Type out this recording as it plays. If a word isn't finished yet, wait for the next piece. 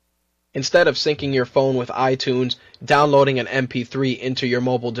Instead of syncing your phone with iTunes, downloading an MP3 into your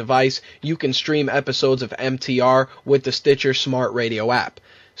mobile device, you can stream episodes of MTR with the Stitcher Smart Radio app.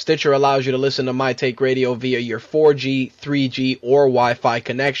 Stitcher allows you to listen to My Take Radio via your 4G, 3G, or Wi-Fi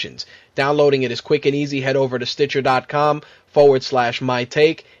connections. Downloading it is quick and easy. Head over to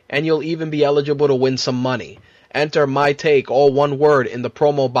Stitcher.com/MyTake, and you'll even be eligible to win some money. Enter My Take, all one word, in the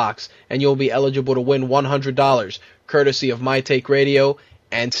promo box, and you'll be eligible to win $100, courtesy of My Take Radio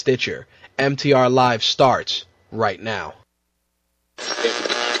and Stitcher. MTR Live starts right now.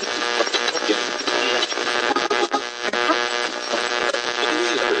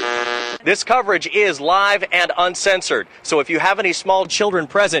 This coverage is live and uncensored, so if you have any small children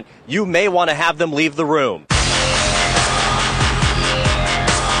present, you may want to have them leave the room.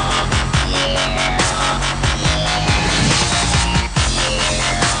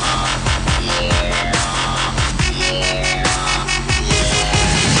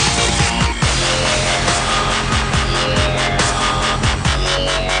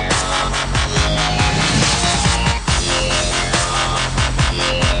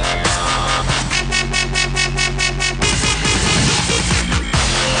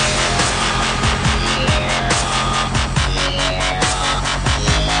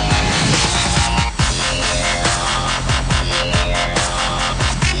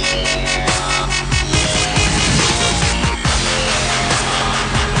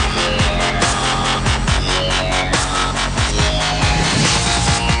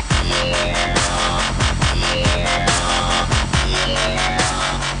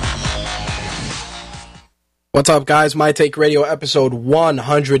 What's up, guys? My Take Radio episode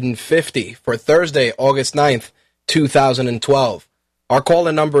 150 for Thursday, August 9th, 2012. Our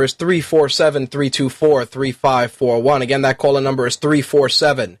call-in number is 347-324-3541. Again, that call-in number is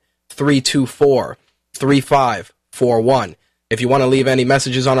 347-324-3541. If you want to leave any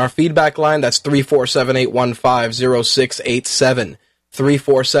messages on our feedback line, that's 347-815-0687.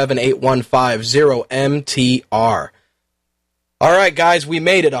 347-815-0MTR. All right, guys, we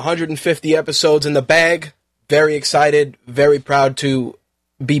made it. 150 episodes in the bag. Very excited, very proud to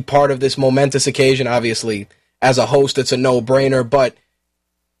be part of this momentous occasion. Obviously, as a host, it's a no-brainer, but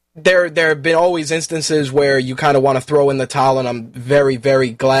there have been always instances where you kind of want to throw in the towel, and I'm very, very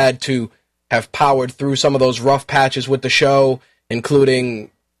glad to have powered through some of those rough patches with the show, including,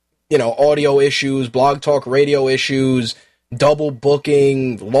 audio issues, blog talk radio issues, double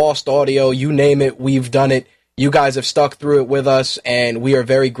booking, lost audio, you name it, we've done it. You guys have stuck through it with us, and we are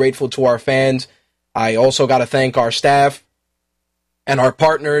very grateful to our fans. I also got to thank our staff and our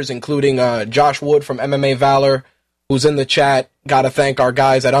partners, including Josh Wood from MMA Valor, who's in the chat. Got to thank our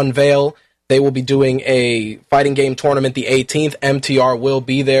guys at Unveil. They will be doing a fighting game tournament the 18th. MTR will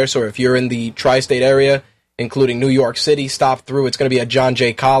be there, so if you're in the tri-state area, including New York City, stop through. It's going to be at John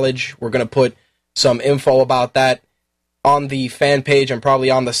Jay College. We're going to put some info about that on the fan page and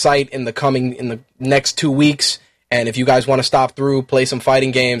probably on the site in the next 2 weeks. And if you guys want to stop through, play some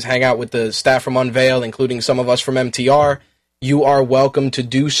fighting games, hang out with the staff from Unveil, including some of us from MTR, you are welcome to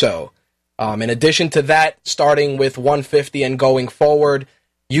do so. In addition to that, starting with 150 and going forward,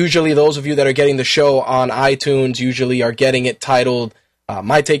 usually those of you that are getting the show on iTunes usually are getting it titled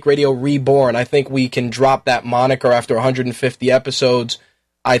My Take Radio Reborn. I think we can drop that moniker after 150 episodes.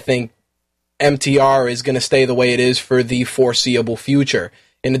 I think MTR is going to stay the way it is for the foreseeable future.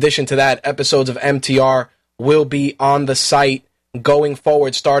 In addition to that, episodes of MTR will be on the site going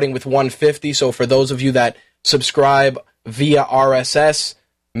forward, starting with 150. So for those of you that subscribe via RSS,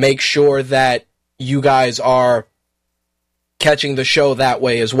 make sure that you guys are catching the show that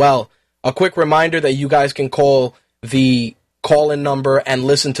way as well. A quick reminder that you guys can call the call-in number and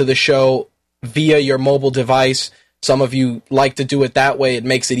listen to the show via your mobile device. Some of you like to do it that way. It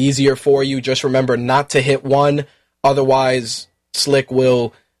makes it easier for you. Just remember not to hit 1. Otherwise, Slick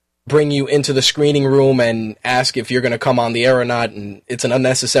will bring you into the screening room and ask if you're going to come on the air or not, and it's an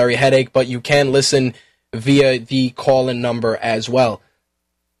unnecessary headache, but you can listen via the call-in number as well.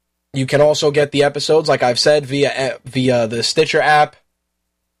 You can also get the episodes, like I've said, via the Stitcher app,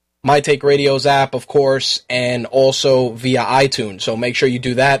 My Take Radio's app, of course, and also via iTunes. So make sure you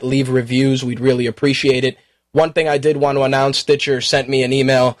do that. Leave reviews. We'd really appreciate it. One thing I did want to announce, Stitcher sent me an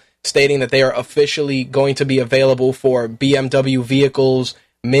email stating that they are officially going to be available for BMW vehicles,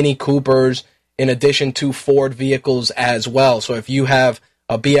 Mini Coopers, in addition to Ford vehicles as well. So if you have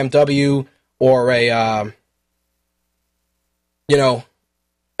a BMW or a,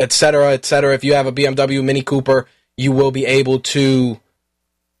 et cetera, if you have a BMW Mini Cooper, you will be able to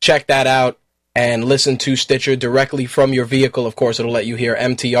check that out and listen to Stitcher directly from your vehicle. Of course, it'll let you hear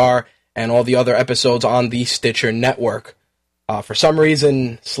MTR and all the other episodes on the Stitcher network. For some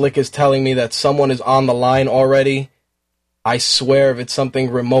reason, Slick is telling me that someone is on the line already. I swear if it's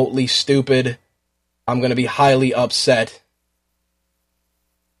something remotely stupid, I'm going to be highly upset.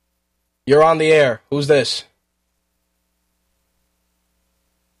 You're on the air. Who's this?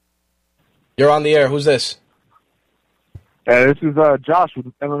 You're on the air. Who's this? Hey, this is Josh with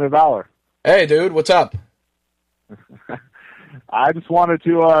MMA Valor. Hey, dude. What's up? I just wanted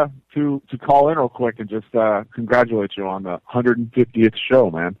to call in real quick and just congratulate you on the 150th show,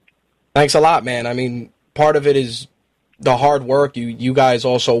 man. Thanks a lot, man. I mean, part of it is the hard work. You guys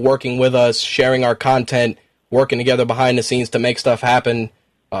also working with us, sharing our content, working together behind the scenes to make stuff happen.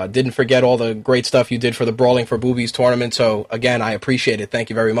 Didn't forget all the great stuff you did for the Brawling for Boobies tournament. So, again, I appreciate it. Thank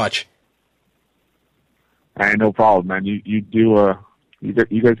you very much. Hey, no problem, man. You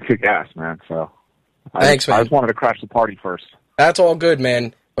guys kick ass, man. So, thanks, man. I just wanted to crash the party first. That's all good,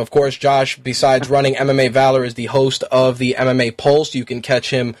 man. Of course, Josh, besides running MMA Valor, is the host of the MMA Pulse. You can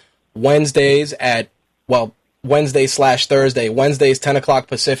catch him Wednesdays at, Wednesday/Thursday. Wednesdays, 10 o'clock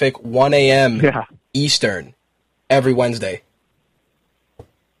Pacific, 1 a.m. Eastern, every Wednesday.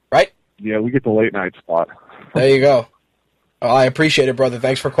 Right? Yeah, we get the late night spot. There you go. Well, I appreciate it, brother.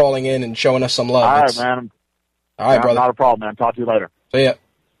 Thanks for calling in and showing us some love. All right, man. All right, brother. Not a problem, man. Talk to you later. See ya.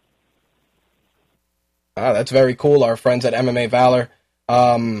 That's very cool. Our friends at MMA Valor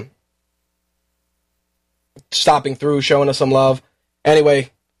stopping through, showing us some love. Anyway,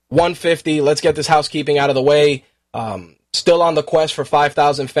 150. Let's get this housekeeping out of the way. Still on the quest for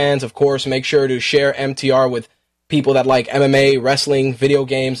 5,000 fans, of course. Make sure to share MTR with people that like MMA, wrestling, video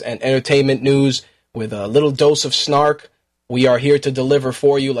games, and entertainment news with a little dose of snark. We are here to deliver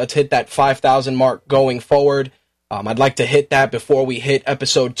for you. Let's hit that 5,000 mark going forward. I'd like to hit that before we hit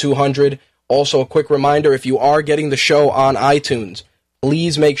episode 200. Also, a quick reminder, if you are getting the show on iTunes,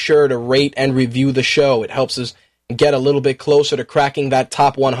 please make sure to rate and review the show. It helps us get a little bit closer to cracking that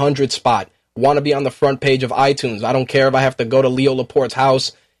top 100 spot. Want to be on the front page of iTunes. I don't care if I have to go to Leo Laporte's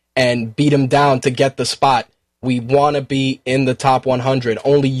house and beat him down to get the spot. We want to be in the top 100.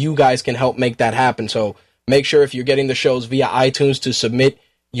 Only you guys can help make that happen. So make sure if you're getting the shows via iTunes to submit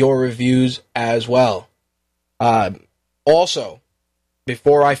your reviews as well. Also,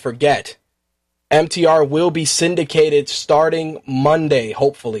 before I forget, MTR will be syndicated starting Monday,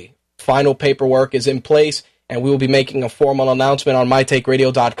 hopefully. Final paperwork is in place, and we will be making a formal announcement on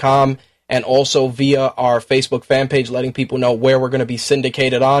mytakeradio.com and also via our Facebook fan page, letting people know where we're going to be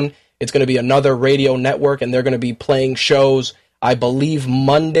syndicated on. It's going to be another radio network, and they're going to be playing shows, I believe,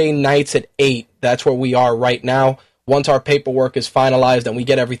 Monday nights at 8. That's where we are right now. Once our paperwork is finalized and we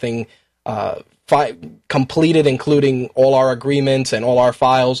get everything completed, including all our agreements and all our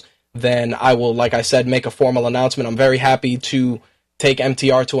files, then I will, like I said, make a formal announcement. I'm very happy to take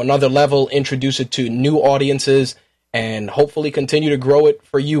MTR to another level, introduce it to new audiences, and hopefully continue to grow it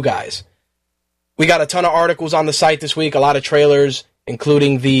for you guys. We got a ton of articles on the site this week, a lot of trailers,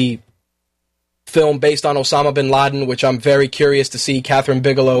 including the film based on Osama bin Laden, which I'm very curious to see. Catherine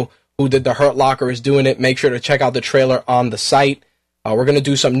Bigelow, who did The Hurt Locker, is doing it. Make sure to check out the trailer on the site. We're going to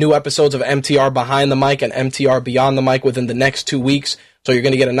do some new episodes of MTR Behind the Mic and MTR Beyond the Mic within the next 2 weeks, so you're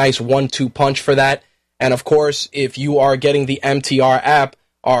going to get a nice 1-2 punch for that. And, of course, if you are getting the MTR app,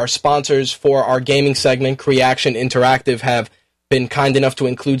 our sponsors for our gaming segment, Creaction Interactive, have been kind enough to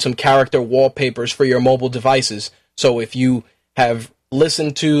include some character wallpapers for your mobile devices. So if you have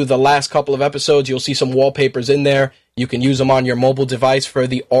listened to the last couple of episodes, you'll see some wallpapers in there. You can use them on your mobile device for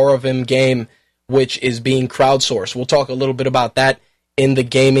the Auravim game, which is being crowdsourced. We'll talk a little bit about that in the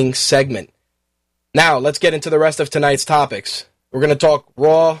gaming segment. Now, let's get into the rest of tonight's topics. We're going to talk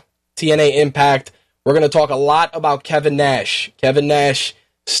Raw, TNA Impact. We're going to talk a lot about Kevin Nash. Kevin Nash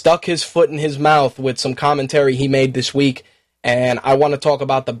stuck his foot in his mouth with some commentary he made this week, and I want to talk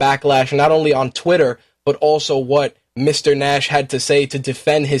about the backlash, not only on Twitter, but also what Mr. Nash had to say to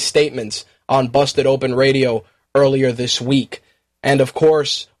defend his statements on Busted Open Radio earlier this week. And, of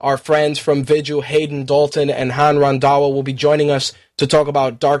course, our friends from Vigil, Hayden Dalton and Han Randhawa, will be joining us to talk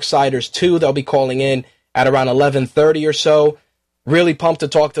about Darksiders 2. They'll be calling in at around 11:30 or so. Really pumped to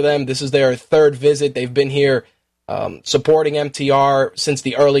talk to them. This is their third visit. They've been here supporting MTR since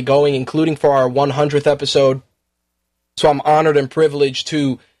the early going, including for our 100th episode. So I'm honored and privileged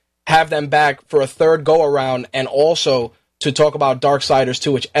to have them back for a third go-around, and also to talk about Darksiders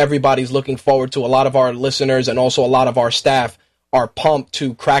 2, which everybody's looking forward to. A lot of our listeners and also a lot of our staff are pumped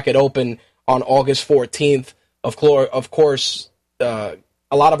to crack it open on August 14th. Of course, a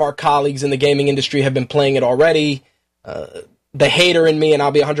lot of our colleagues in the gaming industry have been playing it already. The hater in me, and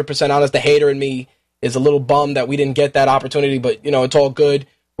I'll be 100% honest, the hater in me is a little bummed that we didn't get that opportunity, but, you know, it's all good.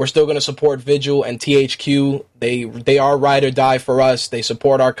 We're still going to support Vigil and THQ. They are ride or die for us. They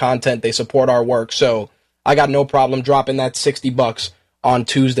support our content. They support our work. So I got no problem dropping that $60 on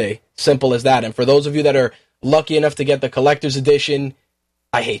Tuesday. Simple as that. And for those of you that are lucky enough to get the collector's edition,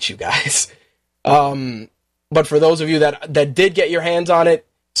 I hate you guys. But for those of you that did get your hands on it,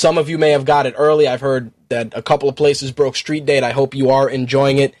 some of you may have got it early. I've heard that a couple of places broke street date. I hope you are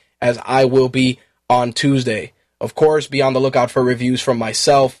enjoying it, as I will be on Tuesday. Of course, be on the lookout for reviews from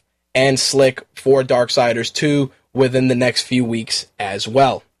myself and Slick for Darksiders 2 within the next few weeks as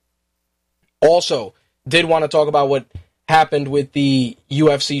well. Also, did want to talk about what happened with the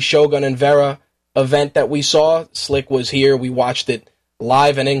UFC Shogun and Vera event that we saw. Slick was here. We watched it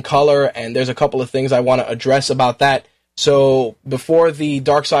live and in color, and there's a couple of things I want to address about that. So before the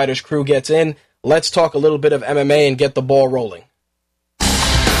Darksiders crew gets in, let's talk a little bit of MMA and get the ball rolling.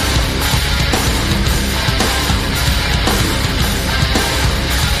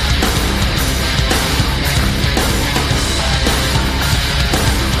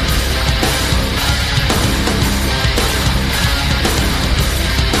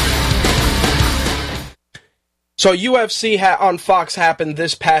 So UFC on Fox happened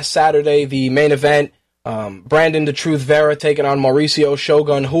this past Saturday, the main event. Brandon the Truth Vera taking on Mauricio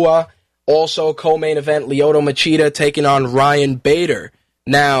Shogun Hua. Also, co-main event, Lyoto Machida taking on Ryan Bader.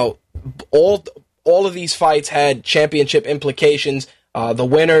 Now, all of these fights had championship implications. The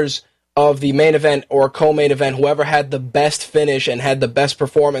winners of the main event or co-main event, whoever had the best finish and had the best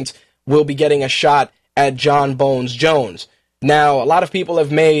performance, will be getting a shot at John Bones Jones. Now, a lot of people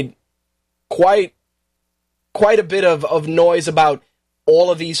have made quite a bit of noise about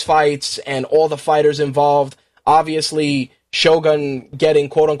all of these fights and all the fighters involved. Obviously, Shogun getting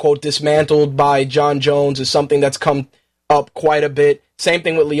quote-unquote dismantled by John Jones is something that's come up quite a bit. Same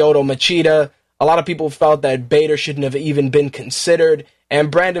thing with Lyoto Machida. A lot of people felt that Bader shouldn't have even been considered,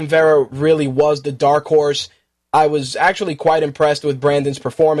 and Brandon Vera really was the dark horse. I was actually quite impressed with Brandon's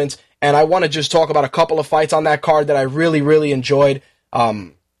performance, and I want to just talk about a couple of fights on that card that I really, really enjoyed.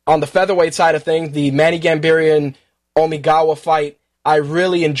 On the featherweight side of things, the Manny Gambierian-Omigawa fight, I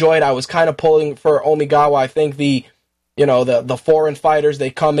really enjoyed. I was kind of pulling for Omigawa. I think the foreign fighters, they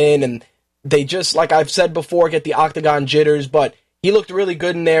come in and they just, like I've said before, get the octagon jitters, but he looked really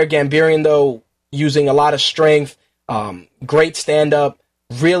good in there. Gambierian, though, using a lot of strength, great stand-up,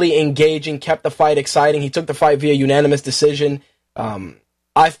 really engaging, kept the fight exciting. He took the fight via unanimous decision.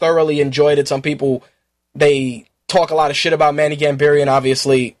 I thoroughly enjoyed it. Some people, they talk a lot of shit about Manny Gambierian,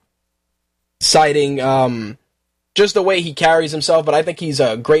 obviously citing just the way he carries himself, but I think he's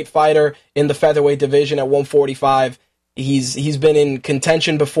a great fighter in the featherweight division at 145. He's been in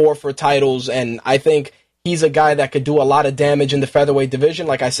contention before for titles, and I think he's a guy that could do a lot of damage in the featherweight division.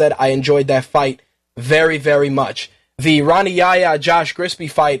 Like I said, I enjoyed that fight very, very much. The Ronnie Yaya Josh Grisby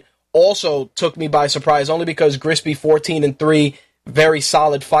fight also took me by surprise, only because Grisby, 14-3, very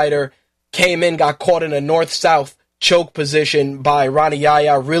solid fighter, came in, got caught in a north-south choke position by Ronnie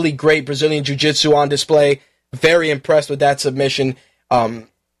Yaya. Really great Brazilian Jiu-Jitsu on display. Very impressed with that submission.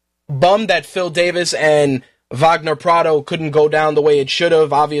 Bummed that Phil Davis and Wagner Prado couldn't go down the way it should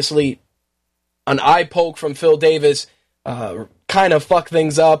have. Obviously, an eye poke from Phil Davis kind of fucked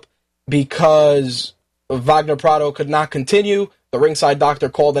things up because Wagner Prado could not continue. The ringside doctor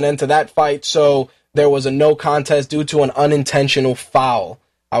called an end to that fight, so there was a no contest due to an unintentional foul.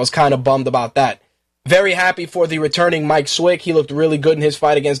 I was kind of bummed about that. Very happy for the returning Mike Swick. He looked really good in his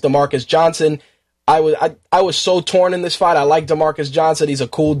fight against DeMarcus Johnson. I was so torn in this fight. I like DeMarcus Johnson. He's a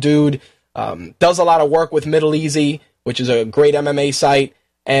cool dude. Does a lot of work with Middle Easy, which is a great MMA site.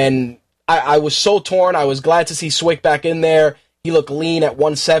 And I was so torn. I was glad to see Swick back in there. He looked lean at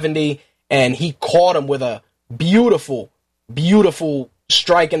 170, and he caught him with a beautiful, beautiful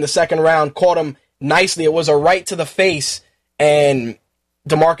strike in the second round. Caught him nicely. It was a right to the face, and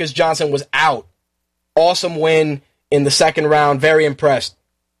DeMarcus Johnson was out. Awesome win in the second round. Very impressed.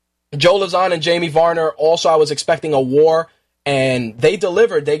 Joe Lazon and Jamie Varner, also I was expecting a war, and they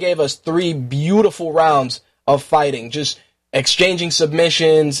delivered. They gave us 3 beautiful rounds of fighting, just exchanging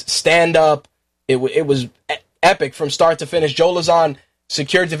submissions, stand-up. It was epic from start to finish. Joe Lazon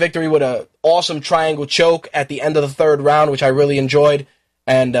secured the victory with an awesome triangle choke at the end of the third round, which I really enjoyed.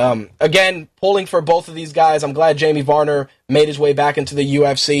 And again, pulling for both of these guys. I'm glad Jamie Varner made his way back into the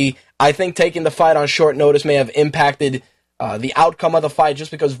UFC. I think taking the fight on short notice may have impacted the outcome of the fight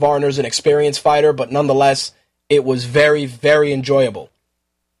just because Varner's an experienced fighter, but nonetheless, it was very, very enjoyable.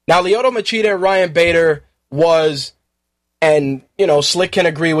 Now, Lyoto Machida and Ryan Bader was, and, Slick can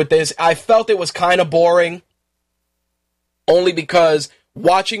agree with this, I felt it was kind of boring, only because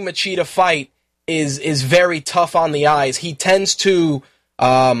watching Machida fight is very tough on the eyes. He tends to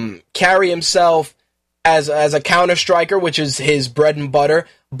carry himself as a counter striker, which is his bread and butter.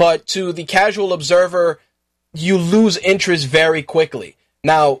 But to the casual observer, you lose interest very quickly.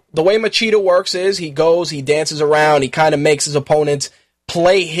 Now, the way Machida works is he goes, he dances around, he kind of makes his opponents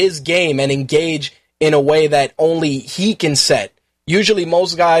play his game and engage in a way that only he can set. Usually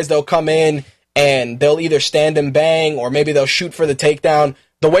most guys, they'll come in and they'll either stand and bang or maybe they'll shoot for the takedown.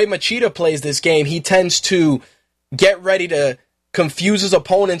 The way Machida plays this game, he tends to get ready to confuse his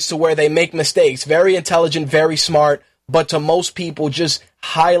opponents to where they make mistakes. Very intelligent, very smart, but to most people, just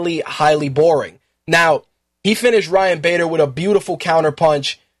highly, highly boring. Now, he finished Ryan Bader with a beautiful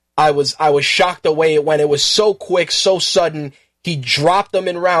counterpunch. I was shocked the way it went. It was so quick, so sudden. He dropped them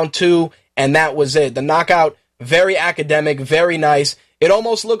in round 2, and that was it. The knockout, very academic, very nice. It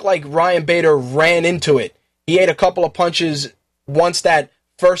almost looked like Ryan Bader ran into it. He ate a couple of punches once that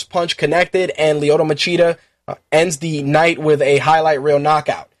first punch connected, and Lyoto Machida ends the night with a highlight reel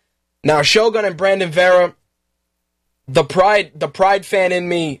knockout. Now, Shogun and Brandon Vera, the pride fan in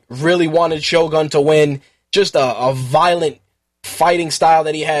me really wanted Shogun to win. Just a violent fighting style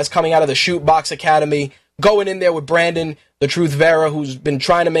that he has coming out of the Shoot Box Academy. Going in there with Brandon, the Truth Vera, who's been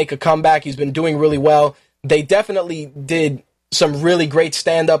trying to make a comeback. He's been doing really well. They definitely did some really great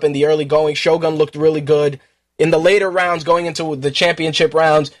stand-up in the early going. Shogun looked really good. In the later rounds, going into the championship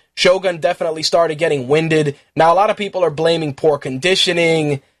rounds, Shogun definitely started getting winded. Now, a lot of people are blaming poor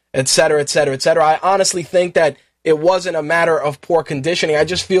conditioning, etc., etc., etc. I honestly think that it wasn't a matter of poor conditioning. I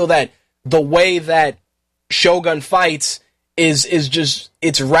just feel that the way that Shogun fights is just,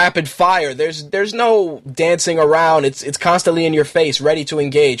 it's rapid fire. There's no dancing around. It's constantly in your face, ready to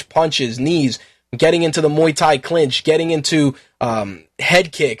engage, punches, knees, getting into the Muay Thai clinch, getting into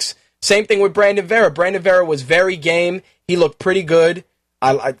head kicks. Same thing with Brandon Vera. Brandon Vera was very game. He looked pretty good.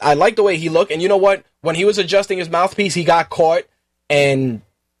 I like the way he looked. And you know what? When he was adjusting his mouthpiece, he got caught. And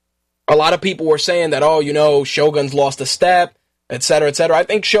a lot of people were saying that, oh, you know, Shogun's lost a step, etc., etc. I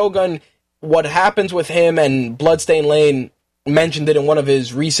think Shogun, what happens with him, and Bloodstained Lane mentioned it in one of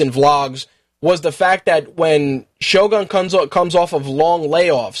his recent vlogs, was the fact that when Shogun comes off of long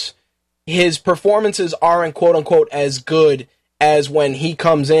layoffs, his performances aren't quote-unquote as good as when he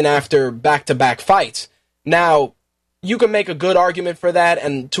comes in after back-to-back fights. Now, you can make a good argument for that,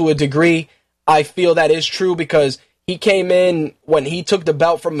 and to a degree, I feel that is true, because he came in, when he took the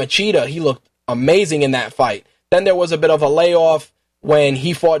belt from Machida, he looked amazing in that fight. Then there was a bit of a layoff when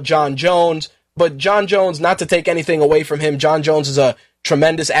he fought John Jones, but John Jones, not to take anything away from him, John Jones is a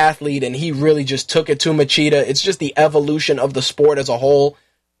tremendous athlete, and he really just took it to Machida. It's just the evolution of the sport as a whole.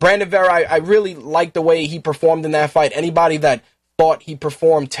 Brandon Vera, I really liked the way he performed in that fight. Anybody that thought he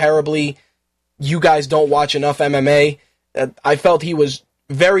performed terribly, you guys don't watch enough MMA. I felt he was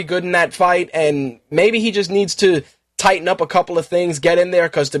very good in that fight, and maybe he just needs to tighten up a couple of things, get in there,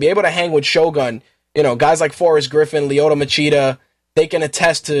 because to be able to hang with Shogun, you know, guys like Forrest Griffin, Lyoto Machida, they can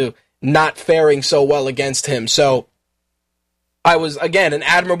attest to not faring so well against him. So, I was, again, an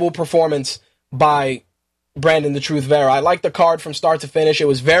admirable performance by Brandon the Truth Vera. I liked the card from start to finish. It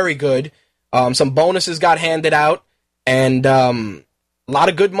was very good. Some bonuses got handed out, and a lot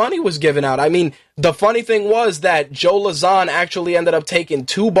of good money was given out. I mean, the funny thing was that Joe Lazan actually ended up taking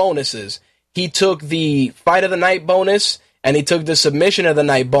 2 bonuses. He took the Fight of the Night bonus, and he took the Submission of the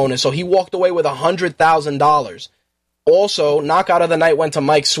Night bonus, so he walked away with $100,000. Also, Knockout of the Night went to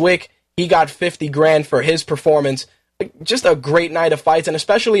Mike Swick. He got $50,000 for his performance. Just a great night of fights, and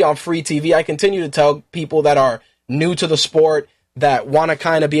especially on free TV. I continue to tell people that are new to the sport, that want to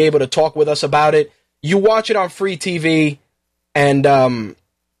kind of be able to talk with us about it, you watch it on free TV, and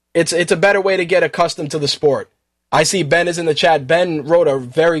it's a better way to get accustomed to the sport. I see Ben is in the chat. Ben wrote a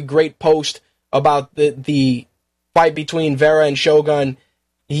very great post about the fight between Vera and Shogun.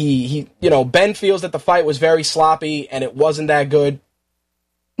 He you know, Ben feels that the fight was very sloppy and it wasn't that good.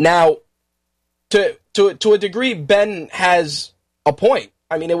 Now, to a degree, Ben has a point.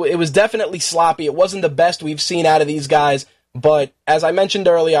 I mean, it was definitely sloppy. It wasn't the best we've seen out of these guys, but as I mentioned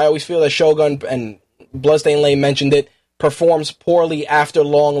earlier, I always feel that Shogun, and Bloodstained Lane mentioned it, performs poorly after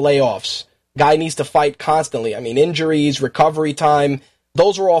long layoffs. Guy needs to fight constantly. I mean, injuries, recovery time,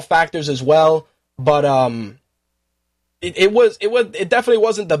 those were all factors as well. But it definitely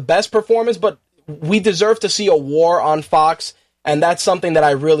wasn't the best performance. But we deserve to see a war on Fox, and that's something that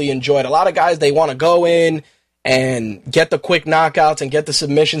I really enjoyed. A lot of guys, they want to go in and get the quick knockouts and get the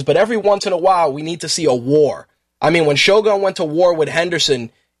submissions, but every once in a while we need to see a war. I mean, when Shogun went to war with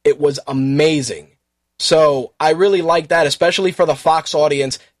Henderson, it was amazing. So I really like that, especially for the Fox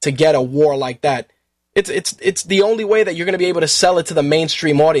audience, to get a war like that. It's the only way that you're going to be able to sell it to the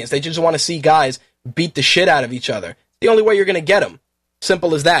mainstream audience. They just want to see guys beat the shit out of each other. It's the only way you're going to get them.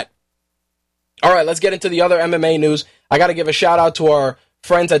 Simple as that. All right, let's get into the other MMA news. I got to give a shout out to our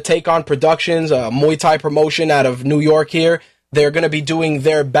friends at Take On Productions, a Muay Thai promotion out of New York here. They're going to be doing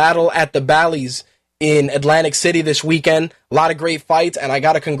their Battle at the Bally's in Atlantic City this weekend. A lot of great fights, and I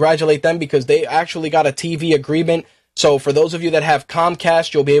got to congratulate them because they actually got a TV agreement. So for those of you that have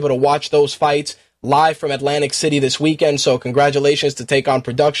Comcast, you'll be able to watch those fights live from Atlantic City this weekend. So congratulations to Take On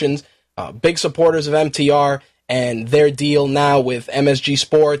Productions, big supporters of MTR and their deal now with MSG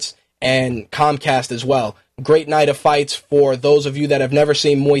Sports and Comcast as well. Great night of fights for those of you that have never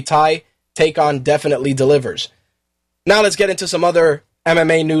seen Muay Thai. Take On definitely delivers. Now let's get into some other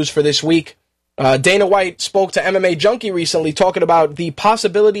MMA news for this week. Dana White spoke to MMA Junkie recently talking about the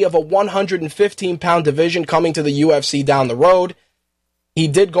possibility of a 115-pound division coming to the UFC down the road. He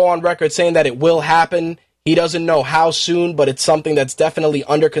did go on record saying that it will happen. He doesn't know how soon, but it's something that's definitely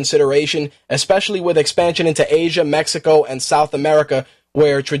under consideration, especially with expansion into Asia, Mexico, and South America,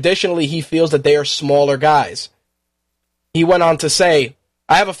 where traditionally he feels that they are smaller guys. He went on to say,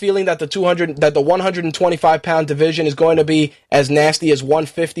 I have a feeling that the 125-pound division is going to be as nasty as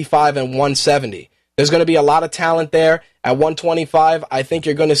 155 and 170. There's going to be a lot of talent there. At 125, I think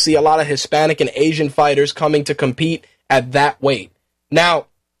you're going to see a lot of Hispanic and Asian fighters coming to compete at that weight. Now,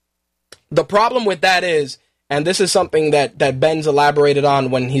 the problem with that is, and this is something that Ben's elaborated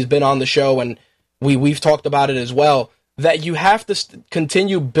on when he's been on the show, and we've talked about it as well, that you have to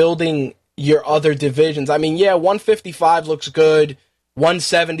continue building your other divisions. I mean, yeah, 155 looks good,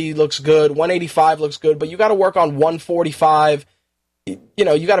 170 looks good, 185 looks good, but you got to work on 145. You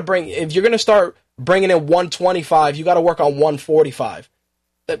know, you got to if you're going to start bringing in 125, you got to work on 145.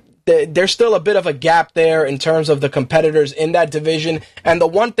 There's still a bit of a gap there in terms of the competitors in that division. And the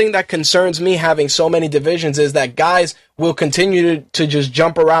one thing that concerns me having so many divisions is that guys will continue to just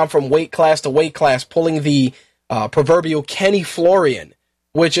jump around from weight class to weight class, pulling the proverbial Kenny Florian,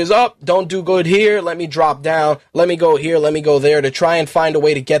 which is don't do good here, let me drop down, let me go here, let me go there, to try and find a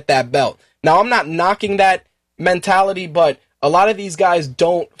way to get that belt. Now, I'm not knocking that mentality, but a lot of these guys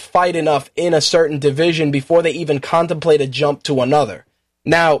don't fight enough in a certain division before they even contemplate a jump to another.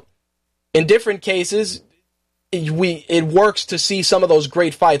 Now, in different cases, it works to see some of those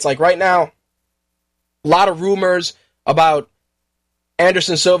great fights. Like right now, a lot of rumors about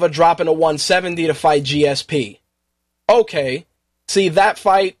Anderson Silva dropping to 170 to fight GSP. Okay, see, that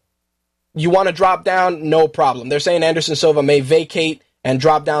fight, you want to drop down, no problem. They're saying Anderson Silva may vacate and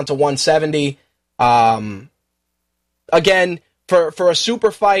drop down to 170. Again, for a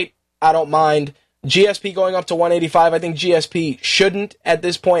super fight, I don't mind. GSP going up to 185, I think GSP shouldn't at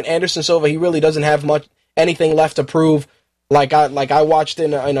this point. Anderson Silva, he really doesn't have anything left to prove. Like I watched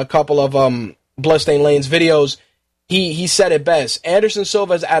in a couple of Bloodstained Lane's videos, he said it best. Anderson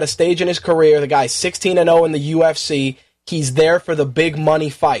Silva's at a stage in his career. The guy's 16-0 in the UFC. He's there for the big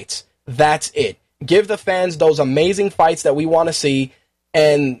money fights. That's it. Give the fans those amazing fights that we want to see,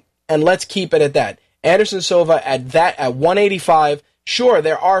 and let's keep it at that. Anderson Silva at 185. Sure,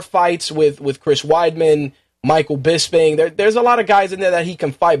 there are fights with Chris Weidman, Michael Bisping. There's a lot of guys in there that he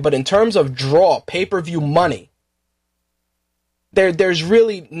can fight, but in terms of draw, pay-per-view money, there's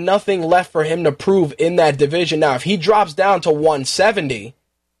really nothing left for him to prove in that division. Now, if he drops down to 170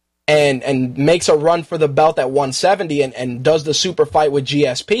 and makes a run for the belt at 170 and does the super fight with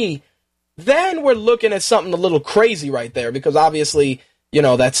GSP, then we're looking at something a little crazy right there, because obviously, you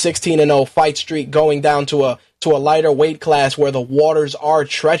know, that 16-0 fight streak going down to a lighter weight class where the waters are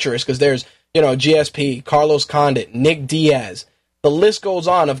treacherous, because there's, you know, GSP, Carlos Condit, Nick Diaz. The list goes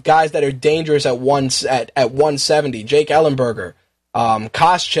on of guys that are dangerous at 170. Jake Ellenberger,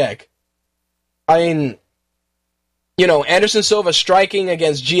 Koscheck. I mean, you know, Anderson Silva striking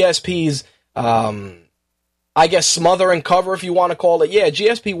against GSP's, I guess, smother and cover, if you want to call it. Yeah,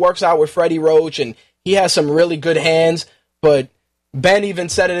 GSP works out with Freddie Roach, and he has some really good hands, but Ben even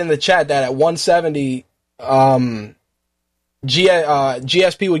said it in the chat that at 170,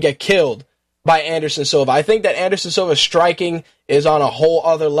 GSP would get killed by Anderson Silva. I think that Anderson Silva's striking is on a whole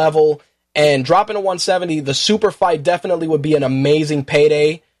other level, and dropping to 170, the super fight definitely would be an amazing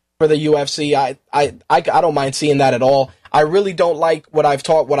payday for the UFC. I don't mind seeing that at all. I really don't like what I've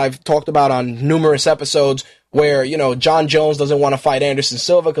talked about on numerous episodes, where, you know, John Jones doesn't want to fight Anderson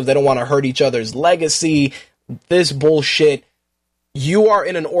Silva because they don't want to hurt each other's legacy. This bullshit. You are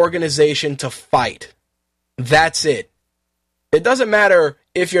in an organization to fight. That's it. It doesn't matter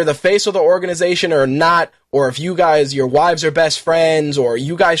if you're the face of the organization or not, or if you guys, your wives are best friends, or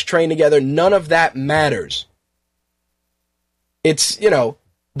you guys train together. None of that matters. It's, you know,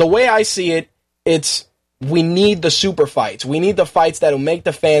 the way I see it, we need the super fights. We need the fights that will make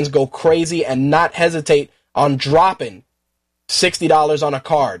the fans go crazy and not hesitate on dropping $60 on a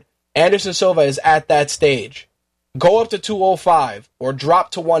card. Anderson Silva is at that stage. Go up to 205 or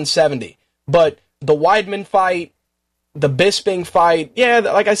drop to 170. But the Weidman fight, the Bisping fight, yeah,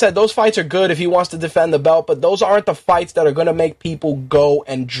 like I said, those fights are good if he wants to defend the belt, but those aren't the fights that are going to make people go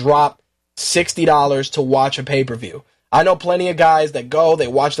and drop $60 to watch a pay-per-view. I know plenty of guys that go, they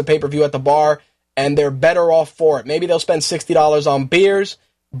watch the pay-per-view at the bar, and they're better off for it. Maybe they'll spend $60 on beers,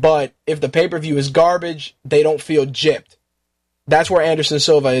 but if the pay-per-view is garbage, they don't feel gypped. That's where Anderson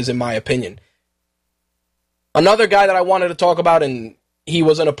Silva is, in my opinion. Another guy that I wanted to talk about, and he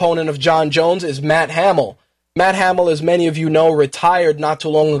was an opponent of John Jones, is Matt Hamill. Matt Hamill, as many of you know, retired not too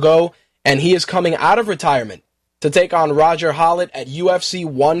long ago, and he is coming out of retirement to take on Roger Hollett at UFC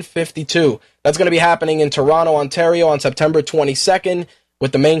 152. That's going to be happening in Toronto, Ontario on September 22nd,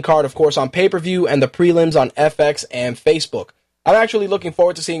 with the main card, of course, on pay-per-view and the prelims on FX and Facebook. I'm actually looking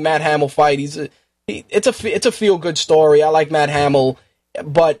forward to seeing Matt Hamill fight. It's a feel-good story. I like Matt Hamill,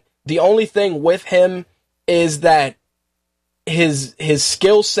 but the only thing with him is that his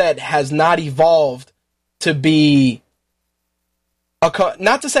skill set has not evolved to be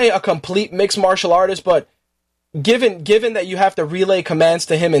not to say a complete mixed martial artist, but given that you have to relay commands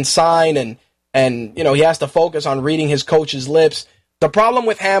to him and sign, and you know, he has to focus on reading his coach's lips. The problem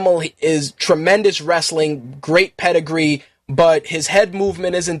with Hamill is tremendous wrestling, great pedigree, but his head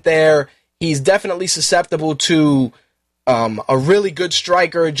movement isn't there. He's definitely susceptible to a really good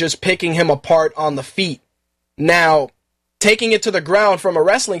striker just picking him apart on the feet. Now, taking it to the ground from a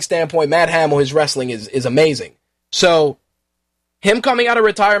wrestling standpoint, Matt Hamill, his wrestling is amazing. So, him coming out of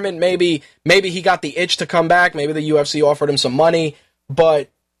retirement, maybe he got the itch to come back. Maybe the UFC offered him some money. But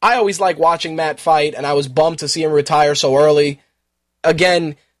I always like watching Matt fight, and I was bummed to see him retire so early.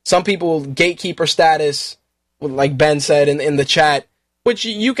 Again, some people, gatekeeper status, like Ben said in the chat, which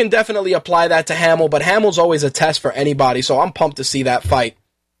you can definitely apply that to Hamill, but Hamill's always a test for anybody, so I'm pumped to see that fight.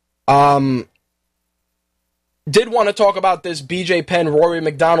 Did want to talk about this BJ Penn, Rory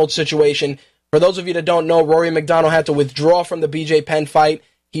McDonald situation. For those of you that don't know, Rory McDonald had to withdraw from the BJ Penn fight.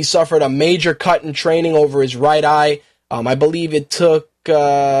 He suffered a major cut in training over his right eye. I believe it took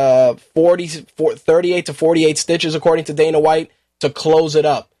 38 to 48 stitches, according to Dana White, to close it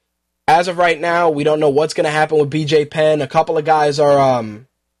up. As of right now, we don't know what's going to happen with BJ Penn. A couple of guys are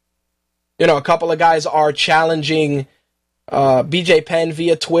challenging BJ Penn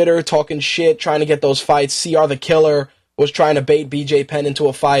via Twitter, talking shit, trying to get those fights. CR the Killer was trying to bait BJ Penn into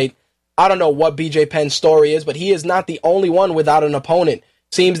a fight. I don't know what BJ Penn's story is, but he is not the only one without an opponent.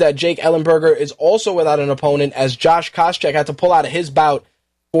 Seems that Jake Ellenberger is also without an opponent, as Josh Koscheck had to pull out of his bout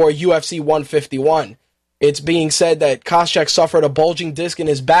for UFC 151. It's being said that Koscheck suffered a bulging disc in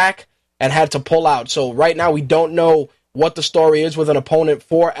his back and had to pull out. So right now we don't know what the story is with an opponent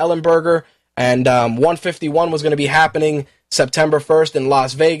for Ellenberger. And 151 was going to be happening September 1st in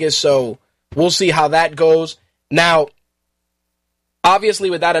Las Vegas, so we'll see how that goes. Now, obviously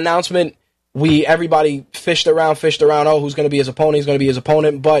with that announcement, everybody fished around, who's going to be his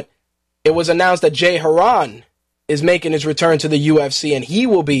opponent, but it was announced that Jay Haran is making his return to the UFC, and he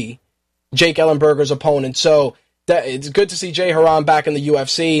will be Jake Ellenberger's opponent. So it's good to see Jay Haran back in the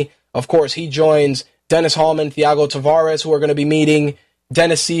UFC. Of course, he joins Dennis Hallman, Thiago Tavares, who are going to be meeting,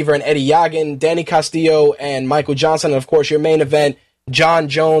 Dennis Seaver and Eddie Yagin, Danny Castillo and Michael Johnson, and of course your main event, John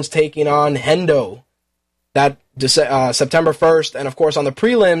Jones taking on Hendo. That September 1st, and of course on the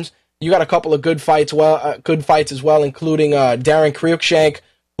prelims, you got a couple of good fights as well, including Darren Cruikshank,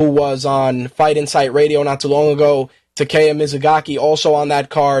 who was on Fight Insight Radio not too long ago, Takeya Mizugaki also on that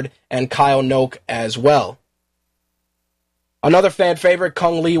card, and Kyle Noak as well. Another fan favorite,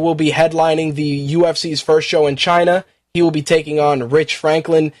 Kung Lee, will be headlining the UFC's first show in China. He will be taking on Rich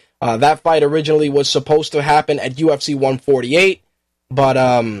Franklin. That fight originally was supposed to happen at UFC 148, but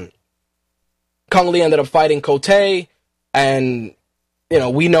Kung Lee ended up fighting Cote, and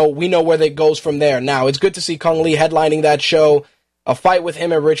we know where that goes from there. Now, it's good to see Kung Lee headlining that show. A fight with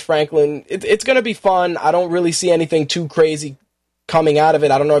him and Rich Franklin, it's going to be fun. I don't really see anything too crazy coming out of it.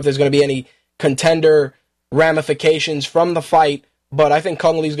 I don't know if there's going to be any contender ramifications from the fight, but I think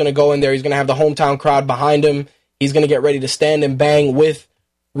Kung Lee's going to go in there. He's going to have the hometown crowd behind him. He's going to get ready to stand and bang with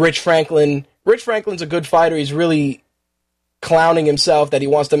Rich Franklin. Rich Franklin's a good fighter. He's really clowning himself that he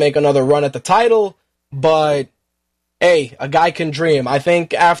wants to make another run at the title, but hey, a guy can dream. I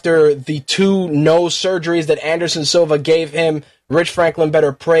think after the 2 nose surgeries that Anderson Silva gave him, Rich Franklin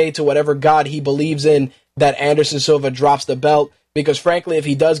better pray to whatever God he believes in that Anderson Silva drops the belt, because frankly, if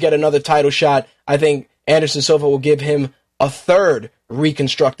he does get another title shot, I think Anderson Silva will give him a 3rd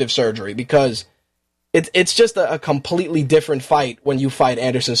reconstructive surgery, because it's just a completely different fight when you fight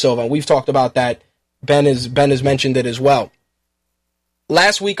Anderson Silva. And we've talked about that. Ben has mentioned it as well.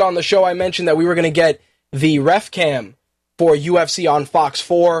 Last week on the show, I mentioned that we were going to get the ref cam for UFC on Fox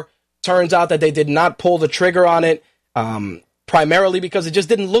 4. Turns out that they did not pull the trigger on it, primarily because it just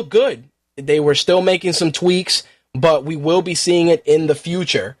didn't look good. They were still making some tweaks, but we will be seeing it in the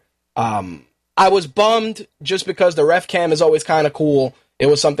future. I was bummed just because the ref cam is always kind of cool. It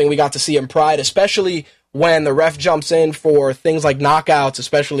was something we got to see in Pride, especially when the ref jumps in for things like knockouts,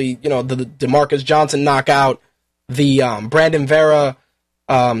 especially, the DeMarcus Johnson knockout, the Brandon Vera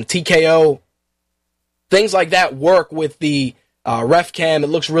TKO, things like that work with the ref cam. It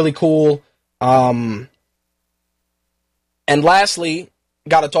looks really cool. And lastly,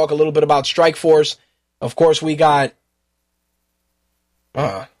 got to talk a little bit about Strikeforce. Of course, we got...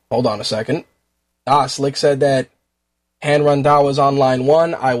 hold on a second. Slick said that Han Randall is on line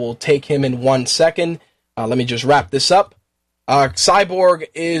 1. I will take him in 1 second. Let me just wrap this up. Cyborg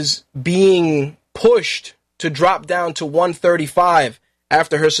is being pushed to drop down to 135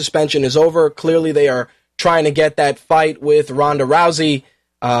 after her suspension is over. Clearly, they are trying to get that fight with Ronda Rousey.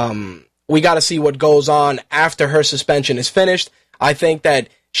 We got to see what goes on after her suspension is finished. I think that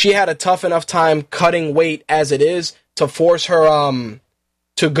she had a tough enough time cutting weight as it is to force her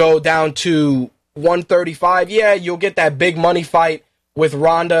to go down to 135. Yeah, you'll get that big money fight with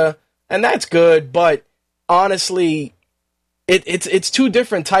Ronda, and that's good, but honestly, it's two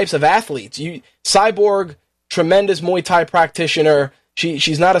different types of athletes. Cyborg, tremendous Muay Thai practitioner.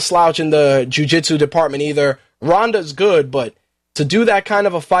 She's not a slouch in the jiu-jitsu department either. Ronda's good, but to do that kind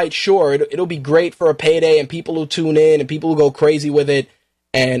of a fight, sure, it'll be great for a payday and people who tune in and people who go crazy with it.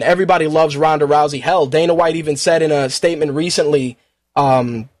 And everybody loves Ronda Rousey. Hell, Dana White even said in a statement recently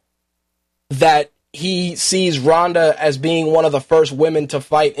that he sees Ronda as being one of the first women to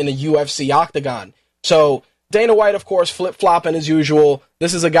fight in a UFC octagon. So Dana White, of course, flip-flopping as usual.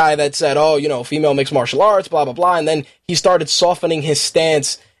 This is a guy that said, female mixed martial arts, blah, blah, blah. And then he started softening his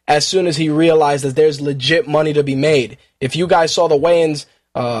stance as soon as he realized that there's legit money to be made. If you guys saw the weigh-ins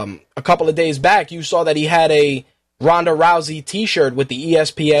a couple of days back, you saw that he had a Ronda Rousey t-shirt with the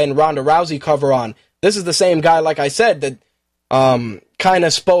ESPN Ronda Rousey cover on. This is the same guy, like I said, that kind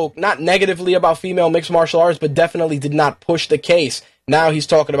of spoke not negatively about female mixed martial arts, but definitely did not push the case. Now he's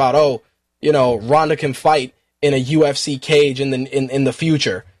talking about, Ronda can fight in a UFC cage in the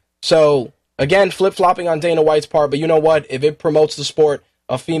future. So again, flip-flopping on Dana White's part, but you know what? If it promotes the sport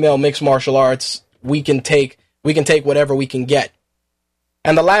of female mixed martial arts, we can take whatever we can get.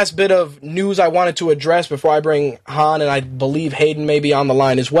 And the last bit of news I wanted to address before I bring Han, and I believe Hayden may be on the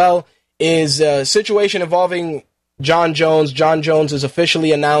line as well, is a situation involving John Jones. John Jones is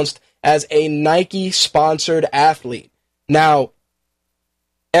officially announced as a Nike-sponsored athlete. Now,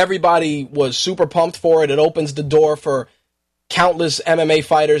 everybody was super pumped for it. It opens the door for countless MMA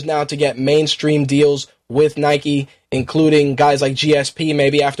fighters now to get mainstream deals with Nike, including guys like GSP,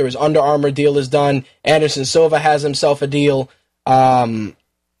 maybe after his Under Armour deal is done. Anderson Silva has himself a deal.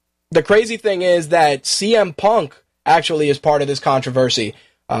 The crazy thing is that CM Punk actually is part of this controversy.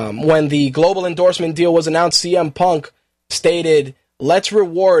 When the global endorsement deal was announced, CM Punk stated, "Let's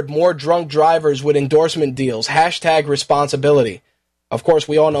reward more drunk drivers with endorsement deals. #responsibility." Of course,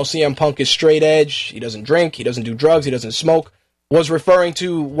 we all know CM Punk is straight edge. He doesn't drink. He doesn't do drugs. He doesn't smoke. Was referring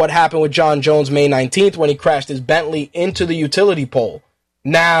to what happened with John Jones May 19th when he crashed his Bentley into the utility pole.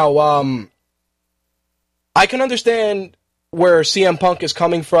 Now, I can understand where CM Punk is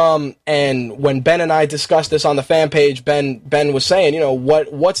coming from, and when Ben and I discussed this on the fan page, Ben was saying,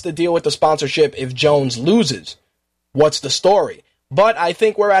 what's the deal with the sponsorship if Jones loses? What's the story? But I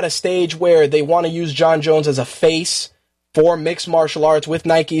think we're at a stage where they want to use John Jones as a face for mixed martial arts with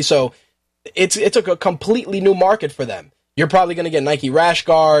Nike, so it's a completely new market for them. You're probably going to get Nike rash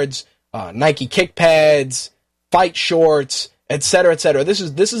guards, Nike kick pads, fight shorts, etc., etc. This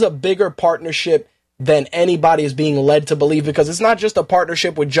is a bigger partnership than anybody is being led to believe, because it's not just a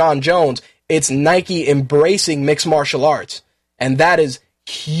partnership with John Jones, it's Nike embracing mixed martial arts. And that is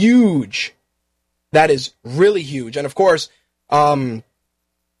huge. That is really huge. And of course, John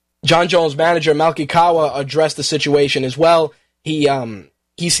Jones' manager, Malki Kawa, addressed the situation as well. He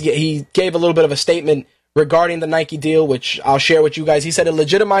gave a little bit of a statement regarding the Nike deal, which I'll share with you guys. He said it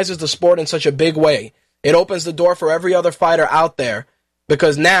legitimizes the sport in such a big way. It opens the door for every other fighter out there.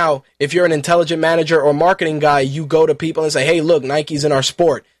 Because now, if you're an intelligent manager or marketing guy, you go to people and say, hey, look, Nike's in our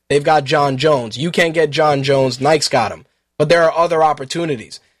sport. They've got John Jones. You can't get John Jones. Nike's got him. But there are other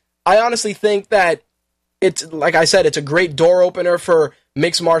opportunities. I honestly think that it's, like I said, it's a great door opener for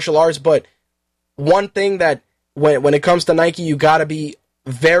mixed martial arts. But one thing that when it comes to Nike, you got to be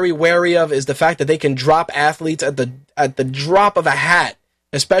very wary of is the fact that they can drop athletes at the drop of a hat,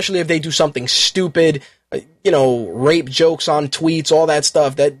 especially if they do something stupid, rape jokes on tweets, all that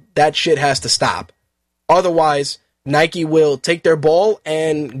stuff, that shit has to stop. Otherwise, Nike will take their ball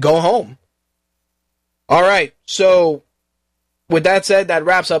and go home. All right, so with that said, that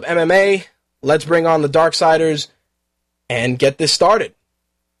wraps up MMA. Let's bring on the Darksiders and get this started.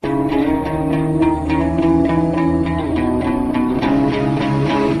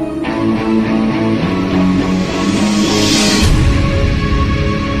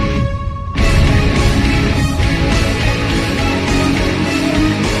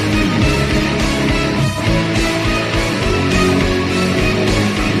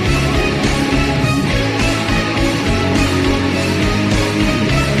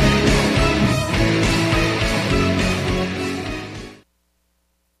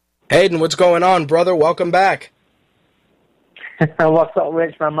 Hayden, what's going on, brother? Welcome back. What's up,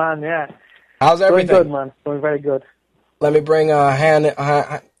 Rich, my man? Yeah. How's everything? Doing good, man. Doing very good. Let me bring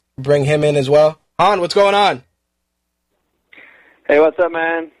bring him in as well. Han, what's going on? Hey, what's up,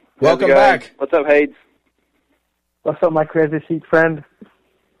 man? Welcome back. What's up, Hades? What's up, my crazy chic friend?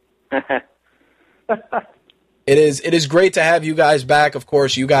 It is great to have you guys back. Of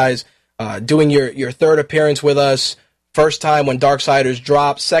course, you guys doing your third appearance with us. First time when Darksiders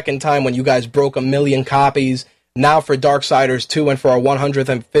dropped. Second time when you guys broke 1 million copies. Now for Darksiders 2 and for our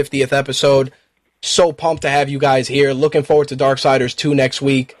 150th episode. So pumped to have you guys here. Looking forward to Darksiders 2 next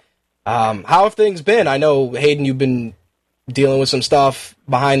week. How have things been? I know, Hayden, you've been dealing with some stuff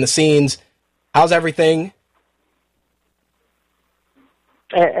behind the scenes. How's everything?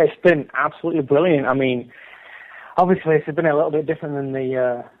 It's been absolutely brilliant. I mean, obviously it's been a little bit different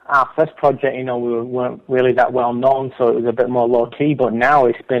than our first project. We weren't really that well known, so it was a bit more low key. But now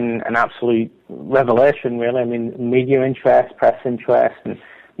it's been an absolute revelation, really. I mean, media interest, press interest, and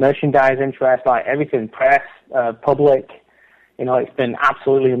merchandise interest, like everything, press, public. It's been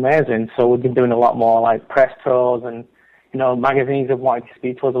absolutely amazing. So we've been doing a lot more like press tours, and magazines have wanted to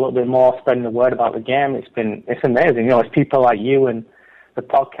speak to us a little bit more, spreading the word about the game. It's amazing. It's people like you and the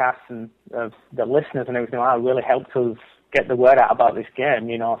podcasts and the listeners and everything like that really helped us get the word out about this game,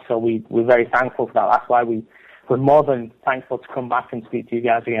 so we're very thankful for that. That's why we're more than thankful to come back and speak to you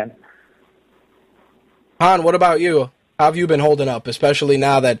guys again. Han, what about you? How have you been holding up, especially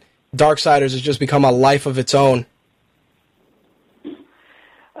now that Darksiders has just become a life of its own?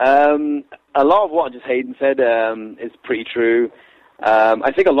 A lot of what just Hayden said is pretty true.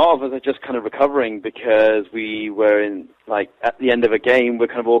 I think a lot of us are just kind of recovering because we were at the end of a game, we're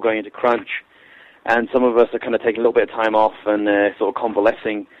kind of all going into crunch. And some of us are kind of taking a little bit of time off and sort of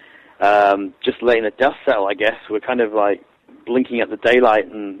convalescing, just letting the dust settle, I guess. We're kind of like blinking at the daylight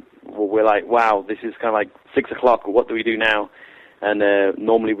and we're like, wow, this is kind of like 6 o'clock, what do we do now? And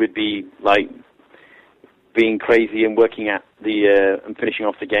normally we'd be like being crazy and working at and finishing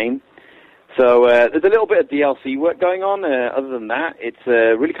off the game. So there's a little bit of DLC work going on. Other than that, it's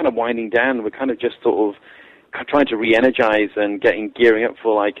really kind of winding down. We're kind of just sort of trying to re-energize and gearing up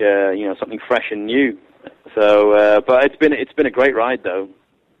for something fresh and new. So, but it's been a great ride though.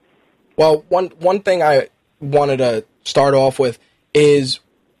 Well, one thing I wanted to start off with is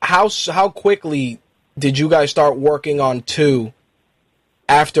how quickly did you guys start working on 2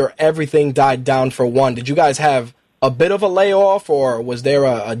 after everything died down for 1? Did you guys have a bit of a layoff, or was there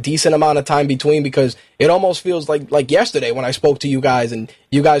a decent amount of time between? Because it almost feels like yesterday when I spoke to you guys and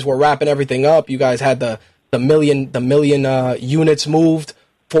you guys were wrapping everything up. You guys had the million units moved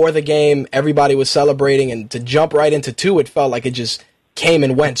for the game. Everybody was celebrating, and to jump right into 2, it felt like it just came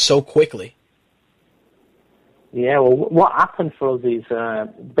and went so quickly. Yeah, well, what happened for us is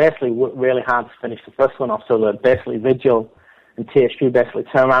basically worked really hard to finish the first one off. So that basically Vigil and THQ basically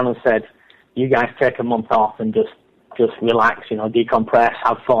turned around and said, "You guys take a month off and just relax, decompress,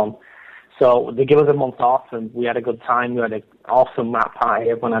 have fun." So they gave us a month off, and we had a good time. We had an awesome wrap party.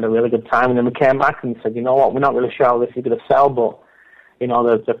 Everyone had a really good time. And then we came back and said, you know what, we're not really sure how this is going to sell, but, the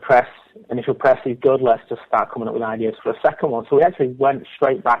initial press is good. Let's just start coming up with ideas for a second one. So we actually went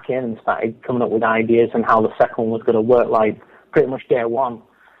straight back in and started coming up with ideas and how the second one was going to work, like pretty much day one.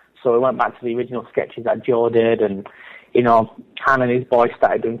 So we went back to the original sketches that Joe did, and Han and his boys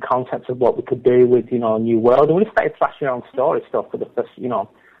started doing concepts of what we could do with, a new world. And we started flashing around story stuff for the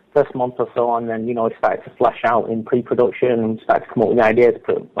first month or so, and then, it started to flesh out in pre-production and started to come up with ideas.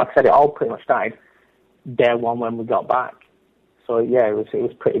 Like I said, it all pretty much started day one when we got back. So, yeah, it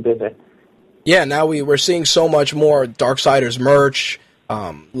was pretty busy. Yeah, now we're seeing so much more Darksiders merch,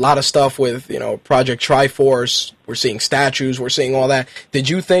 a lot of stuff with, Project Triforce. We're seeing statues, we're seeing all that. Did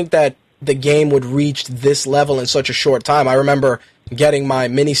you think that the game would reach this level in such a short time? I remember getting my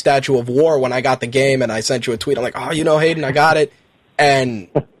mini statue of War when I got the game, and I sent you a tweet. I'm like, Hayden, I got it. And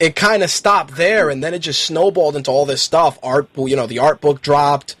it kind of stopped there, and then it just snowballed into all this stuff. The art book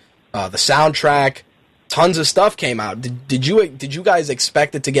dropped, the soundtrack, tons of stuff came out. Did you guys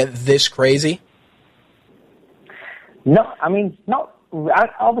expect it to get this crazy? No, I mean, not.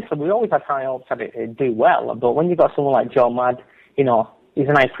 Obviously, we always had high hopes that it'd do well, but when you got someone like Joe Mad, he's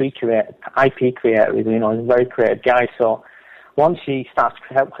an IP creator. He's a very creative guy. So once he starts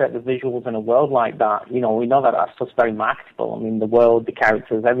to help create the visuals in a world like that, we know that stuff's very marketable. I mean, the world, the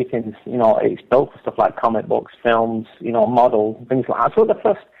characters, everything's, it's built for stuff like comic books, films, models, things like that. So the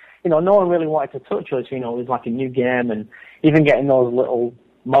first, no one really wanted to touch us. It was like a new game, and even getting those little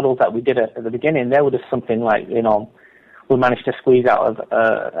models that we did at the beginning, they were just something like, we managed to squeeze out of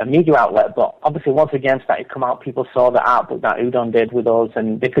a media outlet. But obviously, once the game started to come out, people saw the art book that Udon did with us,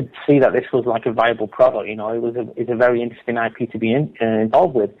 and they could see that this was like a viable product. It's a very interesting IP to be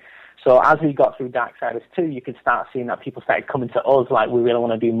involved with. So as we got through Darksiders 2, you could start seeing that people started coming to us like, we really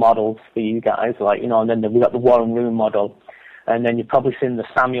want to do models for you guys, and then we got the War and Ruin model, and then you've probably seen the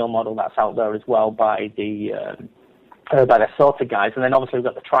Samuel model that's out there as well by the Sota guys, and then obviously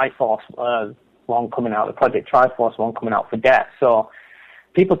we've got the Triforce one coming out, the Project Triforce one coming out for Death. So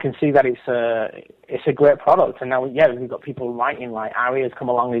people can see that it's a great product. And now, we've got people writing, like Aria's come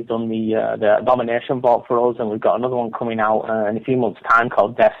along, he's done the Abomination vault for us, and we've got another one coming out in a few months' time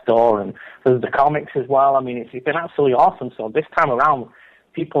called Death's Door, and there's the comics as well. I mean, it's been absolutely awesome. So this time around,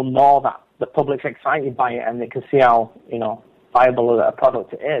 people know that the public's excited by it, and they can see how, viable a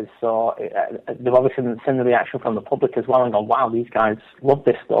product it is. So they've obviously seen the reaction from the public as well and gone, wow, these guys love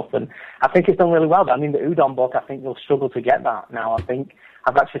this stuff. And I think it's done really well. I mean, the Udon book, I think they'll struggle to get that now. I think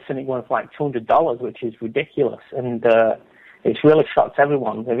I've actually seen it going for like $200, which is ridiculous. And it's really shocked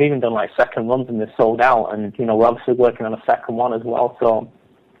everyone. They've even done like second runs and they're sold out. And, we're obviously working on a second one as well. So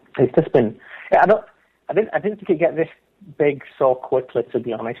it's just been, I didn't think it'd get this big so quickly, to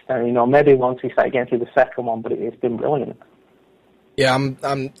be honest. And, maybe once we start getting through the second one, but it's been brilliant. Yeah,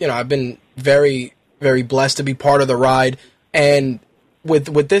 I've been very, very blessed to be part of the ride. And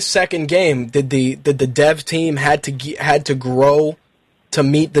with this second game, did the dev team had to grow to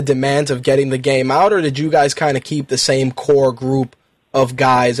meet the demands of getting the game out, or did you guys kind of keep the same core group of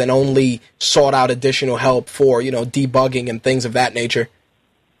guys and only sought out additional help for debugging and things of that nature?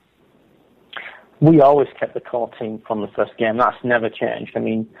 We always kept the core team from the first game. That's never changed. I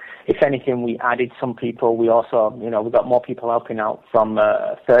mean, if anything, we added some people. We also, we got more people helping out from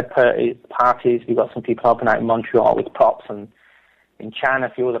third parties. We got some people helping out in Montreal with props, and in China, a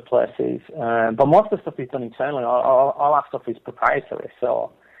few other places. But most of the stuff is done internally. All our stuff is proprietary.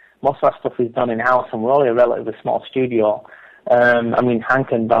 So most of our stuff is done in-house, and we're only a relatively small studio. I mean, Hank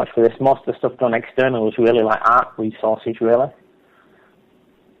can vouch for this. Most of the stuff done externally was really like art resources, really.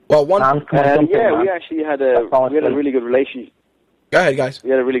 Well, we actually had a really good relationship. Go ahead, guys. We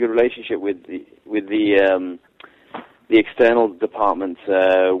had a really good relationship with the external departments.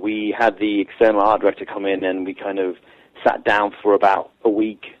 We had the external art director come in, and we kind of sat down for about a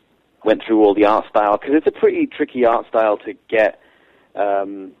week, went through all the art style, because it's a pretty tricky art style to get.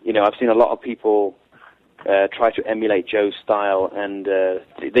 I've seen a lot of people try to emulate Joe's style, and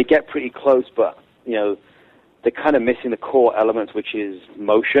they get pretty close, but they're kind of missing the core elements, which is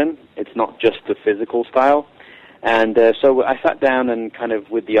motion. It's not just the physical style. And so I sat down and kind of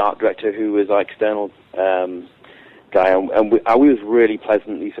with the art director, who was our external guy, and I was really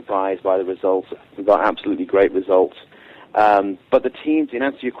pleasantly surprised by the results. We got absolutely great results. But the team, in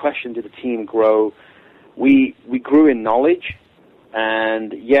answer to your question, did the team grow? We grew in knowledge.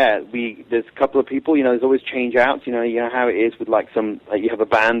 And there's a couple of people, there's always change outs, you know how it is with you have a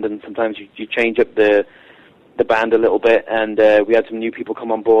band, and sometimes you change up the band a little bit, and we had some new people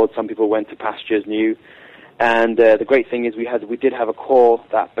come on board. Some people went to pastures new, and the great thing is we did have a core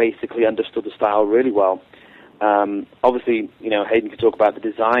that basically understood the style really well. Obviously, Hayden could talk about the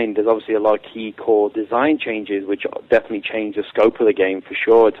design. There's obviously a lot of key core design changes, which definitely change the scope of the game for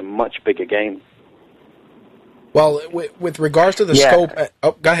sure. It's a much bigger game. Well, with regards to the scope,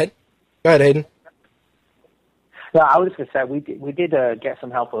 go ahead, Hayden. No, I was just going to say, we did get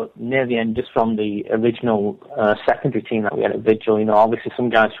some help near the end just from the original secondary team that we had at Vigil. Obviously some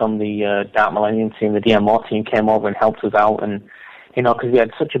guys from the Dark Millennium team, the DMO team, came over and helped us out. And, because we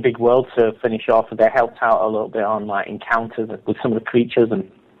had such a big world to finish off, they helped out a little bit on, encounters with some of the creatures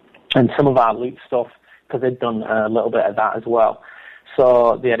and some of our loot stuff, because they'd done a little bit of that as well.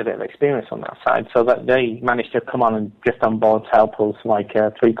 So they had a bit of experience on that side. So that they managed to come on and just on board to help us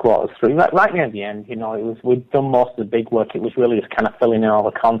 3/4 through. Right near the end, we'd done most of the big work. It was really just kind of filling in all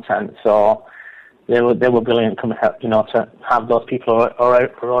the content. So they were brilliant. Come help, to have those people who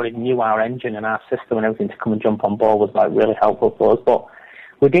already knew our engine and our system and everything to come and jump on board was like really helpful for us. But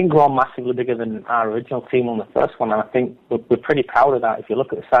we didn't grow massively bigger than our original team on the first one, and I think we're pretty proud of that. If you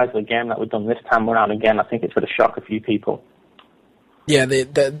look at the size of the game that we've done this time around again, I think it's going to shock a few people. Yeah,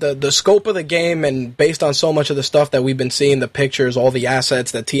 the scope of the game, and based on so much of the stuff that we've been seeing, the pictures, all the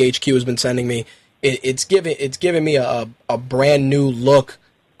assets that THQ has been sending me, it's giving me a brand new look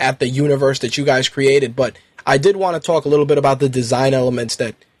at the universe that you guys created. But I did want to talk a little bit about the design elements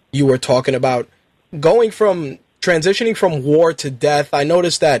that you were talking about. Transitioning from War to Death, I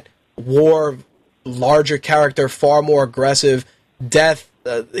noticed that War, larger character, far more aggressive. Death,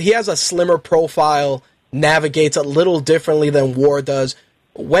 he has a slimmer profile, navigates a little differently than War does.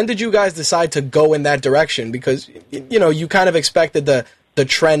 When did you guys decide to go in that direction? Because, you kind of expected the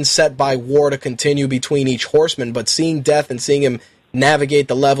trend set by War to continue between each horseman, but seeing Death and seeing him navigate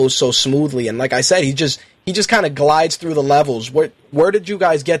the levels so smoothly, and like I said, he just kind of glides through the levels. Where did you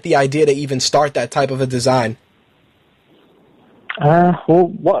guys get the idea to even start that type of a design?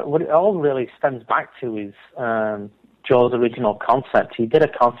 Well, what it all really stems back to is Joe's original concept. He did a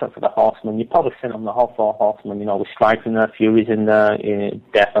concept for the Horsemen. You've probably seen them, the whole 4 Horsemen, with Strife in there, Fury's in there,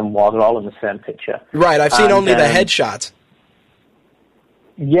 Death and War, they're all in the same picture. Right, I've seen only the headshots.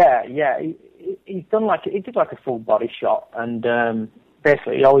 Yeah, he did like a full body shot, and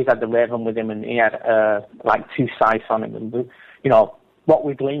basically he always had the Raven with him, and he had 2 sights on him, and what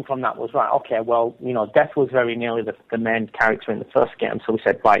we gleaned from that was, right, okay, well, Death was very nearly the main character in the first game, so we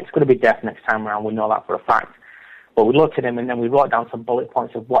said, right, it's going to be Death next time around, we know that for a fact. But we looked at him, and then we wrote down some bullet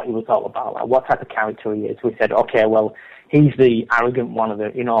points of what he was all about, like what type of character he is. We said, okay, well, he's the arrogant one of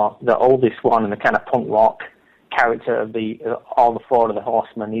the oldest one, and the kind of punk rock character of all the 4 of the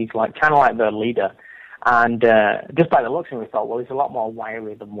Horsemen. He's kind of like their leader. And just by the looks of him, we thought, well, he's a lot more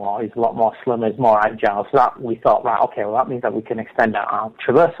wiry than War. He's a lot more slimmer. He's more agile. So that we thought, right, okay, well, that means that we can extend our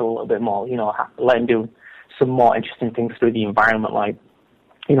traversal a little bit more. Let him do some more interesting things through the environment, like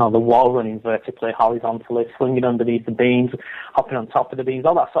the wall running vertically, horizontally, swinging underneath the beams, hopping on top of the beams.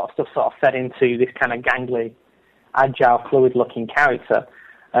 All that sort of stuff sort of fed into this kind of gangly, agile, fluid-looking character.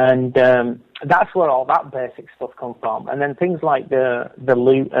 And that's where all that basic stuff comes from. And then things like the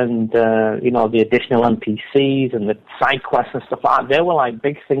loot and, the additional NPCs and the side quests and stuff like that, they were like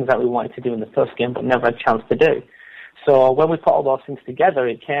big things that we wanted to do in the first game but never had a chance to do. So when we put all those things together,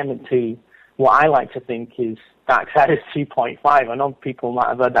 it came into what I like to think is Darksiders 2.5. I know people might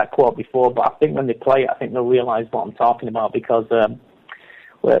have heard that quote before, but I think when they play it, I think they'll realise what I'm talking about, because the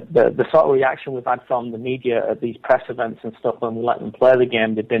sort of reaction we've had from the media at these press events and stuff when we let them play the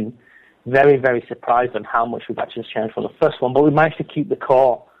game, they've been very, very surprised on how much we've actually changed from the first one. But we managed to keep the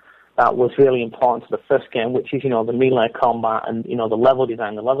core that was really important to the first game, which is, the melee combat and, the level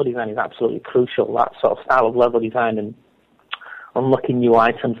design. The level design is absolutely crucial. That sort of style of level design and unlocking new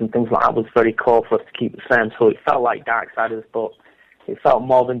items and things like that was very core for us to keep the same. So it felt like Darksiders, but it felt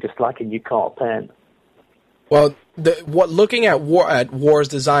more than just like a new coat of paint. Well, looking at War's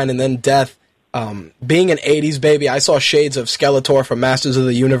design and then Death, being an 80s baby, I saw shades of Skeletor from Masters of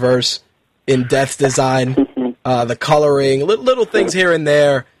the Universe in Death's design, the coloring, little things here and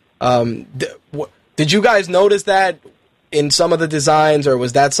there. Did you guys notice that in some of the designs, or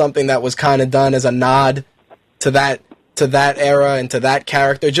was that something that was kind of done as a nod to that era and to that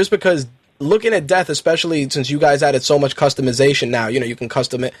character? Just because looking at Death, especially since you guys added so much customization now, you can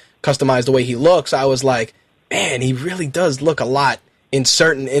customize the way he looks, I was like, man, he really does look a lot in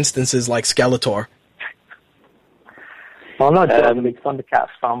certain instances like Skeletor. Well, I'm not a big Thundercats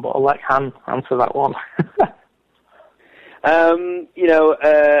fan, but I'll let Han answer that one.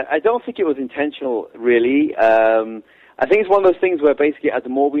 I don't think it was intentional, really. I think it's one of those things where basically as the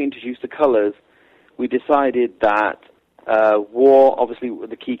more we introduced the colors, we decided that War, obviously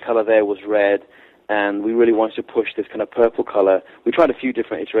the key color there was red, and we really wanted to push this kind of purple color. We tried a few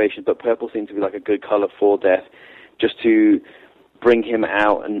different iterations, but purple seemed to be like a good color for Death, just to bring him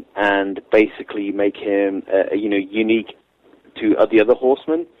out and basically make him unique to the other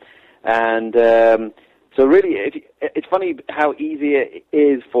horsemen. And so really, it's funny how easy it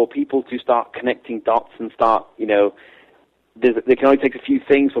is for people to start connecting dots and start, they can only take a few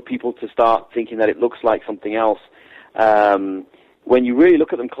things for people to start thinking that it looks like something else. When you really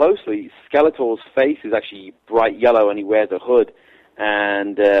look at them closely, Skeletor's face is actually bright yellow and he wears a hood.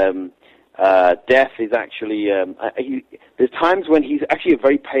 And Death is actually, there's times when he's actually a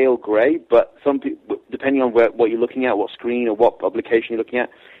very pale grey, but some people, depending on what you're looking at, what screen or what publication you're looking at,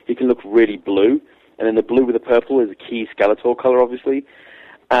 he can look really blue. And then the blue with the purple is a key Skeletor color, obviously.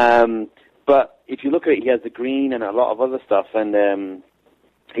 But if you look at it, he has the green and a lot of other stuff. And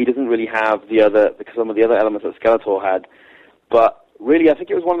he doesn't really have some of the other elements that Skeletor had. But really, I think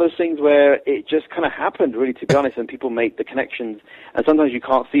it was one of those things where it just kind of happened, really, to be honest, and people make the connections, and sometimes you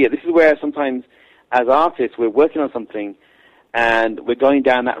can't see it. This is where sometimes, as artists, we're working on something, and we're going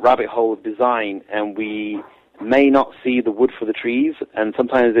down that rabbit hole of design, and we may not see the wood for the trees, and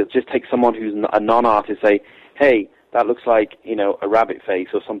sometimes it just takes someone who's a non-artist say, hey, that looks like, a rabbit face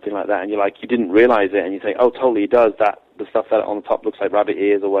or something like that, and you're like, you didn't realize it, and you say, oh, totally, it does, the stuff that on the top looks like rabbit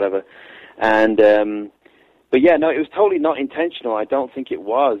ears or whatever. And, but yeah, no, it was totally not intentional. I don't think it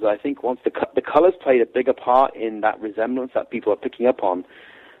was. I think once the colors played a bigger part in that resemblance that people are picking up on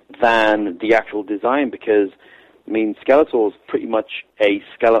than the actual design, because, Skeletor's pretty much a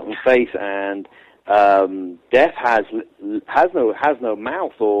skeleton face, and Death has no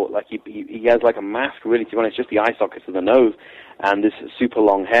mouth, or like he has like a mask, really, to be honest, just the eye sockets of the nose and this super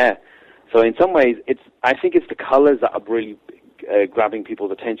long hair. So in some ways, I think it's the colors that are really grabbing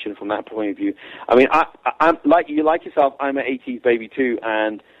people's attention from that point of view. I'm like yourself, I'm an 80s baby too,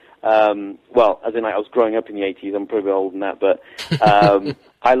 and well, as in I was growing up in the 80s, I'm probably older than that, but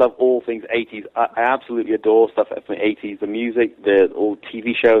I love all things 80s. I absolutely adore stuff from the 80s, the music, all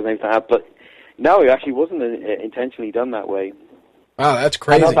TV shows and everything like that, but no, it actually wasn't intentionally done that way. Wow, that's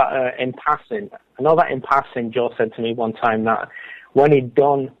crazy. I know that in passing, Joe said to me one time that when he'd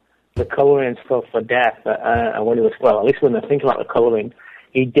done the colouring stuff for Death, and when he was, well, at least when they're thinking about the colouring,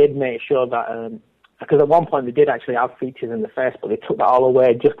 he did make sure that, because at one point they did actually have features in the face, but they took that all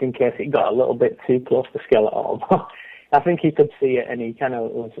away just in case it got a little bit too close to Skeletor. I think he could see it, and he kind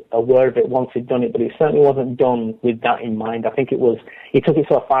of was aware of it once he'd done it, but it certainly wasn't done with that in mind. I think it was, he took it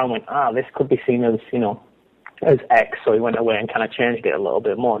so far and went, this could be seen as, as X, so he went away and kind of changed it a little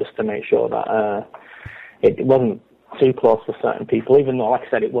bit more just to make sure that it wasn't too close to certain people, even though, like I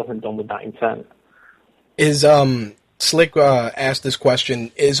said, it wasn't done with that intent. Is Slick asked this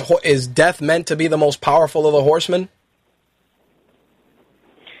question: Is Death meant to be the most powerful of the Horsemen?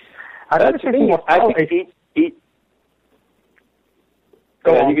 I don't think he.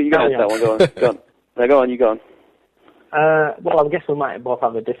 Go on, you can answer that one. Go on. Go on. No, go on. You go on. Well, I guess we might both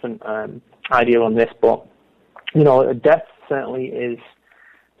have a different idea on this, but Death certainly is.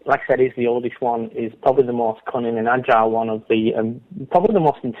 Like I said, he's the oldest one, is probably the most cunning and agile one of the, probably the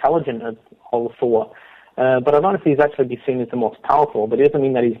most intelligent of all the four. But I don't know if he's actually be seen as the most powerful, but it doesn't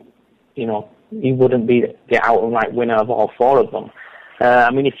mean that he's, he wouldn't be the outright winner of all four of them.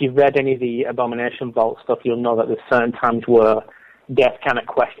 If you've read any of the Abomination Vault stuff, you'll know that there's certain times where Death kind of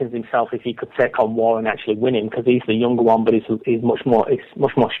questions himself if he could take on War and actually win him, because he's the younger one, but he's much more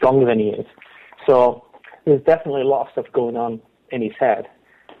stronger than he is. So there's definitely a lot of stuff going on in his head.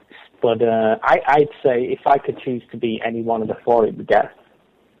 But I'd say if I could choose to be any one of the four, it'd be Death.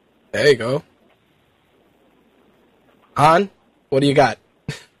 There you go. Han, what do you got?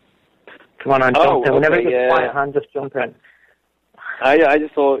 Come on, Han, jump in. Whenever you get quiet, Han, just jump in. I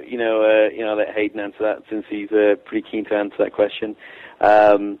just thought, let Hayden answer that, since he's pretty keen to answer that question.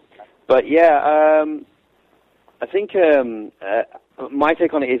 But yeah, I think my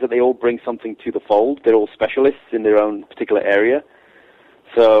take on it is that they all bring something to the fold. They're all specialists in their own particular area.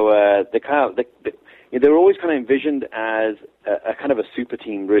 So they're always kind of envisioned as a kind of a super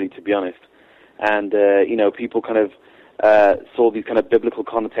team, really, to be honest. And people kind of saw these kind of biblical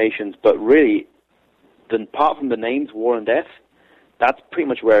connotations, but really, apart from the names War and Death, that's pretty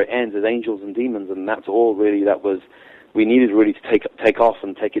much where it ends, as angels and demons, and that's all really we needed really to take off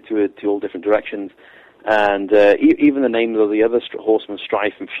and take it to all different directions. And even the names of the other horsemen,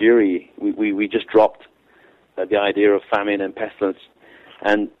 Strife and Fury, we just dropped the idea of famine and pestilence.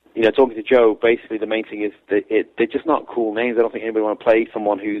 And, talking to Joe, basically the main thing is that they're just not cool names. I don't think anybody want to play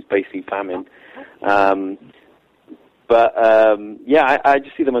someone who's basically famine. I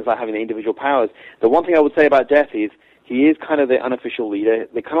just see them as like having the individual powers. The one thing I would say about Death is he is kind of the unofficial leader.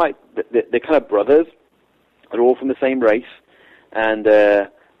 They're kind of brothers. They're all from the same race, and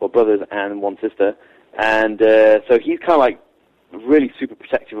brothers and one sister. And so he's kind of like really super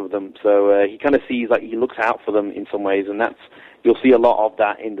protective of them. So he kind of sees, like, he looks out for them in some ways, and you'll see a lot of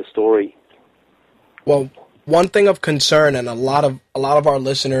that in the story. Well, one thing of concern, and a lot of our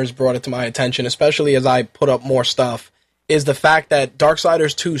listeners brought it to my attention, especially as I put up more stuff, is the fact that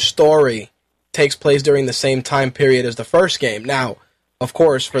Darksiders 2's story takes place during the same time period as the first game. Now, of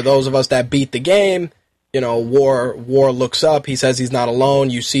course, for those of us that beat the game, War looks up, he says he's not alone,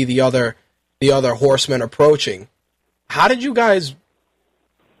 you see the other horsemen approaching. How did you guys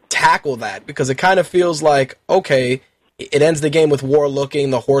tackle that? Because it kind of feels like, okay, it ends the game with War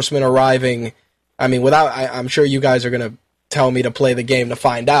looking, the horsemen arriving. I'm sure you guys are going to tell me to play the game to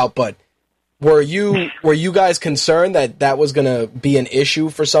find out, but Were you guys concerned that was going to be an issue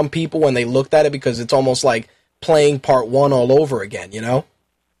for some people when they looked at it, because it's almost like playing part one all over again, you know?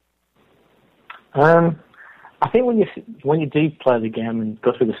 I think when you do play the game and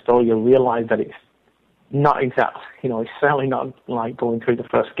go through the story, you'll realize that it's not exact. You know, it's certainly not like going through the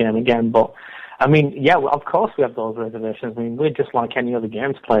first game again. But I mean, yeah, well, of course we have those reservations. I mean, we're just like any other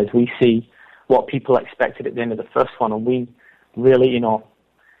games players. We see what people expected at the end of the first one, and we really, you know,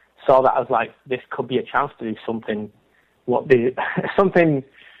 saw that as like, this could be a chance to do something, something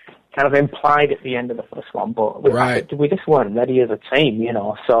kind of implied at the end of the first one, but we just weren't ready as a team, you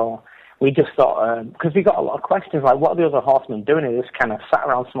know, so we just thought, because we got a lot of questions like, what are the other horsemen doing? They just kind of sat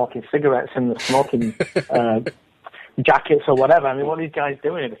around smoking cigarettes in the smoking jackets or whatever. I mean, what are these guys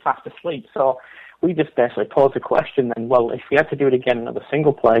doing? They're fast asleep. So we just basically posed the question then, well, if we had to do it again, another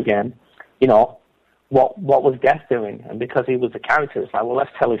single-player game, you know, what was Death doing? And because he was the character, it's like, well,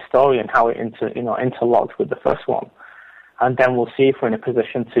 let's tell his story and how it interlocked with the first one. And then we'll see if we're in a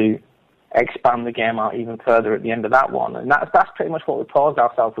position to expand the game out even further at the end of that one. And that's pretty much what we posed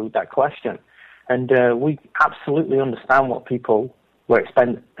ourselves with that question. And we absolutely understand what people were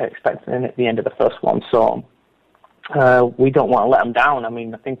expecting at the end of the first one. So we don't want to let them down. I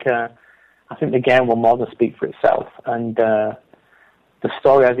mean, I think the game will more than speak for itself. And the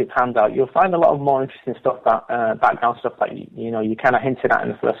story as it pans out, you'll find a lot of more interesting stuff, background stuff that you know you kind of hinted at in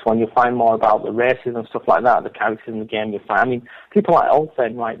the first one. You'll find more about the races and stuff like that, the characters in the game. You'll find, I mean, people like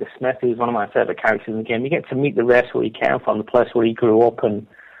Olsen, like the Smith, who's one of my favourite characters in the game. You get to meet the race where he came from, the place where he grew up, and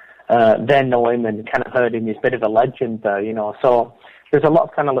then know him and kind of heard him. He's a bit of a legend there, you know. So there's a lot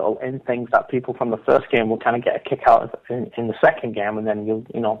of kind of little in things that people from the first game will kind of get a kick out of in the second game, and then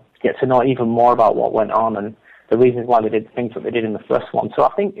you'll get to know even more about what went on and the reasons why they did the things that they did in the first one. So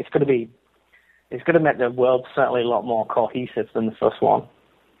I think it's going to make the world certainly a lot more cohesive than the first one.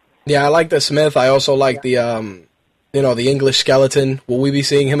 Yeah, I like the Smith. I also like the the English skeleton. Will we be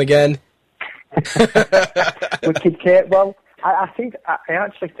seeing him again? Wicked K. Well, I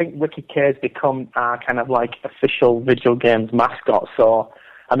actually think Wicked K has become kind of like official video games mascot. So,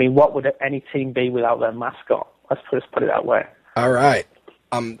 I mean, what would any team be without their mascot? Let's put it that way. All right,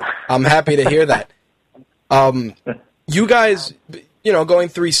 I'm happy to hear that. You guys, going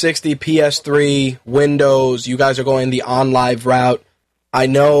 360, PS3, Windows, you guys are going the OnLive route. I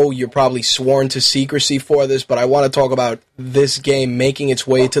know you're probably sworn to secrecy for this, but I want to talk about this game making its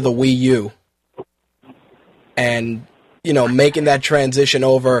way to the Wii U and, making that transition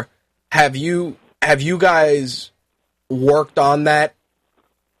over. Have you guys worked on that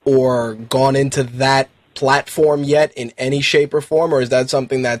or gone into that platform yet in any shape or form, or is that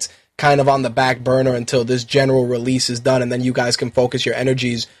something that's kind of on the back burner until this general release is done, and then you guys can focus your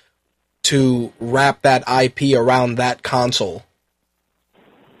energies to wrap that IP around that console?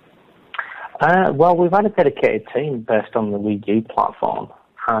 Well, we've had a dedicated team based on the Wii U platform,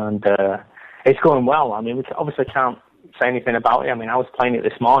 and it's going well. I mean, we obviously can't say anything about it. I mean, I was playing it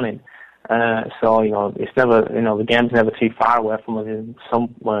this morning, so, it's never, the game's never too far away from us in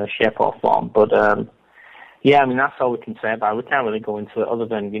some shape or form, but yeah, I mean, that's all we can say about it. We can't really go into it other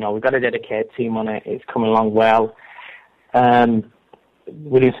than, we've got a dedicated team on it. It's coming along well.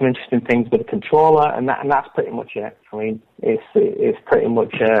 We're doing some interesting things with the controller, and that's pretty much it. I mean, it's pretty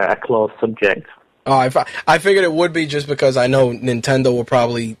much a closed subject. Oh, I figured it would be, just because I know Nintendo will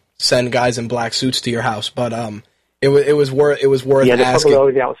probably send guys in black suits to your house, but it was worth yeah, they're asking. probably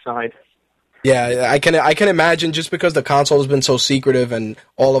already outside. Yeah, I can imagine, just because the console has been so secretive and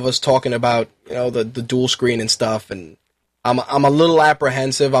all of us talking about, the dual screen and stuff, and I'm a little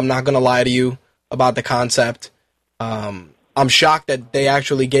apprehensive, I'm not going to lie to you, about the concept. I'm shocked that they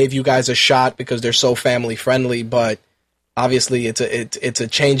actually gave you guys a shot because they're so family friendly, but obviously it's a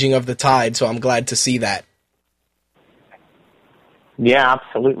changing of the tide, so I'm glad to see that. Yeah,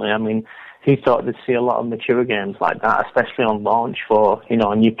 absolutely. I mean, who thought they'd see a lot of mature games like that, especially on launch for,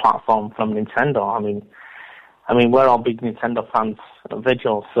 a new platform from Nintendo? I mean, we're all big Nintendo fans at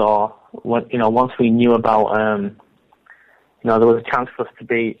Vigil, so, once we knew about, there was a chance for us to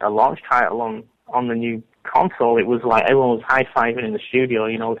be a launch title on the new console, it was like everyone was high-fiving in the studio,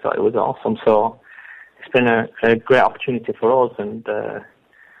 we thought it was awesome, so it's been a great opportunity for us, and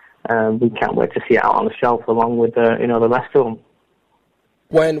we can't wait to see it out on the shelf along with, the rest of them.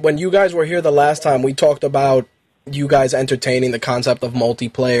 When you guys were here the last time, we talked about you guys entertaining the concept of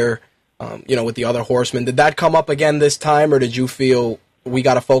multiplayer, with the other horsemen. Did that come up again this time, or did you feel we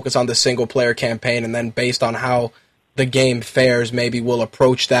got to focus on the single-player campaign, and then based on how the game fares, maybe we'll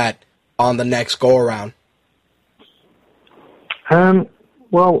approach that on the next go-around?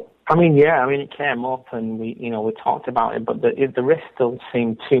 Well, I mean, yeah, I mean, it came up and we talked about it, but the risk still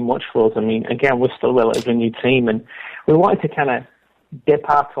seemed too much for us. I mean, again, we're still a relatively new team, and we wanted to kind of dip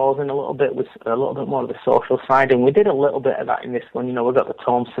our toes in a little bit with a little bit more of the social side, and we did a little bit of that in this one. We've got the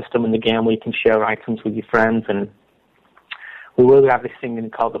tome system in the game where you can share items with your friends, and we will have this thing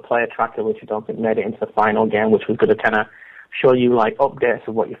called the player tracker, which I don't think made it into the final game, which was going to kind of show you like updates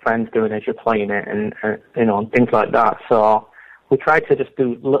of what your friend's doing as you're playing it, and and things like that. So we tried to just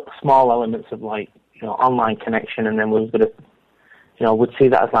do small elements of like online connection, and then we was going to we'd see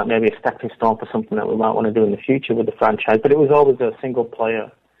that as like maybe a stepping stone for something that we might want to do in the future with the franchise. But it was always a single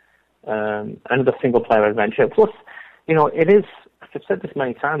player, another single player adventure. Plus, it is. I've said this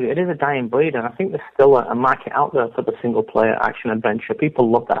many times. It is a dying breed, and I think there's still a market out there for the single player action adventure.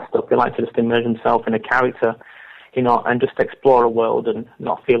 People love that stuff. They like to just immerse themselves in a character, and just explore a world and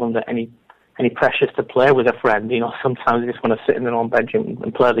not feel under any pressures to play with a friend. Sometimes they just want to sit in their own bedroom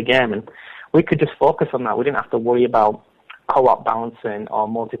and play the game, and we could just focus on that. We didn't have to worry about co-op balancing or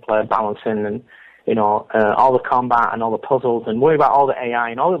multiplayer balancing and all the combat and all the puzzles, and worry about all the AI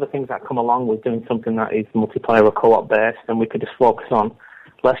and all of the things that come along with doing something that is multiplayer or co-op based. And we could just focus on,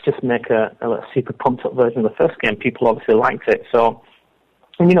 let's just make a super pumped up version of the first game. People obviously liked it, so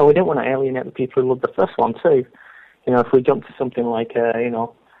we didn't want to alienate the people who loved the first one too. If we jumped to something like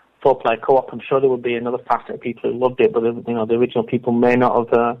 4-player co-op, I'm sure there would be another facet of people who loved it, but the original people may not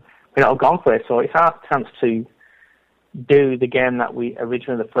have gone for it. So it's our chance to do the game that we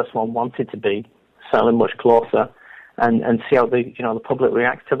originally, the first one, wanted to be, certainly much closer, and see how the public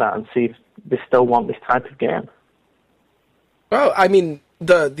reacts to that, and see if they still want this type of game. Well, I mean,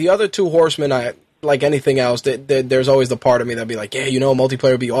 the other two Horsemen, like anything else, there's always the part of me that'd be like, yeah,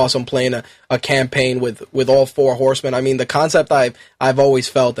 multiplayer would be awesome, playing a campaign with all 4 Horsemen. I mean, the concept I've always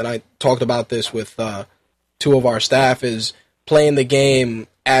felt, and I talked about this with 2 of our staff, is playing the game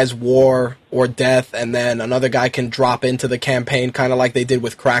as war or death, and then another guy can drop into the campaign, kind of like they did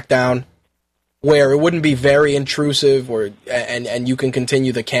with Crackdown, where it wouldn't be very intrusive, and you can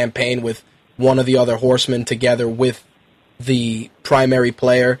continue the campaign with one of the other Horsemen together with the primary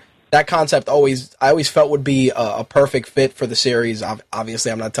player. That concept I always felt would be a perfect fit for the series.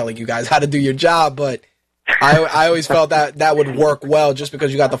 Obviously, I'm not telling you guys how to do your job, but I always felt that would work well, just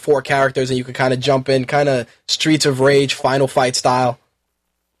because you got the 4 characters and you can kind of jump in, kind of Streets of Rage, Final Fight style.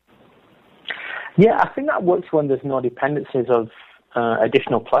 Yeah, I think that works when there's no dependencies of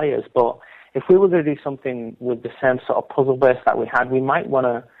additional players, but if we were going to do something with the same sort of puzzle base that we had, we might want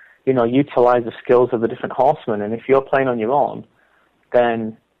to, utilize the skills of the different Horsemen. And if you're playing on your own,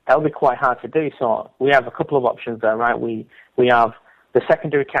 then that'll be quite hard to do. So we have a couple of options there, right? We have the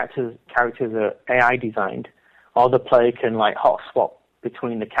secondary characters are AI designed, or the player can like hot swap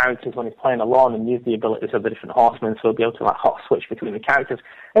between the characters when he's playing alone and use the abilities of the different Horsemen, so he'll be able to like hot switch between the characters.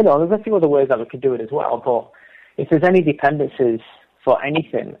 There's a few other ways that we could do it as well, but if there's any dependencies for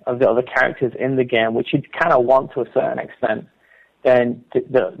anything of the other characters in the game, which you'd kind of want to a certain extent, then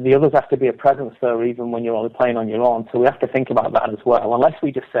the others have to be a presence there even when you're only playing on your own. So we have to think about that as well. Unless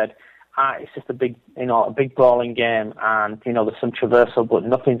we just said, it's just a big brawling game, and there's some traversal, but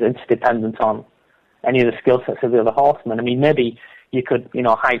nothing's interdependent on any of the skill sets of the other Horsemen. I mean, maybe you could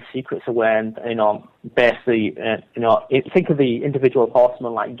hide secrets away and basically think of the individual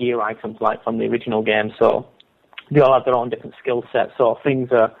Horsemen like gear items like from the original game. So they all have their own different skill sets, so things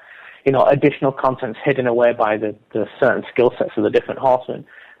are, additional content's hidden away by the certain skill sets of the different Horsemen.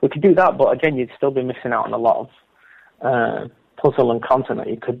 We could do that, but again, you'd still be missing out on a lot of puzzle and content that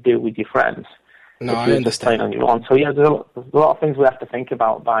you could do with your friends. No, I understand. Just playing on your own. So yeah, there's a lot of things we have to think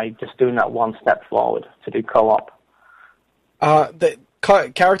about by just doing that one step forward to do co-op. The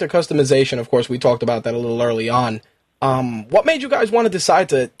character customization, of course, we talked about that a little early on. What made you guys want to decide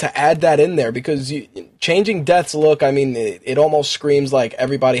to add that in there? Because changing Death's look, I mean, it almost screams like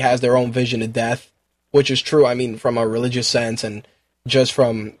everybody has their own vision of Death, which is true. I mean, from a religious sense and just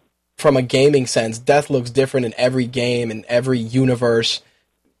from a gaming sense, Death looks different in every game, in every universe,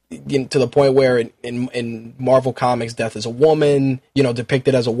 to the point where in Marvel Comics, Death is a woman,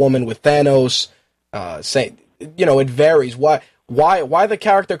 depicted as a woman with Thanos. It varies. Why the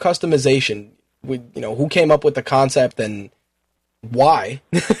character customization? Who came up with the concept and why?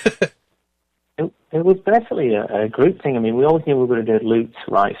 It was basically a group thing. I mean, we always knew we were going to do loot,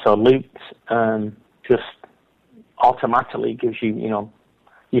 right? So loot just automatically gives you,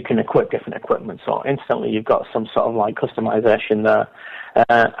 you can equip different equipment. So instantly you've got some sort of like customization there.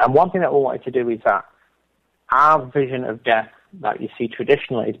 And one thing that we wanted to do is that our vision of Death that you see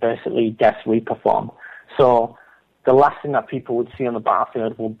traditionally is basically Death's Reaper form. So the last thing that people would see on the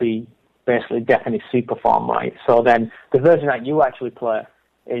battlefield will be basically Death in his super form, right? So then the version that you actually play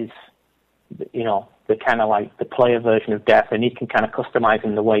is, the kind of like the player version of Death, and you can kind of customize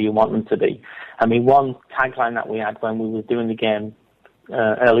them the way you want them to be. I mean, one tagline that we had when we were doing the game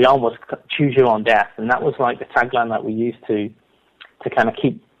early on was "Choose your own death," and that was like the tagline that we used to kind of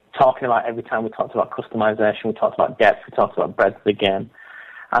keep talking about every time we talked about customization, we talked about depth, we talked about breadth of the game.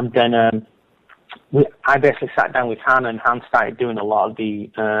 And then I basically sat down with Han, and Han started doing a lot of the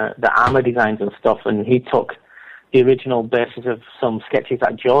armor designs and stuff, and he took the original basis of some sketches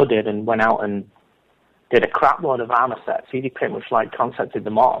that Joe did and went out and did a crap load of armor sets. He pretty much like concepted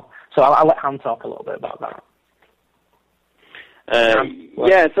them all. So I'll let Han talk a little bit about that.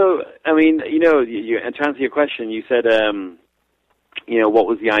 Yeah, so, I mean, to answer your question, you said, what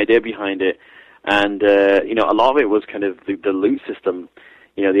was the idea behind it? And, a lot of it was kind of the loot system.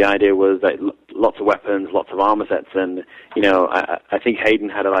 The idea was that lots of weapons, lots of armor sets, and, I think Hayden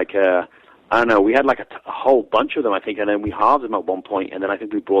had we had like a whole bunch of them, I think, and then we halved them at one point, and then I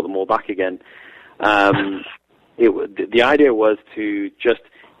think we brought them all back again. The idea was to just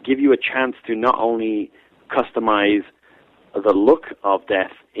give you a chance to not only customize the look of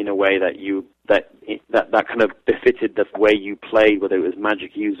Death in a way that that kind of befitted the way you played, whether it was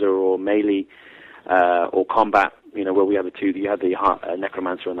magic user or melee or combat, where we had the two. You had the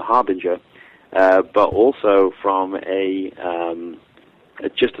Necromancer and the Harbinger, but also from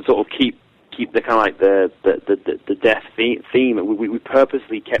just to sort of keep the kind of like the Death theme. We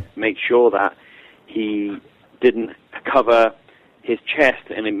purposely make sure that he didn't cover his chest,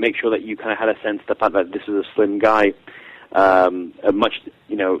 and make sure that you kind of had a sense of the fact that this was a slim guy.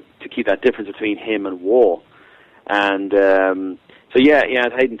 To keep that difference between him and War. And as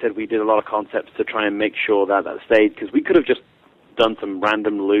Hayden said, we did a lot of concepts to try and make sure that stayed, because we could have just done some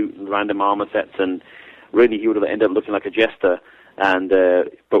random loot and random armor sets, and really he would have ended up looking like a jester. And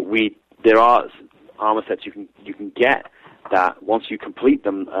but there are armor sets you can get that once you complete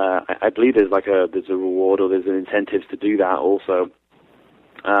them, I believe there's a reward or there's an incentive to do that also.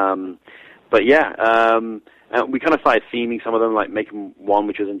 We kind of started theming some of them, like making one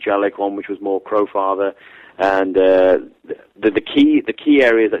which was angelic, one which was more Crowfather, and the key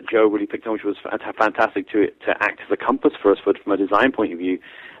areas that Joe really picked on, which was fantastic to act as a compass for us from a design point of view,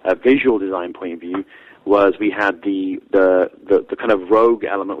 a visual design point of view, was we had the kind of rogue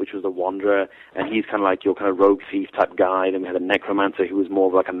element, which was the Wanderer, and he's kind of like your kind of rogue thief type guy. Then we had a Necromancer who was more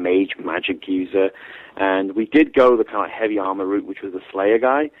of like a mage magic user, and we did go the kind of heavy armor route, which was the Slayer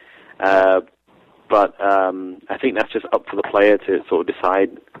guy. But I think that's just up to the player to sort of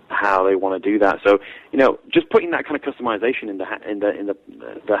decide how they want to do that. So, just putting that kind of customization in the hands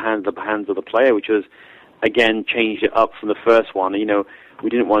of the player, which was, again, changed it up from the first one. We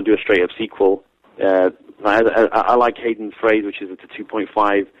didn't want to do a straight up sequel. I like Hayden's phrase, which is it's a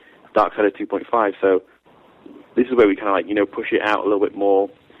 2.5, Darksiders 2.5. So this is where we kind of push it out a little bit more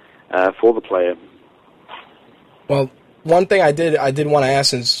for the player. Well, one thing I did want to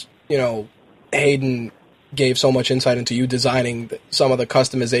ask is, Hayden gave so much insight into you designing some of the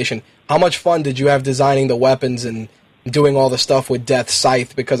customization. How much fun did you have designing the weapons and doing all the stuff with Death's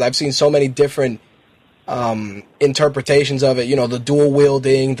Scythe? Because I've seen so many different interpretations of it. The dual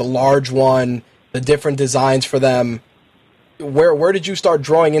wielding, the large one, the different designs for them. Where did you start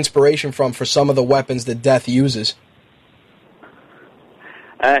drawing inspiration from for some of the weapons that Death uses?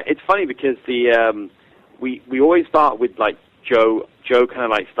 It's funny because we always start with like Joe kind of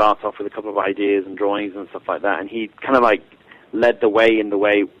like starts off with a couple of ideas and drawings and stuff like that, and he kind of like led the way in the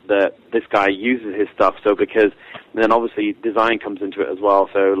way that this guy uses his stuff. So because then obviously design comes into it as well.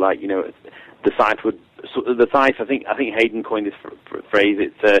 So like the scythe I think Hayden coined this phrase.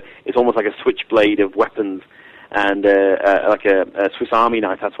 It's almost like a switchblade of weapons, and like a Swiss Army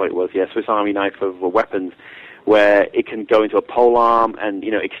knife. That's what it was. Yeah, Swiss Army knife of weapons, where it can go into a polearm and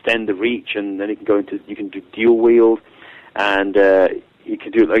extend the reach, and then you can do dual wield. And you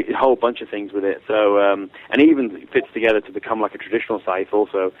can do like a whole bunch of things with it. So, and it even fits together to become like a traditional scythe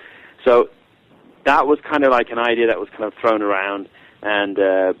also. So that was kind of like an idea that was kind of thrown around and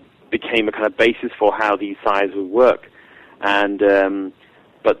became a kind of basis for how these scythes would work. And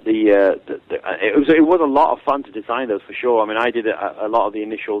but it was a lot of fun to design those for sure. I mean, I did a lot of the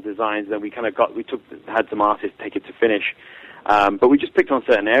initial designs, then we kind of had some artists take it to finish. But we just picked on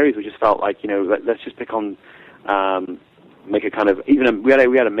certain areas. We just felt like let's just pick on. Make a kind of we had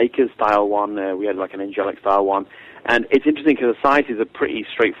a maker's style one. We had like an angelic style one, and it's interesting because the scythe is a pretty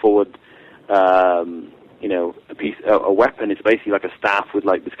straightforward, a weapon. It's basically like a staff with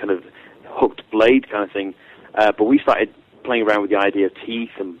like this kind of hooked blade kind of thing. But we started playing around with the idea of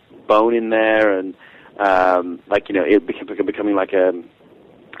teeth and bone in there, and it becoming like a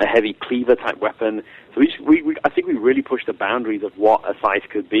a heavy cleaver type weapon. So I think we really pushed the boundaries of what a scythe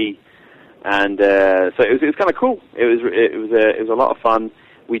could be, and so it was kind of cool. It was a lot of fun.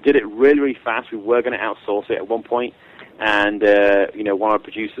 We did it really, really fast. We were going to outsource it at one point, and one of our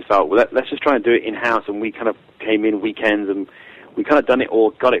producers felt, well, let's just try and do it in house. And we kind of came in weekends, and we kind of done it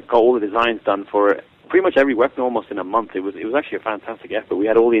all, got all the designs done for it. Pretty much every weapon almost in a month. It was actually a fantastic effort. We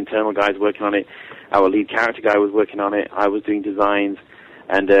had all the internal guys working on it. Our lead character guy was working on it. I was doing designs,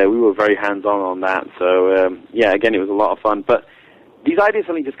 and we were very hands-on on that. So again, it was a lot of fun. But these ideas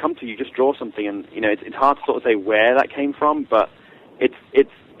suddenly just come to you. Just draw something, and it's hard to sort of say where that came from, but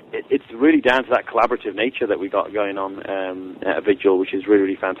it's really down to that collaborative nature that we got going on at Vigil, which is really,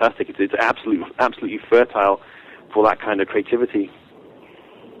 really fantastic. It's absolutely fertile for that kind of creativity.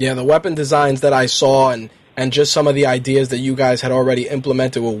 Yeah, the weapon designs that I saw and just some of the ideas that you guys had already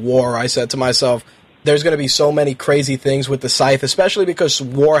implemented with War, I said to myself, there's going to be so many crazy things with the scythe, especially because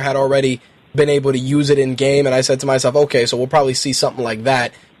War had already been able to use it in-game, and I said to myself, okay, so we'll probably see something like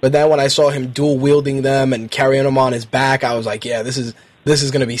that. But then when I saw him dual-wielding them and carrying them on his back, I was like, yeah, this is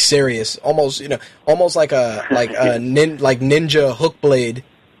going to be serious. Almost like a ninja hook blade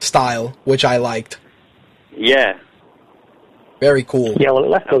style, which I liked. Yeah. Very cool. Yeah, well, it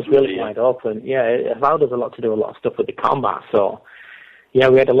left us really wide open. Yeah, it allowed us a lot to do a lot of stuff with the combat. So, yeah,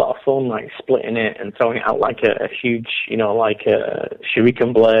 we had a lot of fun, like, splitting it and throwing it out like a huge, like a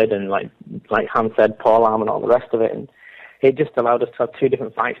shuriken blade and, like Hans said, polearm and all the rest of it. And it just allowed us to have two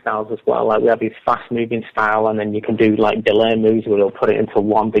different fight styles as well. Like, we have this fast-moving style, and then you can do, like, delay moves where they'll put it into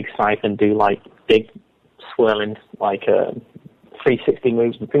one big scythe and do, like, big swirling, like, 360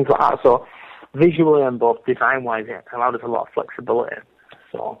 moves and things like that. So, visually and both design-wise, it allowed us a lot of flexibility.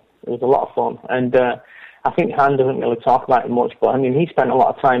 So it was a lot of fun. And I think Han doesn't really talk about it much, but I mean, he spent a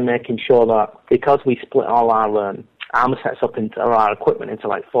lot of time making sure that because we split all our armor sets up into our equipment into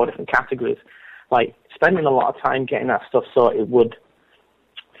like 4 different categories, like spending a lot of time getting that stuff so it would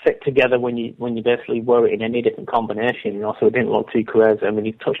fit together when you basically wear it in any different combination, so it didn't look too crazy. I mean,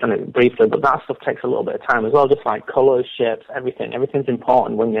 he touched on it briefly, but that stuff takes a little bit of time as well, just like colors, shapes, everything. Everything's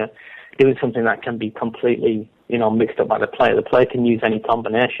important when you're doing something that can be completely, mixed up by the player. The player can use any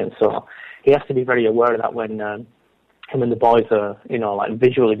combination, so he has to be very aware of that when him and the boys are, like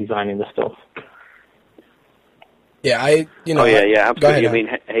visually designing the stuff. Yeah, absolutely. Ahead, I mean,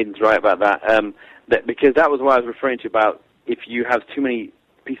 Hayden's right about that. Because that was what I was referring to about if you have too many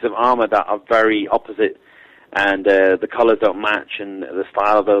pieces of armor that are very opposite, and the colors don't match and the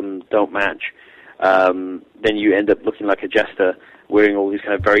style of them don't match, then you end up looking like a jester, wearing all these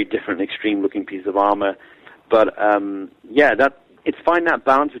kind of very different, extreme-looking pieces of armor. But, it's finding that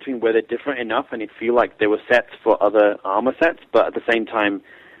balance between where they're different enough and it feel like they were sets for other armor sets, but at the same time,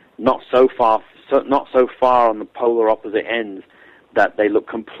 not so far on the polar opposite ends that they look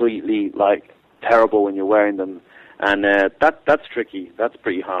completely, like, terrible when you're wearing them. And that's tricky. That's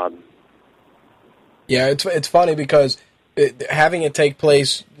pretty hard. Yeah, it's funny because having it take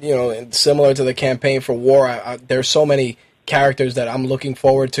place, similar to the campaign for War, there's so many characters that I'm looking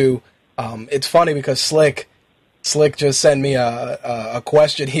forward to. It's funny because Slick just sent me a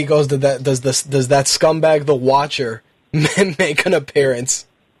question. He goes, does that scumbag the Watcher make an appearance?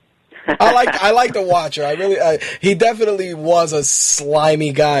 I like the Watcher. He definitely was a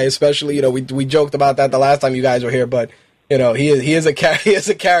slimy guy. Especially, we joked about that the last time you guys were here. But he is a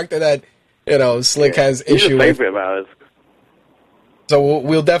character that Slick has issue with. He's a favorite of ours. So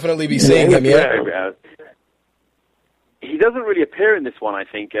we'll definitely be seeing him. Yeah. He doesn't really appear in this one, I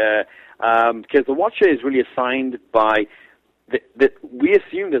think, because the Watcher is really assigned by... we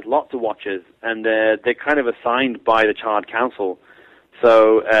assume there's lots of Watchers, and they're kind of assigned by the Charred Council.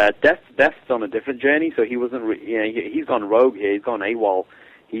 So Death's on a different journey, so he wasn't... he's gone rogue here, he's gone AWOL.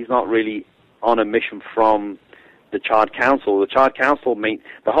 He's not really on a mission from the Charred Council. The Charred Council...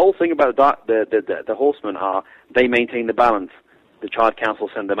 the whole thing about the Horsemen are they maintain the balance. The Charred Council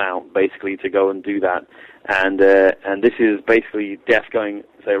send them out, basically, to go and do that. And this is basically Death going,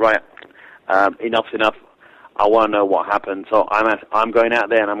 say, right, enough's enough. I want to know what happened. So I'm going out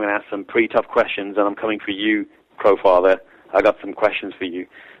there and I'm going to ask some pretty tough questions, and I'm coming for you, Crowfather. I got some questions for you.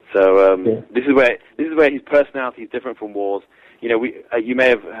 So this is where his personality is different from War's. You may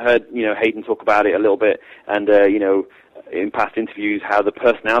have heard Hayden talk about it a little bit, and in past interviews how the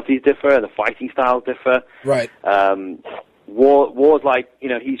personalities differ, the fighting styles differ. Right. War's like,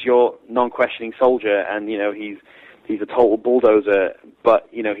 he's your non-questioning soldier, and, he's a total bulldozer, but,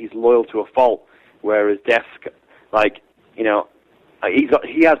 he's loyal to a fault, whereas Death, like, he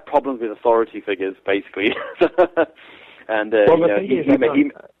has problems with authority figures, basically. And,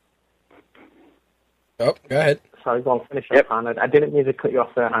 Oh, go ahead. Sorry, go on, finish up, man. I didn't mean to cut you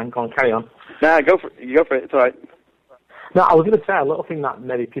off there, Han. Go on, carry on. Nah, go for it. You go for it. It's all right. No, I was going to say a little thing that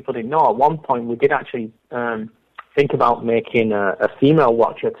maybe people didn't know. At one point, we did actually think about making a female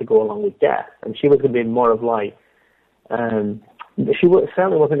Watcher to go along with Death, and she was going to be more of like,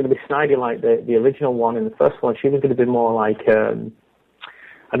 certainly wasn't going to be snidey like the original one in the first one. She was going to be more like,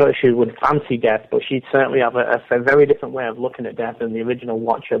 I don't know if she would fancy Death, but she'd certainly have a very different way of looking at Death than the original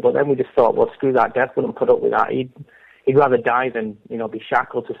Watcher. But then we just thought, well, screw that, Death wouldn't put up with that. He'd rather die than, be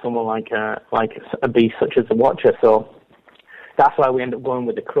shackled to someone like a beast such as the Watcher. So that's why we ended up going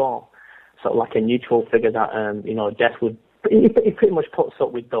with the Crow, sort of like a neutral figure that, Death would. He pretty much puts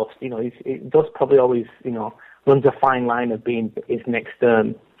up with Dust. Dust probably always, runs a fine line of being his next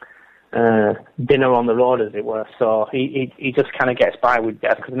dinner on the road, as it were. So he just kind of gets by with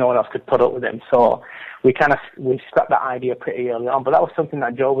Death because no one else could put up with him. So we scrapped that idea pretty early on. But that was something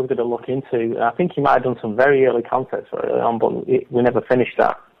that Joe was going to look into. I think he might have done some very early concepts early on, but we never finished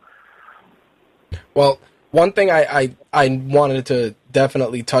that. Well, one thing I wanted to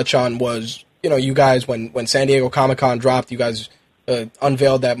definitely touch on was, you guys, when San Diego Comic-Con dropped, you guys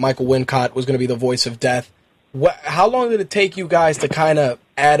unveiled that Michael Wincott was going to be the voice of Death. How long did it take you guys to kind of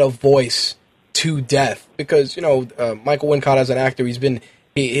add a voice to Death? Because Michael Wincott as an actor, he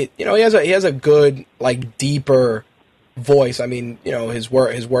has a good, like, deeper voice. I mean, his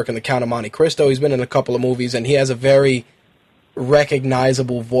work in The Count of Monte Cristo, he's been in a couple of movies, and he has a very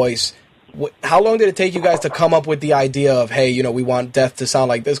recognizable voice. How long did it take you guys to come up with the idea of, hey, we want Death to sound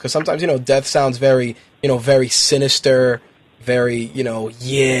like this? Because sometimes Death sounds very very sinister, very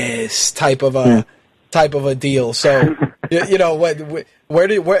yes type of a deal. So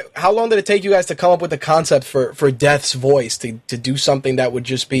how long did it take you guys to come up with the concept for Death's voice to do something that would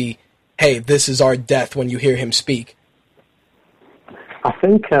just be, hey, this is our Death when you hear him speak? I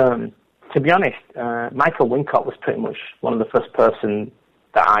think, to be honest, Michael Wincott was pretty much one of the first person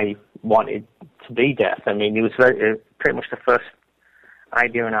that I wanted to be Death. I mean, he was pretty much the first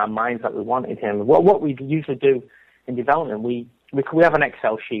idea in our minds that we wanted him. What we usually do in development, we have an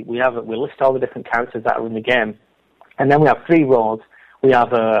Excel sheet. We list all the different characters that are in the game, and then we have 3 rows. We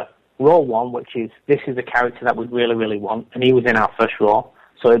have row 1, which is this is a character that we really, really want, and he was in our first row.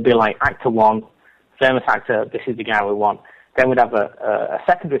 So it'd be like actor 1, famous actor. This is the guy we want. Then we'd have a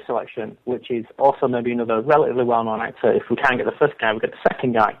secondary selection, which is also maybe another relatively well-known actor. If we can't get the first guy, we get the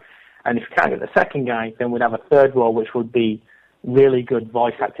second guy. And if we can't get the second guy, then we'd have a third row, which would be really good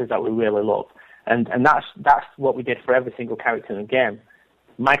voice actors that we really love. And that's what we did for every single character in the game.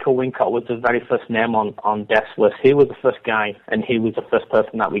 Michael Wincott was the very first name on Death's list. He was the first guy, and he was the first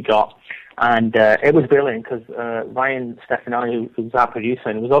person that we got. And it was brilliant because Ryan Stefanelli, who was our producer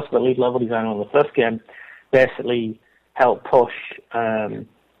and was also the lead level designer on the first game, basically helped push the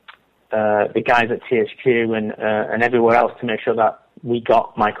guys at THQ and everywhere else to make sure that we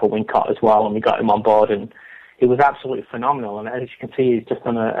got Michael Wincott as well, and we got him on board, and he was absolutely phenomenal. And as you can see, he's just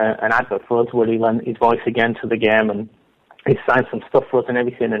done an advert for us where he lent his voice again to the game, and he signed some stuff for us and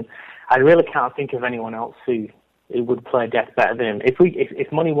everything. And I really can't think of anyone else who would play Death better than him.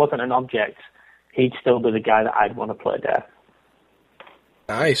 If money wasn't an object, he'd still be the guy that I'd want to play Death.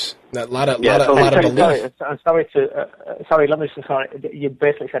 Nice. A lot of belief. Sorry, you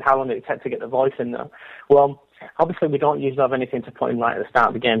basically said how long did it take to get the voice in there. Well, obviously we don't usually have anything to put in right at the start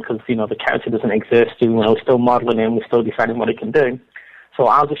of the game because, the character doesn't exist. We're still modelling him, we're still deciding what he can do. So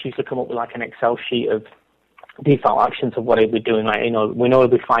I'll just usually come up with like an Excel sheet of default actions of what he'll be doing. Like, we know he'll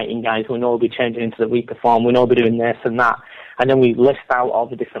be fighting guys, we know he'll be changing into the weaker form, we know he'll be doing this and that. And then we list out all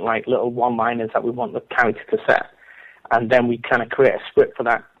the different like little one-liners that we want the character to set. And then we kind of create a script for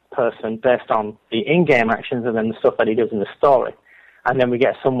that person based on the in-game actions and then the stuff that he does in the story. And then we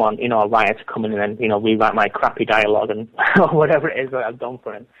get someone, a writer to come in and then, rewrite my crappy dialogue and whatever it is that I've done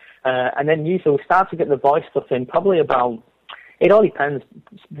for him. And then usually we start to get the voice stuff in probably about, it all depends,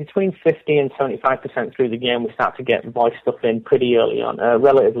 between 50 and 75% through the game we start to get voice stuff in pretty early on,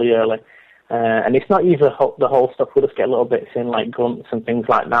 relatively early. And it's not usually the whole stuff. We'll just get little bits in, like grunts and things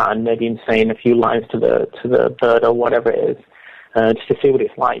like that, and maybe in saying a few lines to the bird or whatever it is, just to see what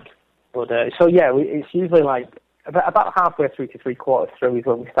it's like. But it's usually like about halfway through to 3/4 through is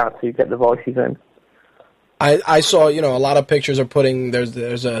when we start to get the voices in. I saw, a lot of pictures are putting.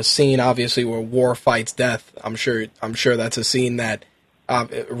 There's a scene obviously where War fights Death. I'm sure that's a scene that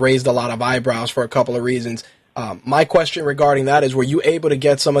raised a lot of eyebrows for a couple of reasons. My question regarding that is, were you able to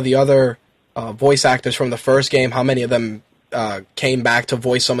get some of the other voice actors from the first game? How many of them came back to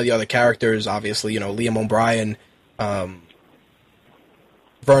voice some of the other characters? Obviously, Liam O'Brien,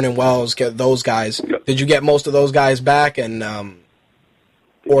 Vernon Wells, those guys. Did you get most of those guys back? And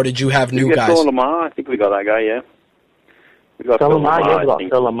or did you have new guys? Phil Lamar, I think we got that guy, yeah. We got Phil Lamar, yeah, we got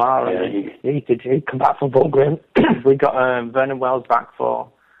Phil Lamar. Yeah, he come back from Bullgrim. We got Vernon Wells back for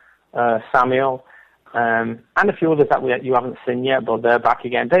Samuel, and a few others that you haven't seen yet, but they're back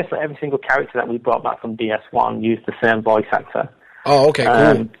again. Basically, every single character that we brought back from DS1 used the same voice actor. Oh, okay,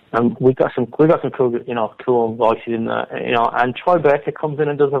 cool. And we got some cool, cool voices in there, and Troy Baker comes in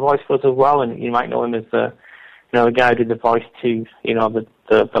and does the voice for us as well, and you might know him as the guy who did the voice to,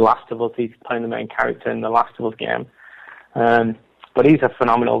 the Last of Us. He's playing the main character in the Last of Us game. But he's a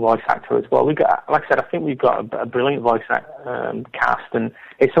phenomenal voice actor as well. We got, like I said, I think we've got a brilliant voice cast, and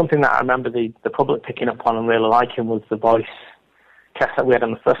it's something that I remember the public picking up on and really liking was the voice cast that we had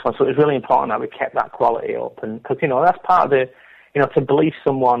on the first one. So it was really important that we kept that quality up, and because that's part of the, to believe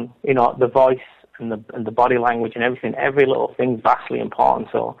someone, the voice and the body language and everything, every little thing's vastly important.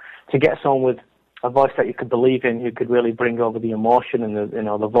 So to get someone with a voice that you could believe in, who could really bring over the emotion and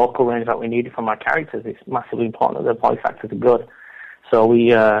the vocal range that we needed from our characters, it's massively important that the voice actors are good. So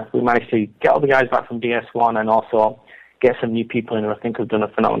we managed to get all the guys back from DS1 and also get some new people in who I think have done a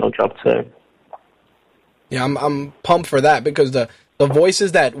phenomenal job too. Yeah, I'm pumped for that because the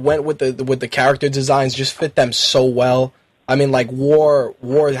voices that went with the character designs just fit them so well. I mean, like War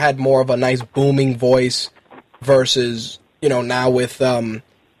had more of a nice booming voice versus now with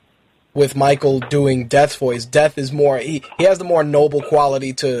Michael doing Death's voice. Death is more he has the more noble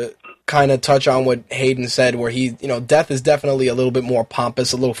quality to kind of touch on what Hayden said, where Death is definitely a little bit more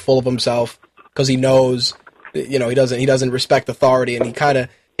pompous, a little full of himself because he knows he doesn't respect authority, and he kind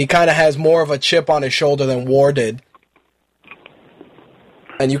of has more of a chip on his shoulder than War did,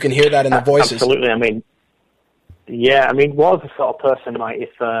 and you can hear that in the voices. Absolutely, War's the sort of person like if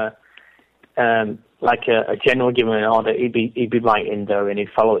like a general giving an order, he'd be right in there and he'd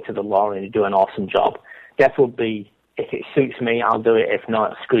follow it to the law and he'd do an awesome job. Death would be, if it suits me, I'll do it. If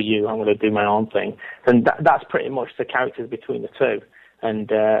not, screw you, I'm going to do my own thing. And that's pretty much the characters between the two.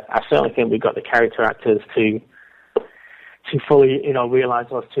 And I certainly think we've got the character actors to fully, realise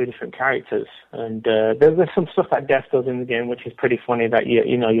those two different characters. And there's some stuff that Death does in the game which is pretty funny that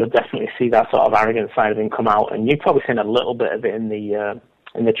you'll definitely see that sort of arrogant side of him come out. And you've probably seen a little bit of it in the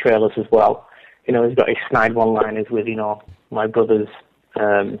trailers as well. He's got his snide one-liners with, my brother's.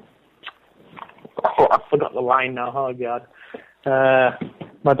 I forgot the line now. Oh God,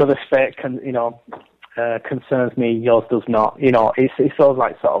 my brother's fate concerns me. Yours does not. It's those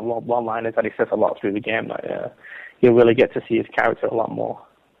like sort of one-liners that he says a lot through the game. That you'll really get to see his character a lot more.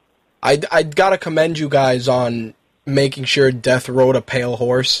 I gotta commend you guys on making sure Death rode a pale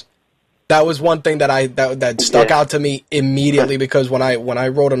horse. That was one thing that stuck out to me immediately because when I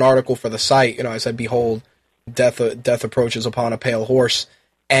wrote an article for the site, I said, "Behold, death approaches upon a pale horse,"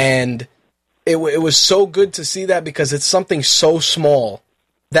 and it was so good to see that because it's something so small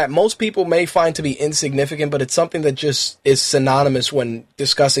that most people may find to be insignificant, but it's something that just is synonymous when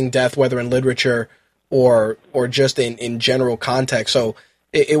discussing death, whether in literature or just in general context. So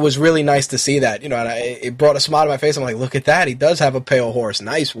it was really nice to see that, and it brought a smile to my face. I'm like, look at that, he does have a pale horse.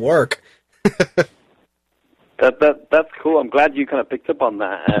 Nice work. That's cool. I'm glad you kind of picked up on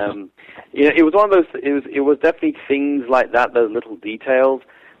that. It was one of those. It was definitely things like that. Those little details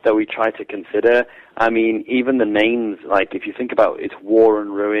that we try to consider. I mean, even the names. Like if you think about it's war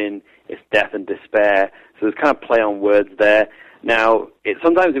and ruin, it's death and despair. So there's kind of play on words there. Now,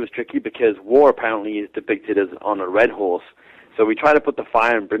 sometimes it was tricky because war apparently is depicted as on a red horse. So we try to put the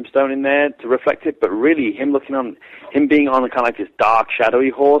fire and brimstone in there to reflect it, but really him being on kind of like this dark, shadowy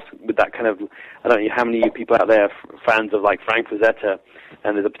horse with that kind of, I don't know how many of you people out there are fans of like Frank Frazetta,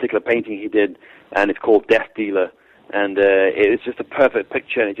 and there's a particular painting he did, and it's called Death Dealer, and it's just a perfect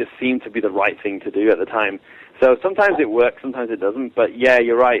picture, and it just seemed to be the right thing to do at the time. So sometimes it works, sometimes it doesn't, but yeah,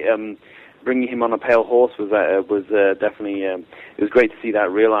 you're right. Bringing him on a pale horse was definitely it was great to see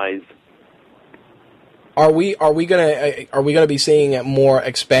that realized. Are we gonna be seeing more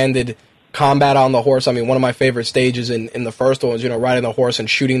expanded combat on the horse? I mean, one of my favorite stages in the first one was riding the horse and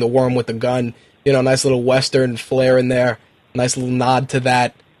shooting the worm with the gun. Nice little western flair in there. Nice little nod to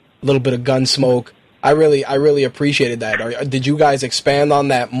that. A little bit of gun smoke. I really appreciated that. Did you guys expand on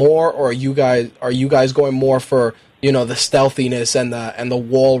that more, or are you guys going more for the stealthiness and the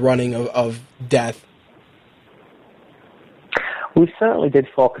wall running of Death? We certainly did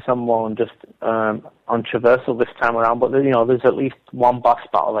focus on more on just on traversal this time around, but there's at least one boss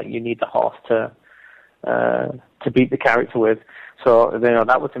battle that you need the horse to beat the character with. So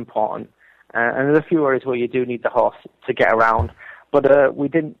that was important, and there's a few areas where you do need the horse to get around, but we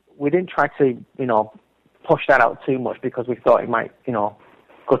didn't try to push that out too much because we thought it might go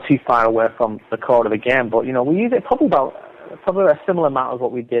too far away from the core of the game. But we use it probably about probably a similar amount of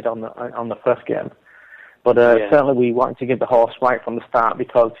what we did on the first game. But certainly we wanted to give the horse right from the start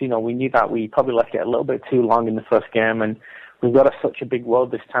because, we knew that we probably left it a little bit too long in the first game, and we've got such a big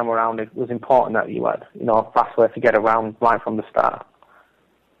world this time around. It was important that you had, a fast way to get around right from the start.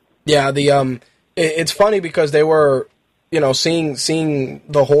 Yeah, it's funny because they were, seeing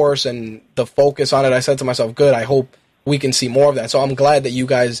the horse and the focus on it. I said to myself, good, I hope we can see more of that. So I'm glad that you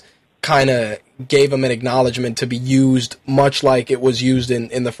guys kind of gave him an acknowledgement to be used much like it was used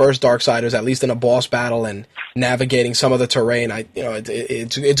in the first Darksiders, at least in a boss battle and navigating some of the terrain.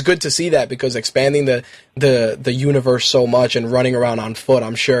 It's good to see that because expanding the universe so much and running around on foot,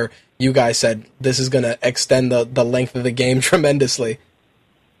 I'm sure you guys said this is going to extend the length of the game tremendously.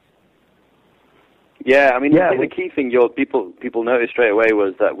 Yeah, I mean, the key thing people noticed straight away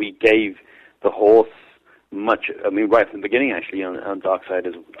was that we gave the horse right from the beginning, actually, on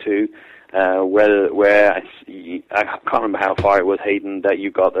Darksiders 2, where I can't remember how far it was, Hayden, that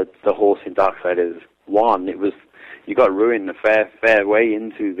you got the horse in Darksiders 1. You got ruined a fair way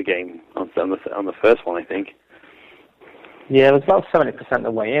into the game on the first one, I think. Yeah, it was about 70% of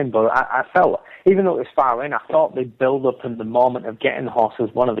the way in, but I felt, even though it was far in, I thought the build-up and the moment of getting the horse was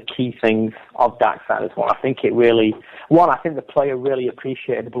one of the key things of Darksiders 1. I think the player really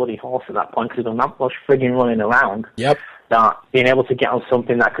appreciated the bloody horse at that point because there was not much frigging running around. Yep. That being able to get on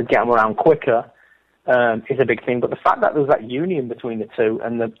something that could get them around quicker is a big thing. But the fact that there was that union between the two,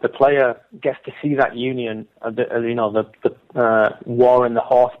 and the player gets to see that union, the war and the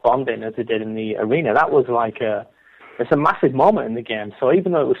horse bonding as it did in the arena, that was it's a massive moment in the game. So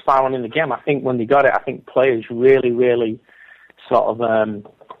even though it was far on in the game, I think when they got it, I think players really, really sort of,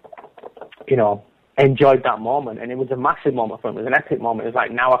 enjoyed that moment. And it was a massive moment for them. It was an epic moment. It was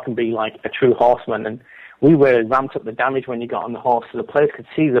like, now I can be like a true horseman. And we really ramped up the damage when you got on the horse, so the players could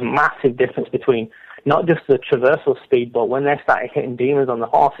see the massive difference between not just the traversal speed, but when they started hitting demons on the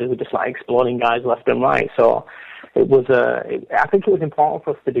horses, were just like exploding guys left and right. So it was, I think it was important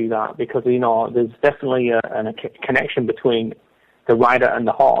for us to do that because, there's definitely a connection between the rider and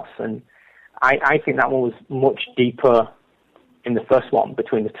the horse. And I think that one was much deeper in the first one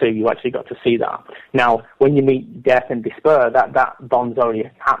between the two. You actually got to see that. Now, when you meet Death and Despair, that bond's already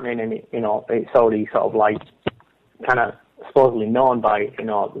happening, and it's already sort of like kind of supposedly known by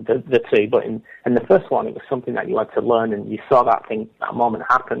the two. But in the first one, it was something that you had to learn, and you saw that moment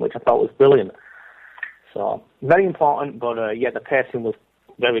happen, which I thought was brilliant. So very important, but the pacing was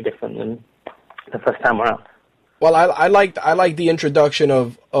very different than the first time around. Well, I liked the introduction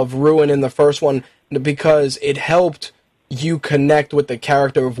of Ruin in the first one because it helped you connect with the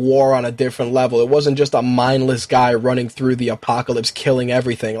character of War on a different level. It wasn't just a mindless guy running through the apocalypse, killing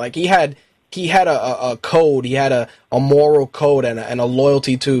everything. Like he had a code, he had a moral code and a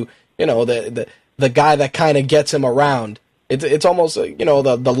loyalty to the guy that kind of gets him around. It's almost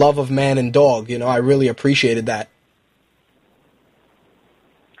the love of man and dog. I really appreciated that.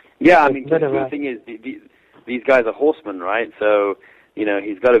 Yeah, I mean the thing is these guys are horsemen, right? So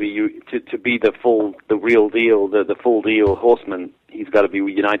he's got to be to be the real deal, the full deal horseman. He's got to be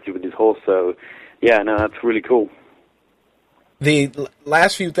united with his horse. So, yeah, no, that's really cool. The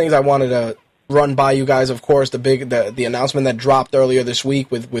last few things I wanted to run by you guys, of course, the announcement that dropped earlier this week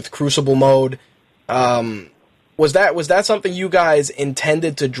with Crucible mode. Was that something you guys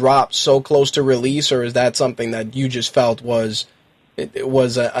intended to drop so close to release, or is that something that you just felt was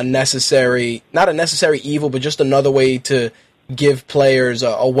a necessary, not a necessary evil, but just another way to give players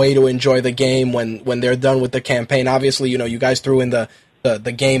a way to enjoy the game when they're done with the campaign? Obviously, you guys threw in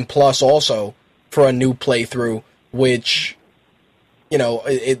the game plus also for a new playthrough, which,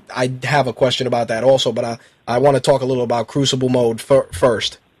 I have a question about that also, but I want to talk a little about Crucible mode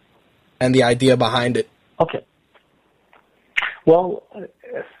first and the idea behind it. Okay. Well,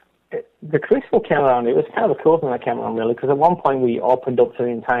 the Crucible came around, it was kind of a cool thing that came around, really, because at one point we opened up to the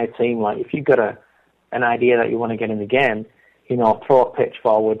entire team, like, if you've got an idea that you want to get in the game, throw a pitch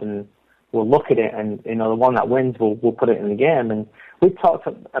forward and we'll look at it, and, the one that wins, we'll put it in the game. And we've talked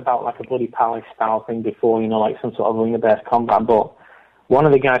about, like, a Bloody Palace style thing before, like some sort of arena-based combat, but one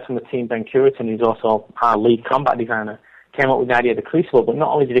of the guys from the team, Ben Curitan, who's also our lead combat designer, came up with the idea of the Crucible, but not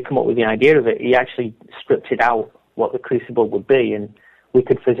only did he come up with the idea of it, he actually scripted out what the Crucible would be, and we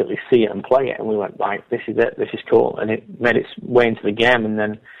could physically see it and play it, and we went, right, this is it, this is cool, and it made its way into the game. And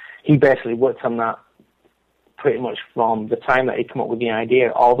then he basically worked on that pretty much from the time that he came up with the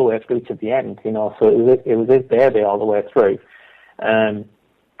idea all the way through to the end, so it was his baby all the way through.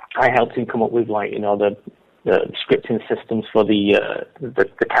 I helped him come up with, like, the scripting systems for the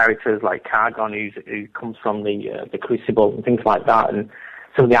characters like Cargon, who comes from the Crucible and things like that, and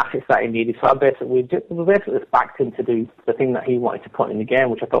some of the assets that he needed. So we basically just backed him to do the thing that he wanted to put in the game,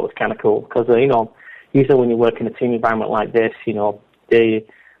 which I thought was kind of cool. Because, usually when you work in a team environment like this,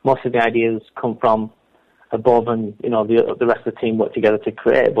 most of the ideas come from above and, the rest of the team work together to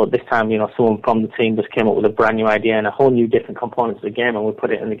create. But this time, someone from the team just came up with a brand new idea and a whole new different components of the game, and we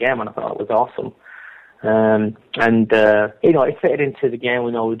put it in the game, and I thought it was awesome. It fitted into the game.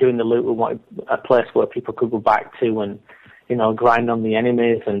 We're doing the loot. We wanted a place where people could go back to and, grind on the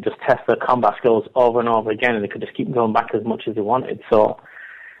enemies and just test their combat skills over and over again, and they could just keep going back as much as they wanted. So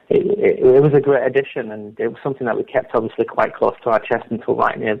it was a great addition, and it was something that we kept obviously quite close to our chest until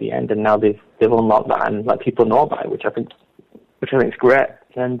right near the end, and now they've unlocked that and let people know about it, which I think is great.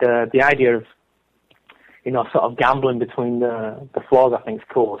 And the idea of sort of gambling between the floors, I think is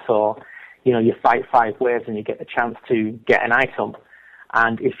cool. So you fight 5 waves and you get the chance to get an item,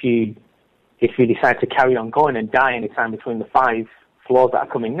 and if you decide to carry on going and die any time between the 5 floors that are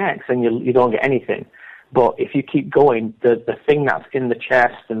coming next, then you don't get anything. But if you keep going, the thing that's in the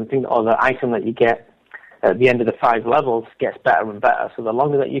chest and the thing or the item that you get at the end of the 5 levels gets better and better. So the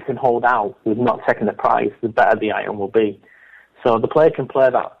longer that you can hold out with not taking the prize, the better the item will be. So the player can play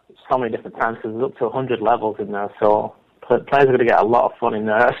that so many different times because there's up to 100 levels in there. So players are going to get a lot of fun in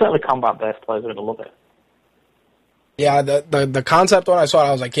there. Certainly combat-based players are going to love it. Yeah, the concept when I saw it,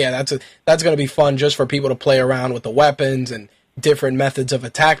 I was like, yeah, that's going to be fun just for people to play around with the weapons and different methods of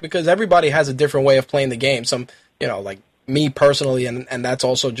attack, because everybody has a different way of playing the game. Some, like me personally, and that's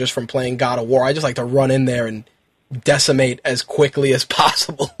also just from playing God of War, I just like to run in there and decimate as quickly as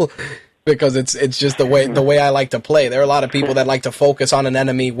possible because it's just the way I like to play. There are a lot of people that like to focus on an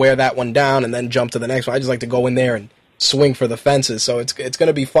enemy, wear that one down, and then jump to the next one. I just like to go in there and swing for the fences. So it's going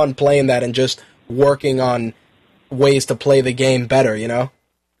to be fun playing that and just working on ways to play the game better,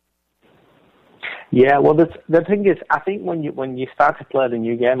 Yeah, well, the thing is, I think when you start to play the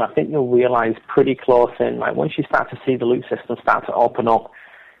new game, I think you'll realize pretty close in, like once you start to see the loot system start to open up,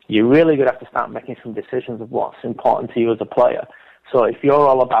 you're really going to have to start making some decisions of what's important to you as a player. So if you're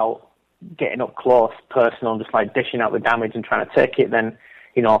all about getting up close, personal, just like dishing out the damage and trying to take it, then,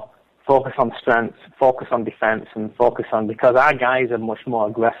 focus on strength, focus on defense, and focus on, because our guys are much more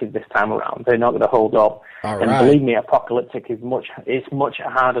aggressive this time around. They're not going to hold up. All and right. Believe me, Apocalyptic is much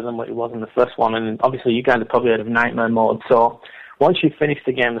harder than what it was in the first one. And obviously, you guys have probably heard of Nightmare mode. So once you finish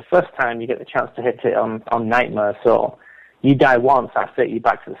the game the first time, you get the chance to hit it on Nightmare. So you die once, that's it. You're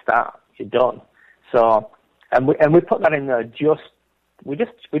back to the start. You're done. So and we put that in there we're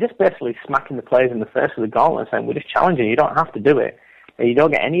just basically smacking the players in the face with the gauntlet, saying we're just challenging you. You don't have to do it. You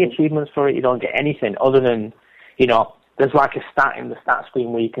don't get any achievements for it. You don't get anything other than, there's like a stat in the stat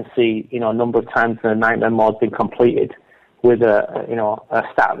screen where you can see, a number of times the Nightmare mode's been completed with a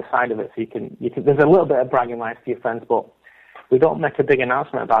stat at the side of it. So you can. There's a little bit of bragging rights to your friends, but we don't make a big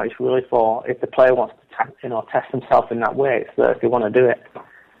announcement about it. It's really for if the player wants to, test himself in that way. It's there if they want to do it.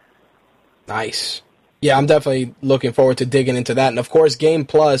 Nice. Yeah, I'm definitely looking forward to digging into that. And of course, Game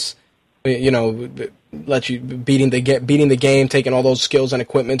Plus, let you beating the game, taking all those skills and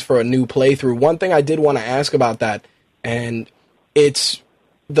equipment for a new playthrough. One thing I did want to ask about that, and it's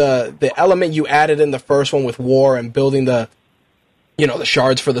the element you added in the first one with war and building the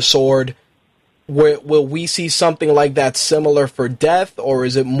shards for the sword. Will we see something like that similar for Death, or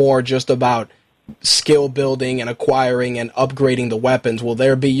is it more just about skill building and acquiring and upgrading the weapons? Will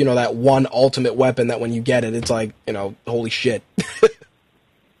there be that one ultimate weapon that when you get it, it's like holy shit?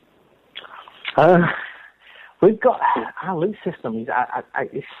 We've got our loot system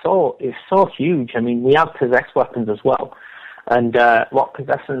is so huge. I mean, we have possessed weapons as well, and what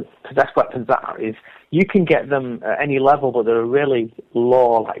possessed weapons are is you can get them at any level, but they're a really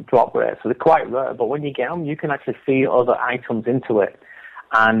low drop rate, so they're quite rare. But when you get them, you can actually feed other items into it,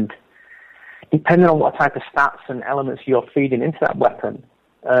 and depending on what type of stats and elements you're feeding into that weapon,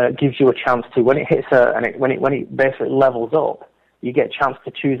 gives you a chance to, when it hits when it basically levels up, you get a chance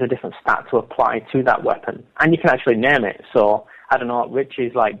to choose a different stat to apply to that weapon. And you can actually name it. So, I don't know,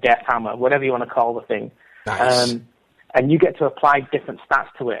 Rich's Death Hammer, whatever you want to call the thing. Nice. And you get to apply different stats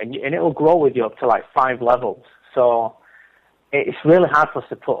to it. And it will grow with you up to 5 levels. So, it's really hard for us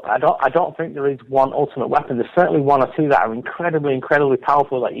to put. I don't think there is one ultimate weapon. There's certainly one or two that are incredibly, incredibly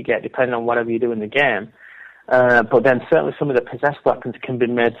powerful that you get depending on whatever you do in the game. But then certainly some of the possessed weapons can be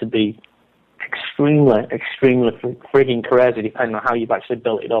made to be extremely, extremely frigging crazy depending on how you've actually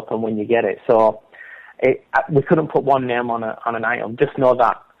built it up and when you get it. So we couldn't put one name on an item. Just know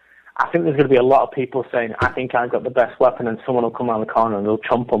that I think there's going to be a lot of people saying, I think I've got the best weapon, and someone will come around the corner and they'll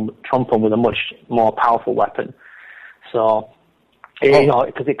trump them with a much more powerful weapon. So You know,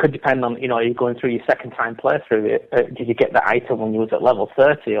 because it could depend on, you know, you're going through your second time playthrough. Did you get the item when you was at level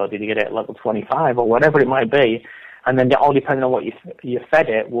 30, or did you get it at level 25, or whatever it might be? And then all depending on what you fed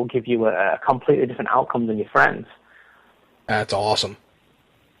it will give you a completely different outcome than your friends. That's awesome.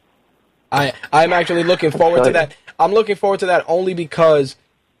 I'm actually looking forward to that. I'm looking forward to that only because,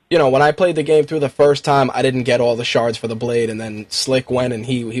 you know, when I played the game through the first time, I didn't get all the shards for the blade, and then Slick went and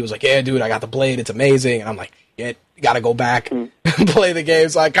he was like, yeah, dude, I got the blade, it's amazing. And I'm like, yeah, got to go back and play the game.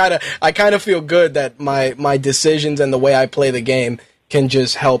 So I kind of feel good that my decisions and the way I play the game can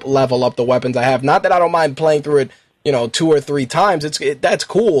just help level up the weapons I have. Not that I don't mind playing through it, you know, 2 or 3 times. That's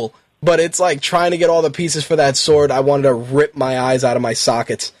cool, but it's like trying to get all the pieces for that sword. I wanted to rip my eyes out of my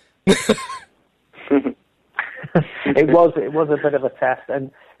sockets. It was a bit of a test,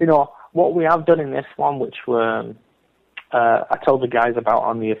 and you know what we have done in this one, which I told the guys about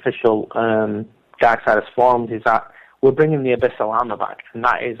on the official Darksiders forums, is that we're bringing the Abyssal armor back, and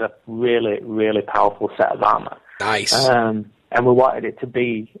that is a really, really powerful set of armor. Nice. And we wanted it to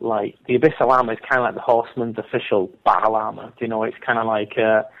be like the Abyssal armor is kind of like the Horseman's official battle armor. You know, it's kind of like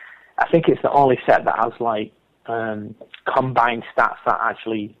I think it's the only set that has like combined stats that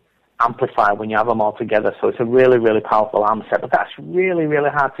actually amplify when you have them all together. So it's a really, really powerful armor set, but that's really,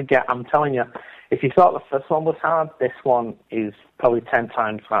 really hard to get. I'm telling you, if you thought the first one was hard, this one is probably 10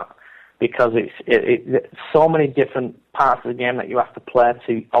 times that, because it's so many different parts of the game that you have to play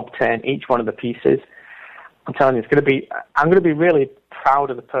to obtain each one of the pieces. I'm telling you, I'm going to be really proud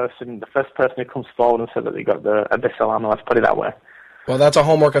of the first person who comes forward and said that they got the Abyssal armor. Let's put it that way. Well, that's a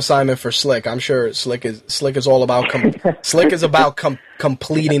homework assignment for Slick. I'm sure Slick is all about Slick is about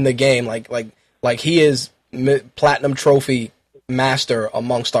completing the game. Like he is platinum trophy master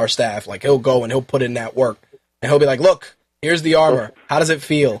amongst our staff. Like he'll go and he'll put in that work, and he'll be like, "Look, here's the armor. How does it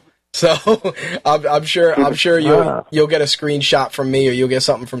feel?" So I'm sure you'll get a screenshot from me, or you'll get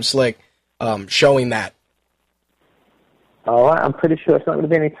something from Slick showing that. All right, I'm pretty sure it's not going to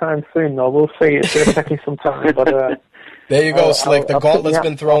be any time soon, though. We'll see. It's going to take me some time, but. There you go, Slick. The gauntlet's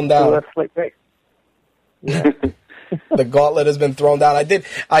been thrown down. Yeah. The gauntlet has been thrown down.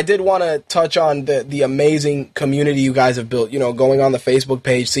 I did want to touch on the amazing community you guys have built. You know, going on the Facebook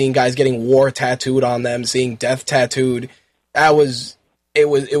page, seeing guys getting war tattooed on them, seeing death tattooed. It was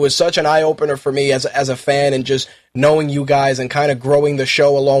such an eye opener for me as a fan, and just knowing you guys and kind of growing the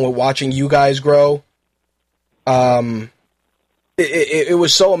show along with watching you guys grow. It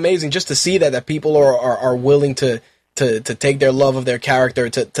was so amazing just to see that people are willing to take their love of their character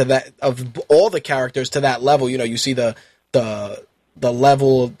to that, of all the characters, to that level. You know, you see the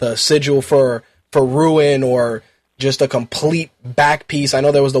level, the sigil for Ruin, or just a complete back piece. I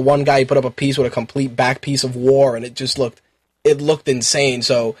know there was the one guy who put up a piece with a complete back piece of War, and it looked insane.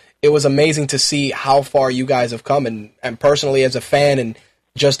 So it was amazing to see how far you guys have come, and personally as a fan, and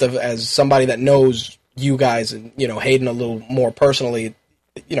just as somebody that knows you guys, and, you know, Hayden a little more personally,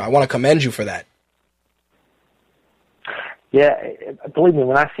 you know, I want to commend you for that. Yeah, believe me,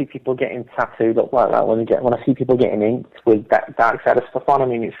 when I see people getting tattooed up like that, when I see people getting inked with that Darksiders stuff on, I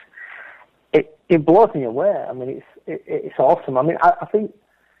mean, it blows me away. I mean, it's awesome. I mean, I think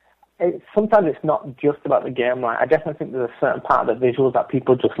sometimes it's not just about the game. Like, I definitely think there's a certain part of the visuals that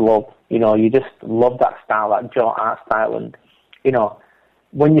people just love. You know, you just love that style, that Joe art style, and you know,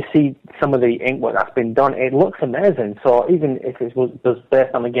 when you see some of the ink work that's been done, it looks amazing. So even if it was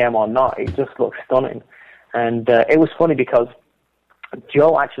based on the game or not, it just looks stunning. And it was funny because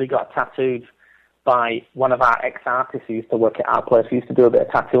Joe actually got tattooed by one of our ex-artists who used to work at our place. He used to do a bit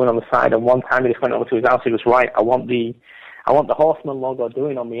of tattooing on the side, and one time he just went over to his house. He was right. I want the Horseman logo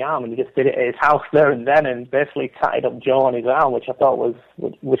doing on the arm, and he just did it at his house there and then, and basically tatted up Joe on his arm, which I thought was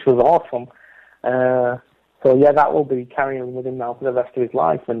awesome. So yeah, that will be carrying with him now for the rest of his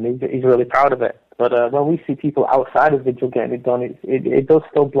life, and he's really proud of it. But when we see people outside of Vigil getting it done, it does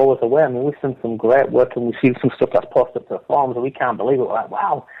still blow us away. I mean, we've seen some great work, and we see some stuff that's posted to the forums, and we can't believe it. We're like,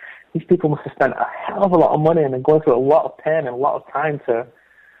 wow, these people must have spent a hell of a lot of money and going through a lot of pain and a lot of time to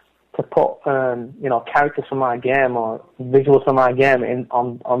put you know, characters from our game or visuals from our game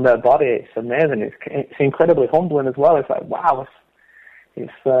on their body. It's amazing. It's incredibly humbling as well. It's like, wow,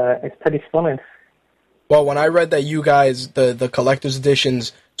 it's pretty stunning. Well, when I read that you guys, the collector's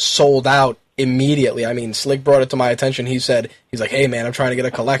editions sold out immediately, I mean, Slick brought it to my attention. He's like, hey man, I'm trying to get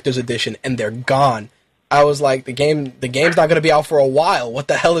a collector's edition, and they're gone. I was like, the game's not going to be out for a while. What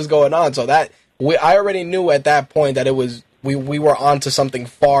the hell is going on? So I already knew at that point that it was we were onto something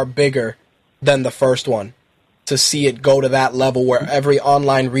far bigger than the first one. To see it go to that level where every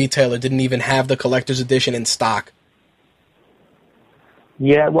online retailer didn't even have the collector's edition in stock.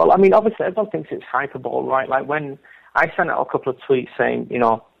 Yeah, well, I mean, obviously, everyone thinks it's hyperbole, right? Like when I sent out a couple of tweets saying,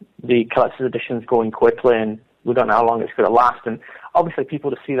 the collector's edition's going quickly and we don't know how long it's going to last. And obviously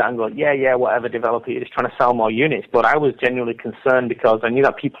people to see that and go, yeah, whatever, developer, you're just trying to sell more units. But I was genuinely concerned because I knew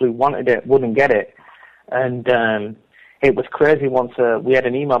that people who wanted it wouldn't get it. And it was crazy once we had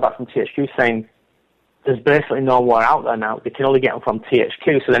an email back from THQ saying, there's basically no more out there now. They can only get them from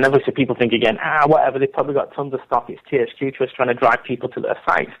THQ. So then obviously people think again, whatever, they've probably got tons of stock. It's THQ just trying to drive people to their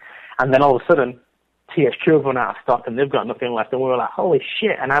sites. And then all of a sudden, THQ have run out of stock and they've got nothing left. And we were like, holy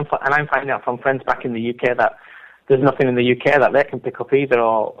shit. And I'm finding out from friends back in the UK that there's nothing in the UK that they can pick up either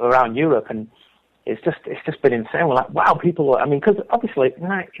or around Europe. And it's just been insane. We're like, wow, because obviously,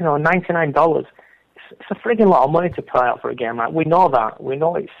 $99, it's a frigging lot of money to pay out for a game. Like, we know that. We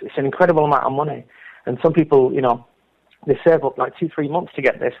know it's an incredible amount of money. And some people, they save up like 2-3 months to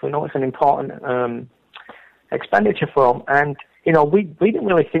get this. We know it's an important expenditure for them. And, we didn't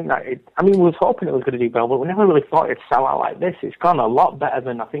really think that we was hoping it was going to do well, but we never really thought it'd sell out like this. It's gone a lot better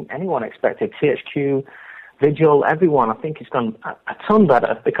than I think anyone expected. THQ, Vigil, everyone, I think it's gone a ton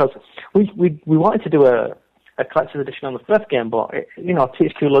better because we wanted to do a collector's edition on the first game, but,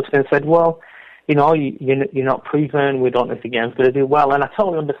 THQ looked at it and said, well, you're not proven, we don't know if the game's going to do well, and I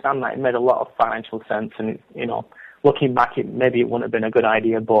totally understand that. It made a lot of financial sense, and, looking back, maybe it wouldn't have been a good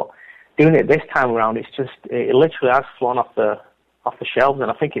idea, but doing it this time around, it literally has flown off the shelves, and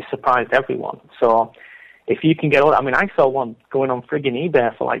I think it surprised everyone. So, if you can get all that, I saw one going on friggin'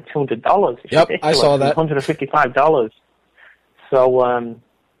 eBay for like $200. Yep, I saw that. $155. So,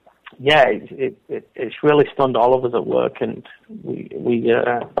 it's really stunned all of us at work, and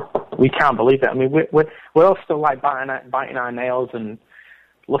we can't believe it. We're all still like biting our nails and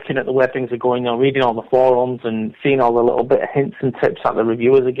looking at the way things are going on, reading all the forums and seeing all the little bit of hints and tips that the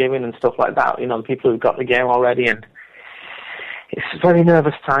reviewers are giving and stuff like that. The people who've got the game already, and it's a very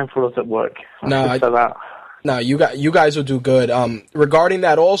nervous time for us at work. No, you guys will do good. Regarding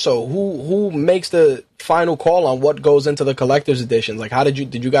that, also, who makes the final call on what goes into the collector's editions? Like,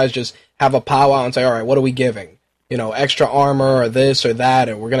 did you guys just have a powwow and say, all right, what are we giving? Extra armor or this or that,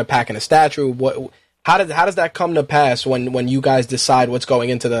 and we're gonna pack in a statue. How does that come to pass when you guys decide what's going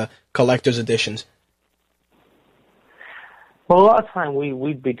into the collector's editions? Well, a lot of time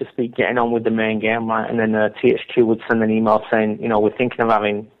we'd be getting on with the main game, right? And then THQ would send an email saying, we're thinking of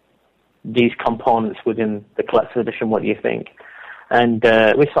having these components within the collector's edition. What do you think? And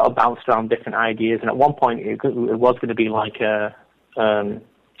we sort of bounced around different ideas. And at one point, it was going to be like a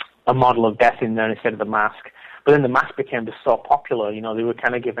model of death in there instead of the mask. But then the mask became just so popular. They were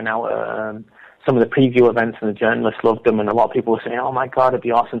kind of giving out some of the preview events, and the journalists loved them. And a lot of people were saying, "Oh my God, it'd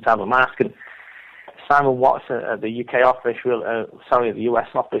be awesome to have a mask." And Simon Watts at the UK office, the US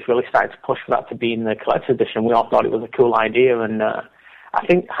office, really started to push for that to be in the collector's edition. We all thought it was a cool idea, and I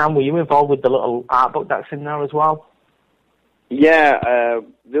think, Han, were you involved with the little art book that's in there as well? Yeah,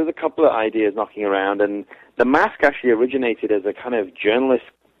 there was a couple of ideas knocking around, and the mask actually originated as a kind of journalist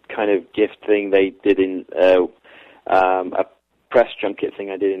kind of gift thing they did in a press junket thing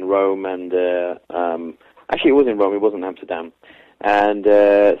I did in Rome, and actually it was in Rome, it wasn't Amsterdam. And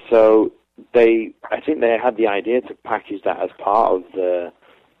so I think they had the idea to package that as part of the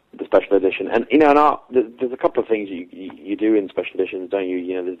special edition. And in art, there's a couple of things you do in special editions, don't you?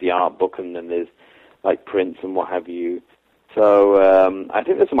 There's the art book, and then there's like prints and what have you. So I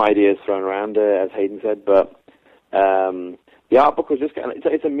think there's some ideas thrown around, as Hayden said, but the art book was just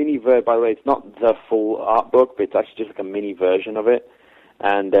it's a mini version. By the way, it's not the full art book, but it's actually just like a mini version of it,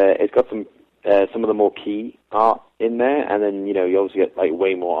 and it's got some of the more key art in there, and then you obviously get like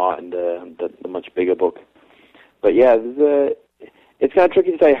way more art in the much bigger book. But yeah, it's kind of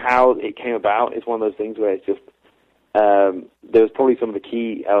tricky to say how it came about. It's one of those things where it's just there was probably some of the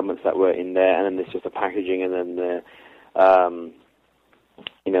key elements that were in there, and then there's just the packaging, and then the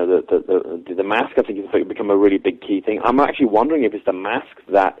mask. I think has become a really big key thing. I'm actually wondering if it's the mask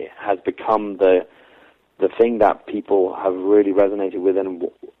that has become the thing that people have really resonated with,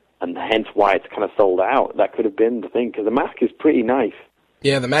 and hence why it's kind of sold out. That could have been the thing, because the mask is pretty nice.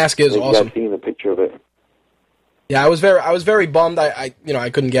 Yeah, the mask is awesome. I've seen the picture of it. Yeah, I was very bummed. I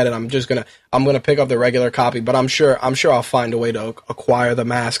couldn't get it. I'm gonna pick up the regular copy, but I'm sure I'll find a way to acquire the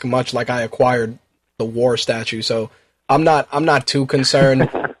mask, much like I acquired the war statue. So I'm not too concerned.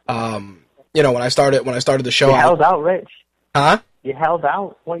 When I started the show, you held out, Rich. Huh? You held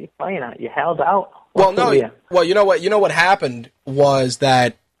out. What are you playing at? You held out. Well, no. Well, you know what happened was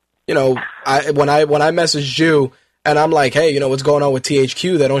that when I messaged you and I'm like, hey, what's going on with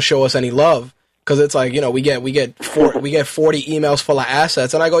THQ? They don't show us any love. Because it's like, we get 40 emails full of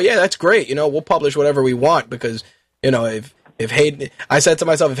assets, and I go, yeah, that's great. We'll publish whatever we want, because if Hayden, I said to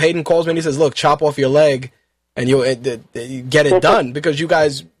myself, if Hayden calls me and he says, look, chop off your leg, and you get it done because you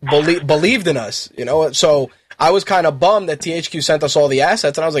guys believed in us, you know. So I was kind of bummed that THQ sent us all the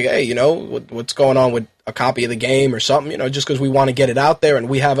assets, and I was like, hey, you know, what's going on with a copy of the game or something, you know, just because we want to get it out there, and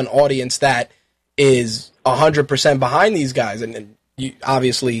we have an audience that is 100% behind these guys, and you,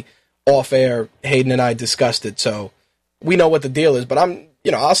 obviously off air, Hayden and I discussed it, so we know what the deal is, but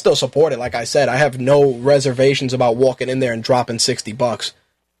I'll still support it. Like I said, I have no reservations about walking in there and dropping $60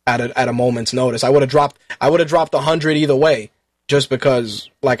 at a moment's notice. I would have dropped $100 either way, just because,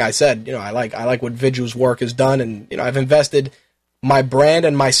 like I said, you know, I like what Vigil's work has done, and you know, I've invested my brand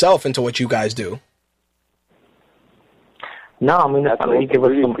and myself into what you guys do. No, I mean, the fact that you give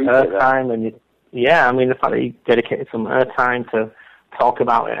us some airtime, and the fact that you dedicated some airtime to talk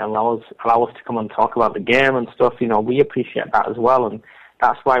about it and allow us to come and talk about the game and stuff, you know, we appreciate that as well, and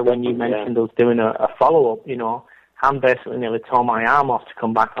that's why when you mentioned us doing a follow-up, you know, Han basically nearly tore my arm off to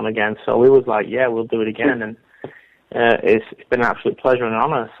come back on again, so we was like, yeah, we'll do it again, and it's been an absolute pleasure and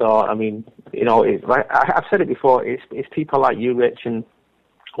honor. So, I mean, you know, I've said it before, it's people like you, Rich, and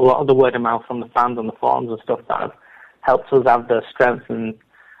a lot of the word of mouth from the fans on the forums and stuff that have helped us have the strength and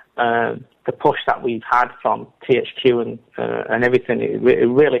the push that we've had from THQ and everything. It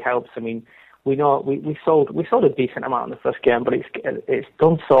really helps. I mean, we know we sold a decent amount in the first game, but it's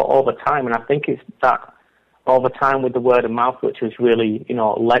done so over time, and I think it's that over time with the word of mouth, which is really, you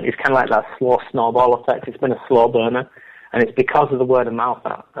know, it's kind of like that slow snowball effect. It's been a slow burner, and it's because of the word of mouth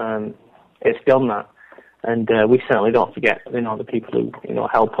that it's done that. And we certainly don't forget, you know, the people who, you know,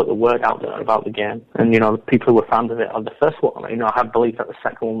 helped put the word out there about the game, and you know, the people who were fans of it on the first one. You know, I had belief that the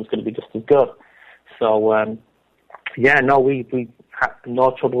second one was going to be just as good. So we had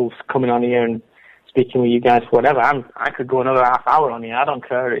no troubles coming on here and speaking with you guys. Whatever, I could go another half hour on here. I don't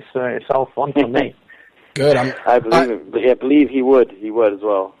care. It's all fun for me. Good. I believe it. Yeah, believe he would. He would as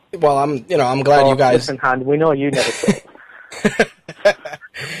well. Well, I'm glad you guys. Listen, Han, we know you never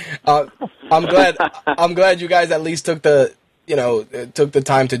talk. I'm glad you guys at least took the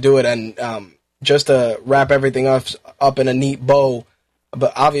time to do it, and just to wrap everything up in a neat bow.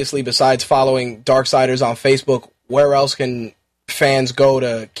 But obviously, besides following Darksiders on Facebook, where else can fans go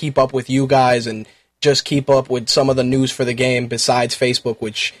to keep up with you guys and just keep up with some of the news for the game besides Facebook,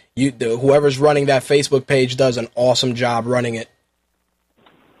 which whoever's running that Facebook page does an awesome job running it?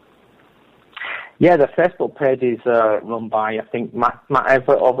 Yeah, the Facebook page is run by, I think, Matt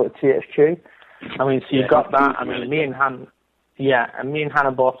Everett over at THQ. I mean, so you've got that. I mean, me and Han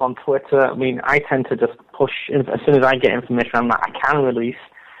are both on Twitter. I mean, I tend to just push, as soon as I get information on that I can release,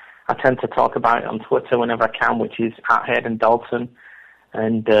 I tend to talk about it on Twitter whenever I can, which is at Hayden Dalton.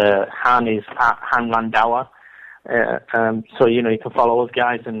 And Han is at Han Landauer. So, you know, you can follow us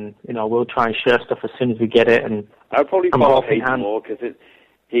guys, and, you know, we'll try and share stuff as soon as we get it. And I'll probably follow Hayden more, because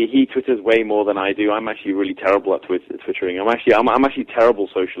he twitters way more than I do. I'm actually really terrible at twittering. I'm actually terrible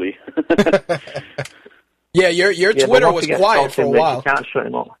socially. Yeah, your Twitter was quiet for a while. You can't shut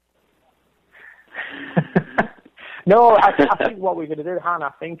him up. No, I think what we're going to do, Han, I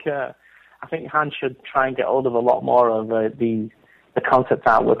think Han should try and get hold of a lot more of the concept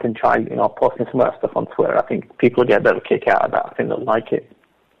artwork and try, you know, posting some of that stuff on Twitter. I think people will get a bit of a kick out of that. I think they'll like it.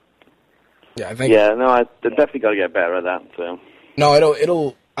 Yeah, I think. Yeah, no, I definitely got to get better at that. So.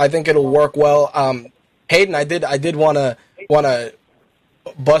 No, I think it'll work well. Hayden, I did want to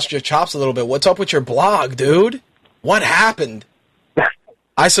bust your chops a little bit. What's up with your blog, dude? What happened?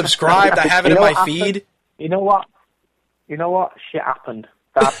 I subscribed. I have it in my feed. You know what? Shit happened.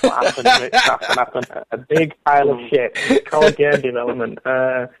 That's what happened. Rich. That's what happened. A big pile of shit. It's called game development.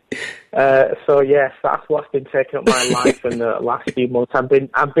 So yes, that's what's been taking up my life in the last few months. I've been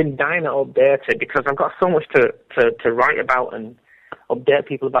dying to update it because I've got so much to write about and update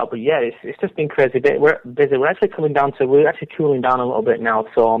people about. But yeah, it's just been crazy. We're busy. We're actually cooling down a little bit now.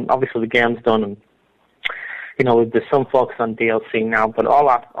 So obviously the game's done, and you know, there's some focus on DLC now. But all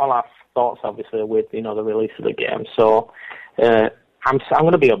our thoughts obviously are with, you know, the release of the game. So. I'm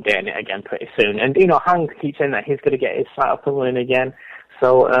going to be updating it again pretty soon. And, you know, Han keeps saying that he's going to get his site up and running again.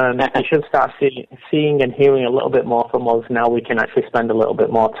 So you should start seeing and hearing a little bit more from us. Now we can actually spend a little bit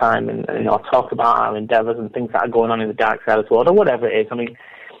more time and, you know, talk about our endeavours and things that are going on in the Darksiders world or whatever it is. I mean,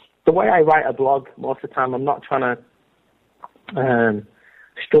 the way I write a blog, most of the time, I'm not trying to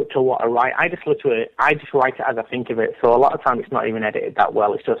structure what I write. I just write it as I think of it. So a lot of time it's not even edited that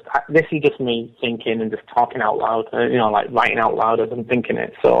well. It's just, this is just me thinking and just talking out loud, you know, like writing out loud as I'm thinking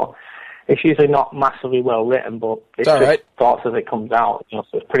it. So it's usually not massively well written, but it's just right. Thoughts as it comes out, you know,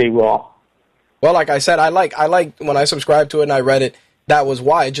 so it's pretty raw. Well, like I said, I like when I subscribed to it and I read it, that was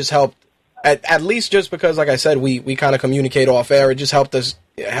why. It just helped, at least just because, like I said, we kind of communicate off air. It just helped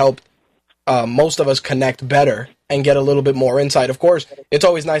most of us connect better and get a little bit more insight. Of course, it's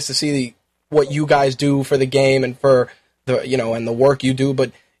always nice to see what you guys do for the game and for the, and the work you do,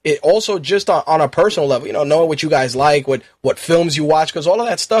 but it also just on a personal level, knowing what you guys like, what films you watch, because all of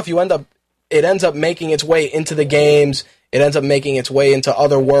that stuff, it ends up making its way into the games. It ends up making its way into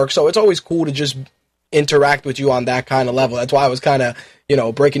other work. So it's always cool to just interact with you on that kind of level. That's why I was kind of,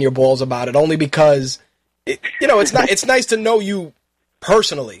 breaking your balls about it, only because, it's nice to know you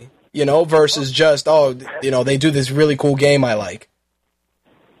personally, versus just, they do this really cool game I like.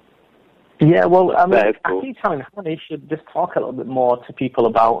 Yeah, well, I mean, cool. I keep telling Honey should just talk a little bit more to people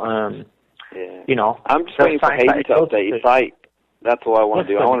about, I'm just waiting for Hayden to update his site. That's all I want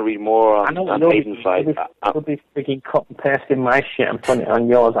to do. I want to read more on Hayden's site. You'll be freaking cut and pasting my shit and putting it on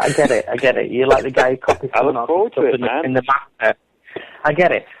yours. I get it. You're like the guy who copies I look forward to it, man. In the back. I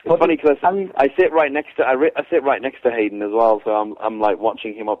get it. It's funny because I sit right next to Hayden as well, so I'm like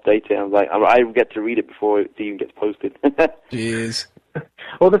watching him update it. I'm like, I get to read it before it even gets posted. Jeez.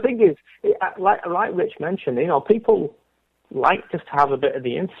 Well, the thing is, like Rich mentioned, people like just to have a bit of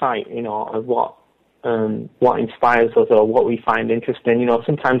the insight, of what inspires us or what we find interesting.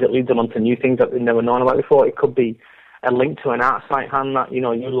 Sometimes it leads them onto new things that they've never known about before. It could be a link to an art site hand that you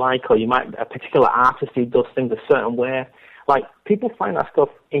like, or you might a particular artist who does things a certain way. Like, people find that stuff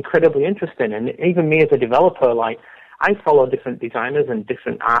incredibly interesting, and even me as a developer, like, I follow different designers and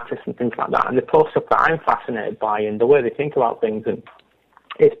different artists and things like that, and they post stuff that I'm fascinated by and the way they think about things, and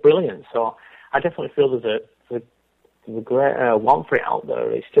it's brilliant. So I definitely feel there's a great want for it out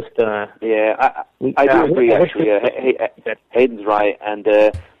there. It's just I do agree. Actually, Hayden's right, and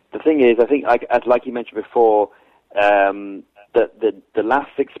the thing is, I think, like you mentioned before, the last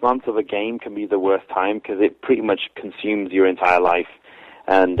 6 months of a game can be the worst time because it pretty much consumes your entire life,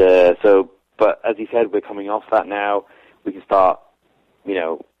 and but as you said, we're coming off that now. We can start,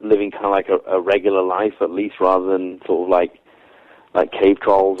 living kind of like a regular life at least, rather than sort of like cave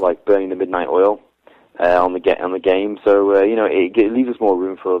trolls, like burning the midnight oil on the game. So it leaves us more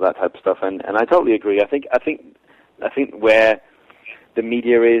room for that type of stuff, and I totally agree. I think where the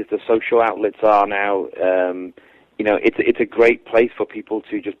media is, the social outlets are now, it's a great place for people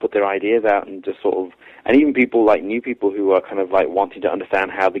to just put their ideas out and just sort of, and even people like new people who are kind of like wanting to understand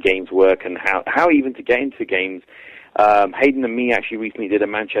how the games work and how even to get into games. Hayden and me actually recently did a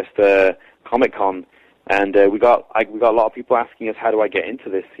Manchester Comic Con, and we got a lot of people asking us, how do I get into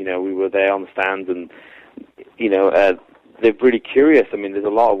this? We were there on the stands, and they're really curious. I mean, there's a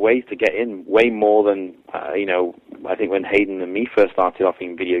lot of ways to get in, way more than I think when Hayden and me first started off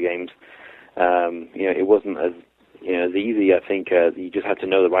in video games. It wasn't as as easy. I think you just had to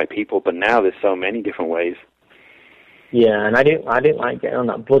know the right people. But now there's so many different ways. Yeah, and I didn't like getting on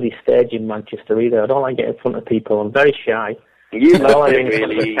that bloody stage in Manchester either. I don't like getting in front of people. I'm very shy. You I don't like being in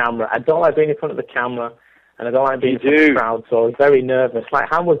really. front of the camera. I don't like being in front of the camera, and I don't like being in front of the crowd. So I was very nervous. Like,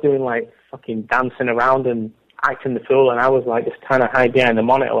 Han was doing like fucking dancing around and acting the fool, and I was like just trying to hide behind the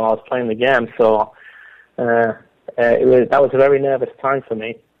monitor while I was playing the game. So that was a very nervous time for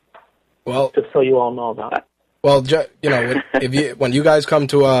me. Well, just so you all know that. Well, when you guys come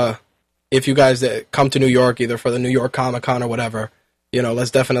to if you guys come to New York, either for the New York Comic Con or whatever,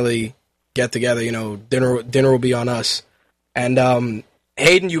 let's definitely get together. Dinner will be on us. And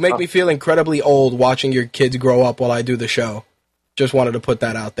Hayden, you make me feel incredibly old watching your kids grow up while I do the show. Just wanted to put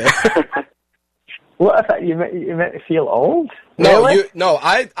that out there. What? You make me feel old? No, really?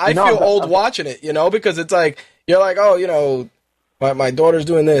 I feel old watching it, because it's like, you're like, oh, my daughter's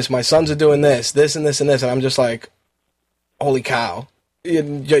doing this, my sons are doing this and this and this, and I'm just like, holy cow.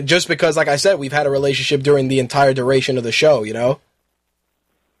 Just because, like I said, we've had a relationship during the entire duration of the show,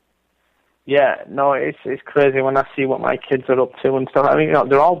 Yeah, no, it's crazy when I see what my kids are up to and stuff. I mean,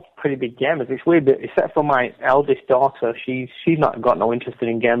 they're all pretty big gamers. It's weird, except for my eldest daughter. She's not got no interest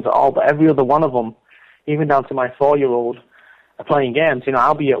in games at all, but every other one of them, even down to my 4-year-old, are playing games.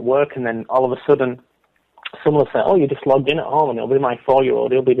 I'll be at work and then all of a sudden someone will say, oh, you just logged in at home, and it'll be my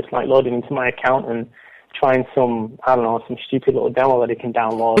 4-year-old. He'll be just like loading into my account and trying some stupid little demo that he can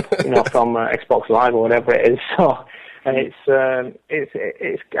download, from Xbox Live or whatever it is. So, and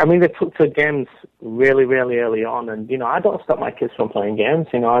I mean, they took to games really, really early on, and I don't stop my kids from playing games,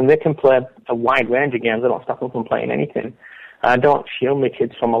 and they can play a wide range of games. I don't stop them from playing anything. I don't shield my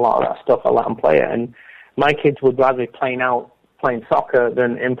kids from a lot of that stuff. I let them play it, and my kids would rather be playing soccer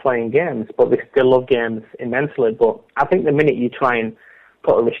than in playing games, but they still love games immensely. But I think the minute you try and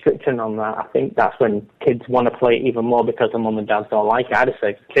put a restriction on that, I think that's when kids want to play it even more because their mum and dads don't like it. I just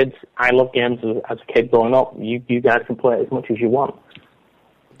say, kids, I love games as a kid growing up. You guys can play it as much as you want.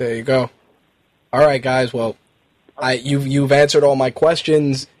 There you go. All right, guys. Well, you've answered all my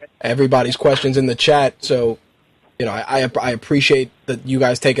questions. everybody's questions in the chat. So, I appreciate that you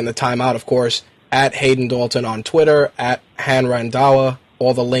guys taking the time out, of course, at Hayden Dalton on Twitter, at Han Randawa.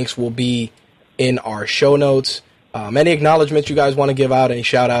 All the links will be in our show notes. Any acknowledgments you guys want to give out? Any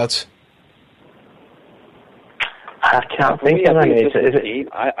shout-outs? I can't think of any.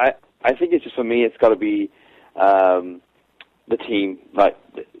 I think it's just, for me, it's got to be the team. Like,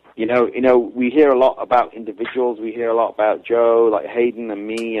 we hear a lot about individuals. We hear a lot about Joe, like Hayden and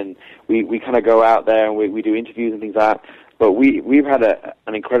me, and we kind of go out there and we do interviews and things like that. But we've had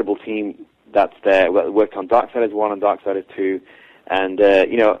an incredible team that's there. We worked on Darksiders 1 and Darksiders 2, and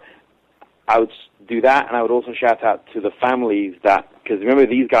I would do that, and I would also shout out to the families because remember,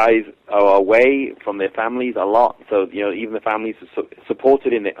 these guys are away from their families a lot, so even the families are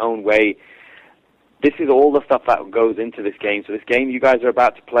supported in their own way. This is all the stuff that goes into this game. So this game you guys are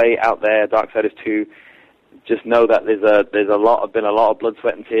about to play out there, Darksiders 2, just know that there's been a lot of blood,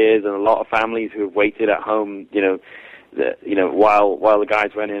 sweat, and tears, and a lot of families who have waited at home, while the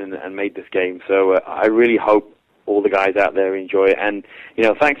guys went in and made this game. So I really hope all the guys out there enjoy it. And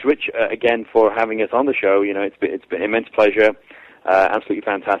thanks, Rich, again for having us on the show. It's been an immense pleasure, absolutely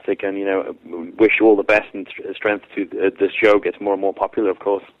fantastic, and wish you all the best and strength to this show gets more and more popular, of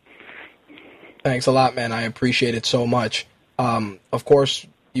course. Thanks a lot, man. I appreciate it so much. Of course,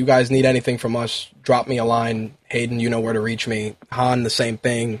 you guys need anything from us, drop me a line. Hayden, you know where to reach me. Han, the same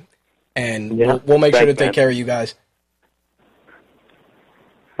thing. And we'll make sure to take care of you guys.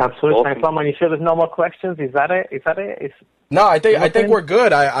 Absolutely. Awesome. Thanks a lot, man. You sure there's no more questions? Is that it? No, I think we're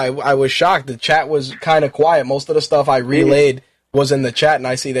good. I was shocked. The chat was kind of quiet. Most of the stuff I relayed was in the chat, and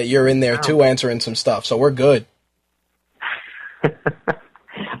I see that you're in there too answering some stuff. So we're good.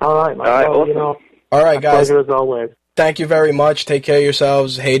 All right, man. All right, awesome. All right, guys. Pleasure as always. Thank you very much. Take care of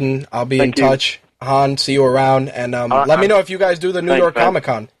yourselves. Hayden, I'll be in touch. Han, see you around. And let me know if you guys do the New York Comic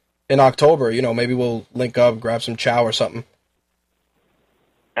Con in October. Maybe we'll link up, grab some chow or something.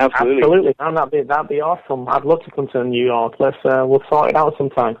 Absolutely. Man, that'd be awesome. I'd love to come to New York. We'll sort it out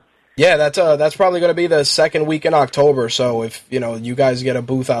sometime. Yeah, that's probably going to be the second week in October. So if you guys get a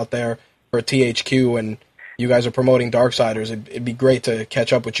booth out there for THQ and you guys are promoting Darksiders, it'd be great to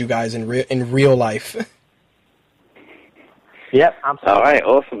catch up with you guys in real life. Yep, absolutely. All right,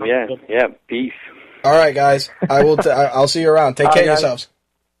 awesome. Yeah, peace. All right, guys. I'll see you around. Take care of yourselves.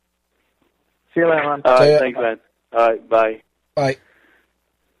 See you later, man. All right, thanks, man. All right, bye. Bye.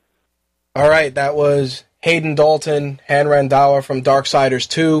 All right, that was Hayden Dalton, Han Randawa from Darksiders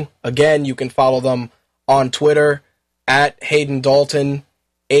 2. Again, you can follow them on Twitter at Hayden Dalton,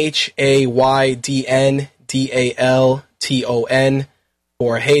 HaydnDalton,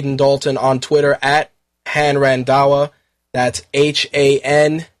 or Hayden Dalton on Twitter at Han Randawa. That's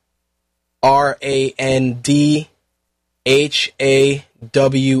HanRandhawa.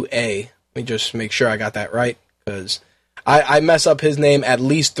 Let me just make sure I got that right, because I mess up his name at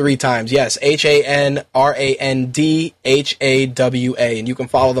least 3 times. Yes, HanRandhawa, and you can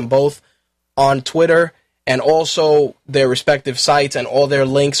follow them both on Twitter, and also their respective sites, and all their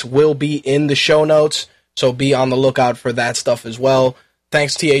links will be in the show notes, so be on the lookout for that stuff as well.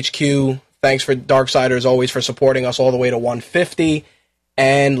 Thanks, THQ. Thanks for Darksiders always for supporting us all the way to 150.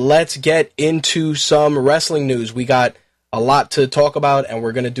 And let's get into some wrestling news. We got a lot to talk about, and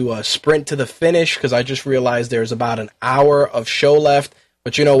we're going to do a sprint to the finish because I just realized there's about an hour of show left.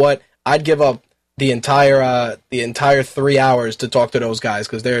 But you know what? I'd give up the entire 3 hours to talk to those guys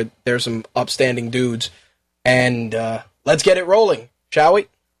because they're some upstanding dudes. And let's get it rolling, shall we?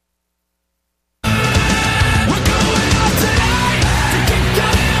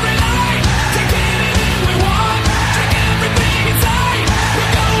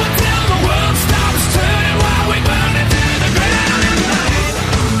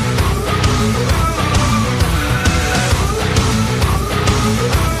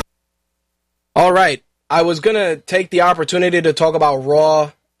 All right, I was going to take the opportunity to talk about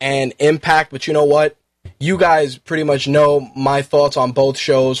Raw and Impact, but you know what? You guys pretty much know my thoughts on both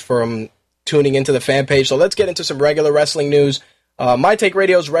shows from tuning into the fan page, so let's get into some regular wrestling news. My Take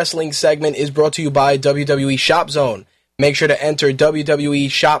Radio's wrestling segment is brought to you by WWE Shop Zone. Make sure to enter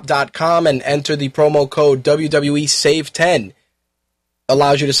WWEshop.com and enter the promo code WWESAVE10.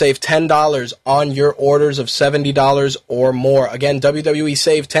 Allows you to save $10 on your orders of $70 or more. Again,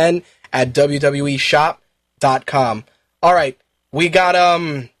 WWESAVE10 at WWEshop.com. All right, we got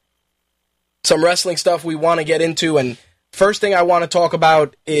some wrestling stuff we want to get into, and first thing I want to talk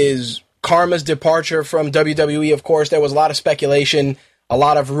about is Karma's departure from WWE. Of course, there was a lot of speculation, a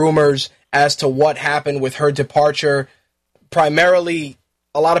lot of rumors as to what happened with her departure. Primarily,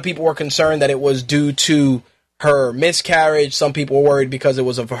 a lot of people were concerned that it was due to her miscarriage. Some people were worried because it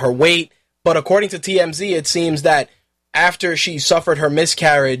was of her weight. But according to TMZ, it seems that after she suffered her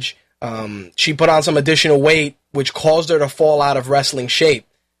miscarriage, she put on some additional weight, which caused her to fall out of wrestling shape.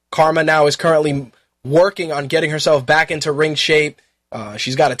 Karma now is currently working on getting herself back into ring shape.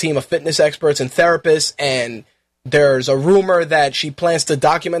 She's got a team of fitness experts and therapists, and there's a rumor that she plans to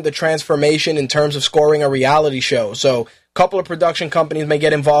document the transformation in terms of scoring a reality show. So a couple of production companies may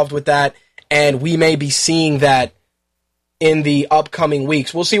get involved with that, and we may be seeing that in the upcoming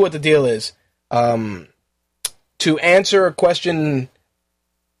weeks. We'll see what the deal is. To answer a question,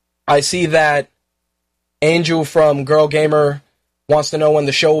 I see that Angel from Girl Gamer wants to know when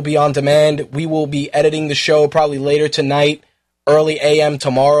the show will be on demand. We will be editing the show probably later tonight, early AM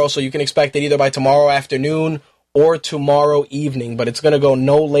tomorrow, so you can expect it either by tomorrow afternoon or tomorrow evening, but it's going to go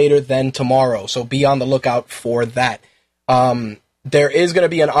no later than tomorrow, so be on the lookout for that. There is going to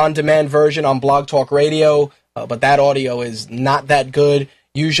be an on-demand version on Blog Talk Radio, but that audio is not that good.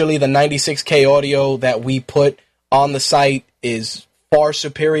 Usually the 96K audio that we put on the site is far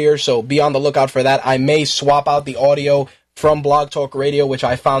superior, so be on the lookout for that. I may swap out the audio from Blog Talk Radio, which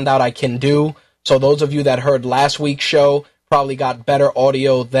I found out I can do, so those of you that heard last week's show probably got better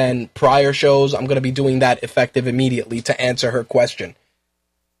audio than prior shows. I'm going to be doing that effective immediately to answer her question.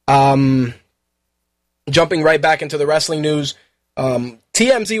 Jumping right back into the wrestling news,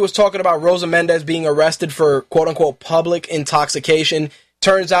 TMZ was talking about Rosa Mendes being arrested for quote-unquote public intoxication.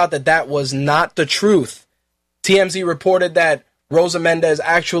 Turns out that that was not the truth. TMZ reported that Rosa Mendes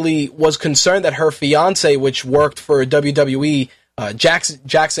actually was concerned that her fiance, which worked for WWE,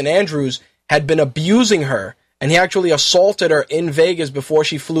 Jackson Andrews, had been abusing her, and he actually assaulted her in Vegas before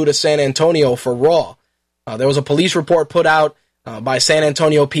she flew to San Antonio for Raw. There was a police report put out by San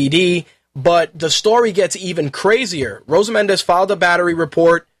Antonio PD, but the story gets even crazier. Rosa Mendes filed a battery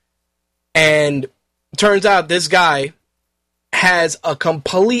report, and turns out this guy has a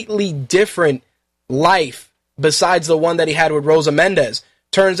completely different life besides the one that he had with Rosa Mendes.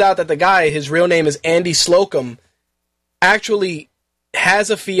 Turns out that the guy, his real name is Andy Slocum, actually has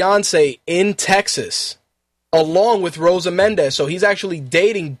a fiance in Texas along with Rosa Mendes, so he's actually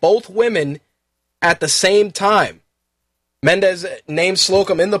dating both women at the same time. Mendes, named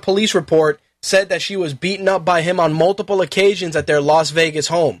Slocum in the police report, said that she was beaten up by him on multiple occasions at their Las Vegas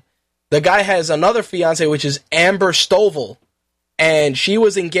home. The guy has another fiance, which is Amber Stovall, and she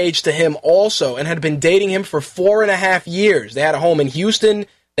was engaged to him also and had been dating him for 4.5 years. They had a home in Houston.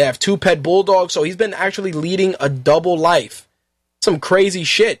 They have 2 pet bulldogs, so he's been actually leading a double life. Some crazy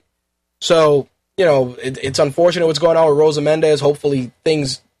shit. So, you know, it's unfortunate what's going on with Rosa Mendes. Hopefully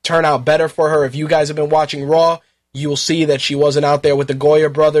things turn out better for her. If you guys have been watching Raw, you'll see that she wasn't out there with the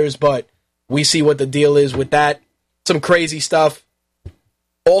Goyer brothers, but we see what the deal is with that. Some crazy stuff.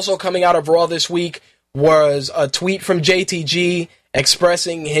 Also coming out of Raw this week was a tweet from JTG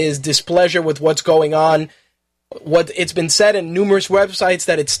expressing his displeasure with what's going on. It's been said in numerous websites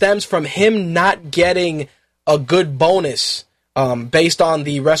that it stems from him not getting a good bonus based on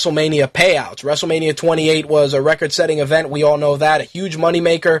the WrestleMania payouts. WrestleMania 28 was a record-setting event. We all know that, a huge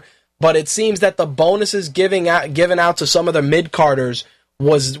moneymaker. But it seems that the bonuses given out to some of the mid-carders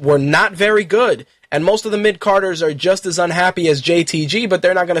were not very good. And most of the mid-carders are just as unhappy as JTG, but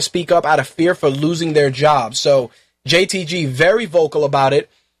they're not going to speak up out of fear for losing their jobs. So JTG, very vocal about it.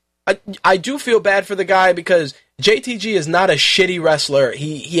 I do feel bad for the guy because JTG is not a shitty wrestler.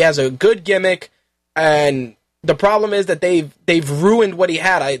 He has a good gimmick, and the problem is that they've ruined what he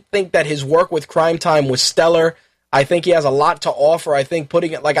had. I think that his work with Crime Time was stellar. I think he has a lot to offer. I think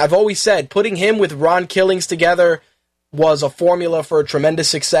like I've always said, putting him with Ron Killings together was a formula for tremendous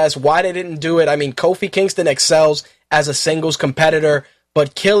success. Why they didn't do it? I mean, Kofi Kingston excels as a singles competitor,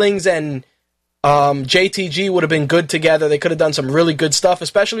 but Killings and JTG would have been good together. They could have done some really good stuff,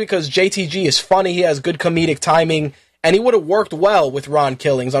 especially because JTG is funny. He has good comedic timing, and he would have worked well with Ron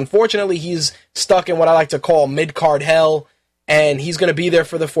Killings. Unfortunately, he's stuck in what I like to call mid-card hell, and he's going to be there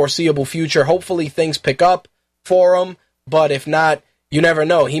for the foreseeable future. Hopefully things pick up for him, but if not, you never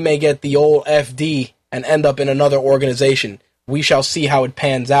know. He may get the old FD and end up in another organization. We shall see how it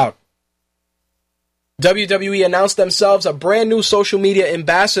pans out. WWE announced themselves a brand new social media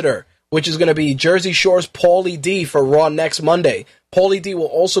ambassador, which is going to be Jersey Shore's Paulie D for Raw next Monday. Paulie D will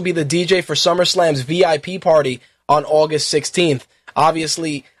also be the DJ for SummerSlam's VIP party on August 16th.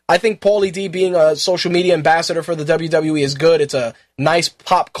 Obviously, I think Paulie D being a social media ambassador for the WWE is good. It's a nice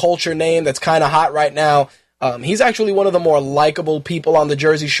pop culture name that's kind of hot right now. He's actually one of the more likable people on the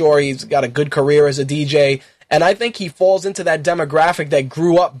Jersey Shore. He's got a good career as a DJ, and I think he falls into that demographic that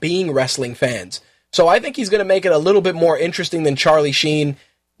grew up being wrestling fans. So I think he's going to make it a little bit more interesting than Charlie Sheen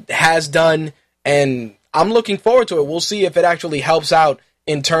has done, and I'm looking forward to it. We'll see if it actually helps out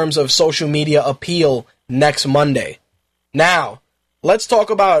in terms of social media appeal next Monday. Now, let's talk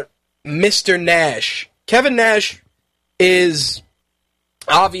about Mr. Nash. Kevin Nash is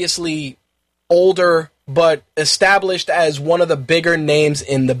obviously older, but established as one of the bigger names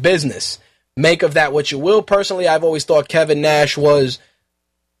in the business. Make of that what you will. Personally, I've always thought Kevin Nash was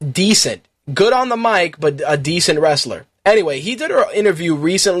decent. Good on the mic, but a decent wrestler. Anyway, he did an interview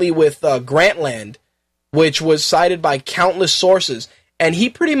recently with Grantland, which was cited by countless sources, and he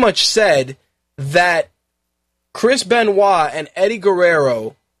pretty much said that Chris Benoit and Eddie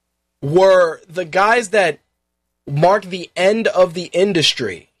Guerrero were the guys that marked the end of the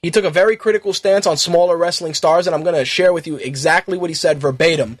industry. He took a very critical stance on smaller wrestling stars, and I'm going to share with you exactly what he said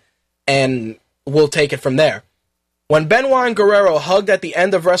verbatim, and we'll take it from there. When Benoit and Guerrero hugged at the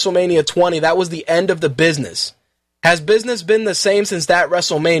end of WrestleMania 20, that was the end of the business. Has business been the same since that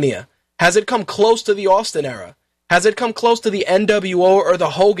WrestleMania? Has it come close to the Austin era? Has it come close to the NWO or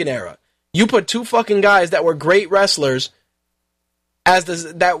the Hogan era? You put two fucking guys that were great wrestlers let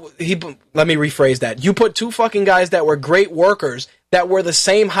me rephrase that. You put two fucking guys that were great workers that were the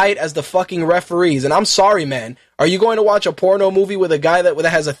same height as the fucking referees. And I'm sorry, man. Are you going to watch a porno movie with a guy that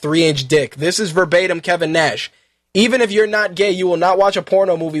has a 3-inch dick? This is verbatim Kevin Nash. Even if you're not gay, you will not watch a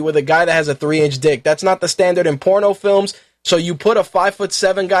porno movie with a guy that has a 3-inch dick. That's not the standard in porno films, so you put a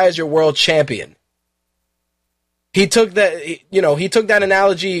 5'7" guy as your world champion. He took that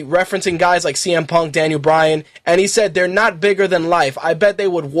analogy referencing guys like CM Punk, Daniel Bryan, and he said they're not bigger than life. I bet they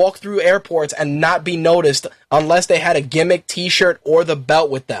would walk through airports and not be noticed unless they had a gimmick t-shirt or the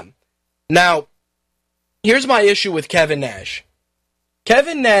belt with them. Now, here's my issue with Kevin Nash.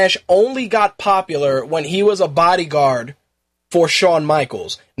 Kevin Nash only got popular when he was a bodyguard for Shawn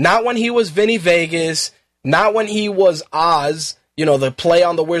Michaels. Not when he was Vinny Vegas, not when he was Oz, the play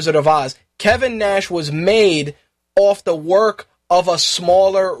on the Wizard of Oz. Kevin Nash was made off the work of a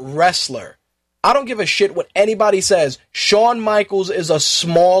smaller wrestler. I don't give a shit what anybody says. Shawn Michaels is a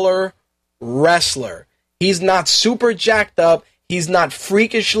smaller wrestler. He's not super jacked up. He's not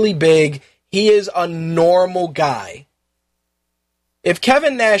freakishly big. He is a normal guy. If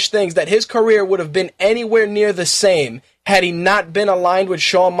Kevin Nash thinks that his career would have been anywhere near the same had he not been aligned with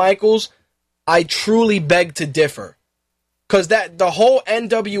Shawn Michaels, I truly beg to differ. Because the whole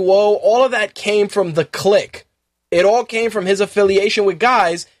NWO, all of that came from the Clique. It all came from his affiliation with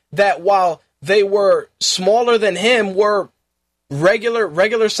guys that, while they were smaller than him, were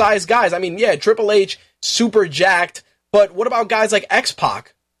regular sized guys. I mean, yeah, Triple H, super jacked, but what about guys like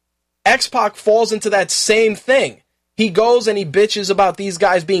X-Pac? X-Pac falls into that same thing. He goes and he bitches about these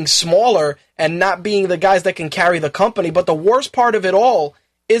guys being smaller and not being the guys that can carry the company, but the worst part of it all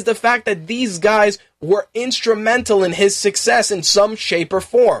is the fact that these guys were instrumental in his success in some shape or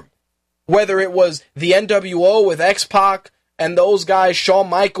form. Whether it was the NWO with X-Pac and those guys, Shawn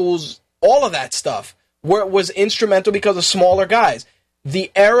Michaels, all of that stuff, where it was instrumental because of smaller guys. The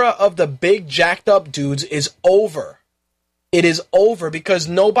era of the big jacked up dudes is over. It is over because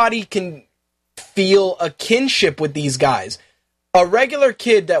nobody can feel a kinship with these guys. A regular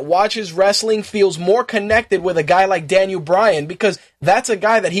kid that watches wrestling feels more connected with a guy like Daniel Bryan because that's a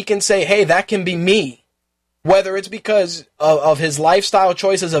guy that he can say, hey, that can be me. Whether it's because of his lifestyle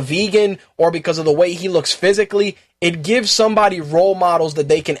choice as a vegan or because of the way he looks physically, it gives somebody role models that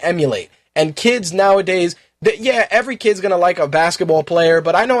they can emulate. And kids nowadays, every kid's going to like a basketball player,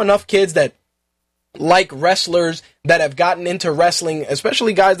 but I know enough kids that like wrestlers that have gotten into wrestling,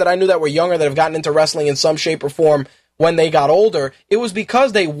 especially guys that I knew that were younger that have gotten into wrestling in some shape or form when they got older. It was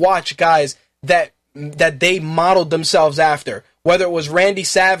because they watched guys that they modeled themselves after, whether it was Randy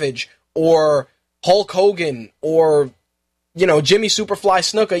Savage or Hulk Hogan or, Jimmy Superfly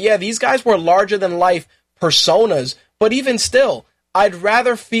Snuka. Yeah, these guys were larger than life personas, but even still, I'd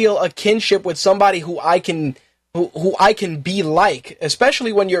rather feel a kinship with somebody who I can be like,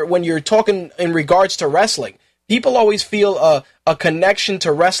 especially when you're talking in regards to wrestling. People always feel a connection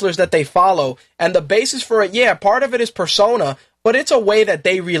to wrestlers that they follow, and the basis for it, part of it is persona, but it's a way that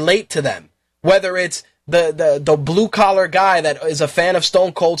they relate to them. Whether it's the blue collar guy that is a fan of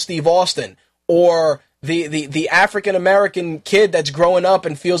Stone Cold Steve Austin, or the African American kid that's growing up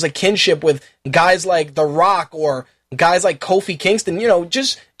and feels a kinship with guys like The Rock or guys like Kofi Kingston,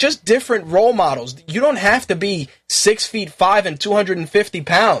 just different role models. You don't have to be 6'5" and 250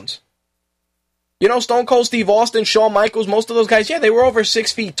 pounds. Stone Cold Steve Austin, Shawn Michaels, most of those guys, they were over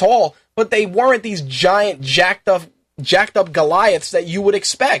 6 feet tall, but they weren't these giant, jacked up Goliaths that you would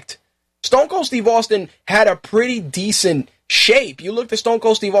expect. Stone Cold Steve Austin had a pretty decent shape. You looked at Stone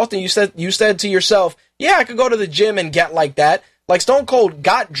Cold Steve Austin, you said to yourself, I could go to the gym and get like that. Like Stone Cold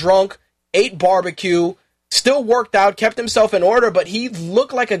got drunk, ate barbecue, still worked out, kept himself in order, but he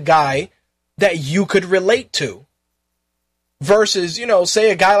looked like a guy that you could relate to. Versus,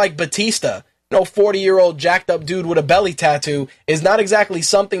 say a guy like Batista, 40-year-old jacked up dude with a belly tattoo is not exactly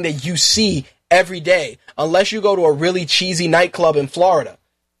something that you see every day, unless you go to a really cheesy nightclub in Florida.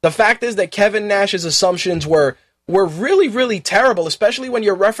 The fact is that Kevin Nash's assumptions were really, really terrible, especially when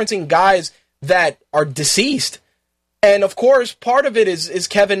you're referencing guys that are deceased. And of course, part of it is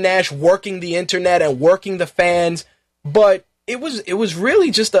Kevin Nash working the internet and working the fans, but it was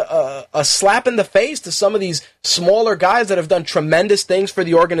really just a slap in the face to some of these smaller guys that have done tremendous things for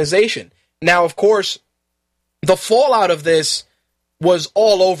the organization. Now, of course, the fallout of this was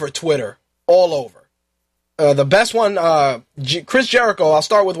all over Twitter, all over. The best one, Chris Jericho, I'll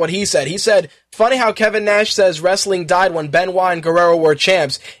start with what he said. He said, funny how Kevin Nash says wrestling died when Benoit and Guerrero were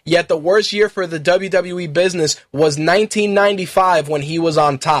champs, yet the worst year for the WWE business was 1995 when he was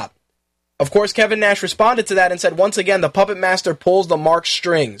on top. Of course, Kevin Nash responded to that and said, once again, the puppet master pulls the Mark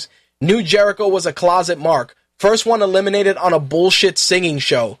strings. New Jericho was a closet Mark. First one eliminated on a bullshit singing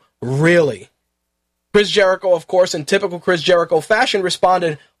show. Really? Chris Jericho, of course, in typical Chris Jericho fashion,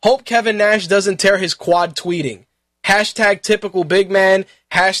 responded, hope Kevin Nash doesn't tear his quad tweeting. Hashtag typical big man.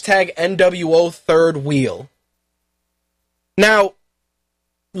 Hashtag NWO third wheel. Now,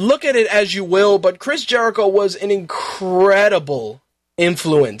 look at it as you will, but Chris Jericho was an incredible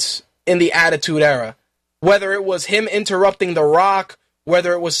influence in the Attitude Era. Whether it was him interrupting The Rock,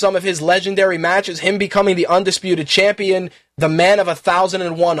 whether it was some of his legendary matches, him becoming the undisputed champion, the man of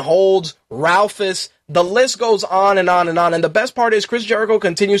 1,001 holds, Ralphus, the list goes on and on and on. And the best part is Chris Jericho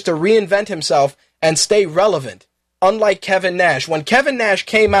continues to reinvent himself and stay relevant, unlike Kevin Nash. When Kevin Nash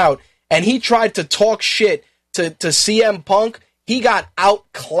came out and he tried to talk shit to CM Punk, he got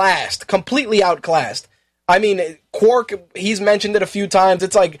outclassed, completely outclassed. I mean, Quark, he's mentioned it a few times.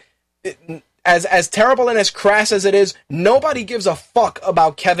 It's like, as terrible and as crass as it is, nobody gives a fuck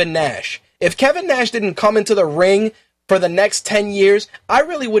about Kevin Nash. If Kevin Nash didn't come into the ring for the next 10 years, I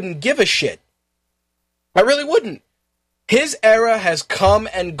really wouldn't give a shit. I really wouldn't. His era has come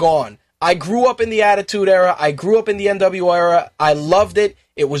and gone. I grew up in the Attitude Era. I grew up in the NWO era. I loved it.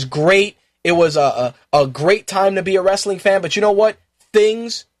 It was great. It was a great time to be a wrestling fan. But you know what?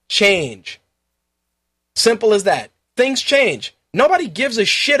 Things change. Simple as that. Things change. Nobody gives a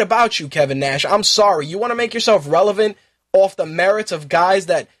shit about you, Kevin Nash. I'm sorry. You want to make yourself relevant off the merits of guys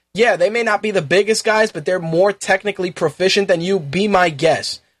that, yeah, they may not be the biggest guys, but they're more technically proficient than you. Be my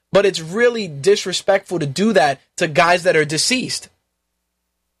guest. But it's really disrespectful to do that to guys that are deceased.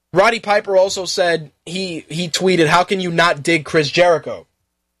 Roddy Piper also said, he tweeted, how can you not dig Chris Jericho?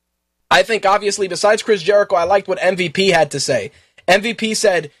 I think, obviously, besides Chris Jericho, I liked what MVP had to say. MVP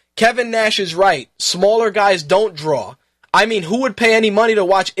said, Kevin Nash is right. Smaller guys don't draw. I mean, who would pay any money to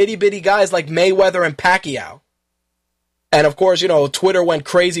watch itty-bitty guys like Mayweather and Pacquiao? And, of course, Twitter went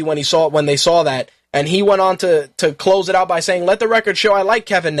crazy when they saw that. And he went on to close it out by saying, let the record show I like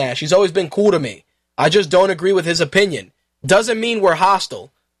Kevin Nash. He's always been cool to me. I just don't agree with his opinion. Doesn't mean we're hostile.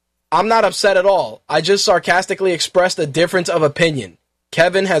 I'm not upset at all. I just sarcastically expressed a difference of opinion.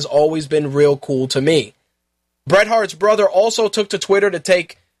 Kevin has always been real cool to me. Bret Hart's brother also took to Twitter to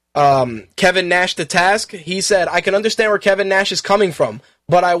take Kevin Nash to task. He said, I can understand where Kevin Nash is coming from,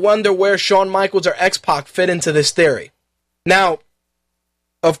 but I wonder where Shawn Michaels or X-Pac fit into this theory. Now,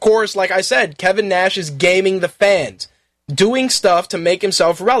 of course, like I said, Kevin Nash is gaming the fans, doing stuff to make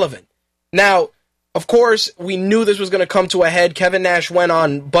himself relevant. Now, of course, we knew this was going to come to a head. Kevin Nash went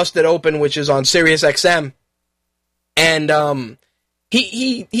on Busted Open, which is on Sirius XM, and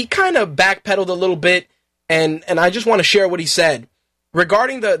he kind of backpedaled a little bit, and I just want to share what he said.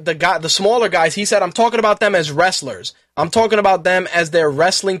 Regarding the smaller guys, he said, I'm talking about them as wrestlers. I'm talking about them as their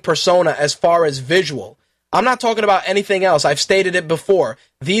wrestling persona as far as visual. I'm not talking about anything else. I've stated it before.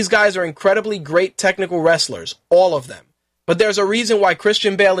 These guys are incredibly great technical wrestlers, all of them. But there's a reason why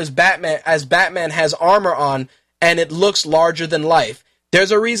Christian Bale as Batman has armor on and it looks larger than life.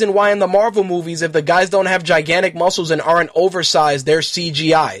 There's a reason why in the Marvel movies, if the guys don't have gigantic muscles and aren't oversized, they're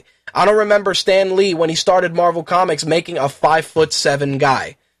CGI. I don't remember Stan Lee, when he started Marvel Comics, making a 5'7"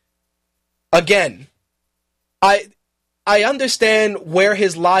 guy. Again, I understand where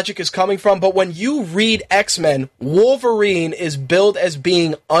his logic is coming from, but when you read X-Men, Wolverine is billed as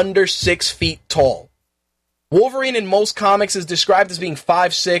being under 6 feet tall. Wolverine in most comics is described as being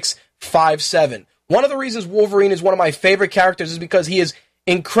 5'6", 5'7". One of the reasons Wolverine is one of my favorite characters is because he is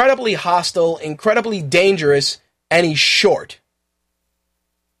incredibly hostile, incredibly dangerous, and he's short.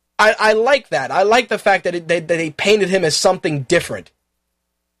 I like that. I like the fact that they painted him as something different.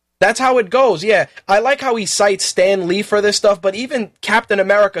 That's how it goes. Yeah, I like how he cites Stan Lee for this stuff, but even Captain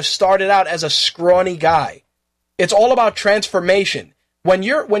America started out as a scrawny guy. It's all about transformation. When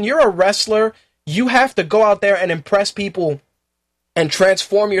you're a wrestler, you have to go out there and impress people and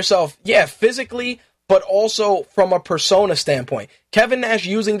transform yourself, yeah, physically, but also from a persona standpoint. Kevin Nash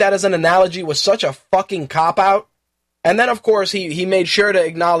using that as an analogy was such a fucking cop-out. And then, of course, he made sure to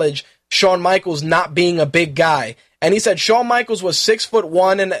acknowledge Shawn Michaels not being a big guy. And he said Shawn Michaels was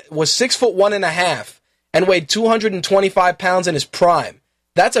 6'1" and was 6'1.5" and weighed 225 pounds in his prime.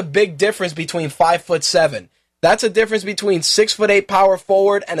 That's a big difference between 5'7". That's a difference between 6'8" power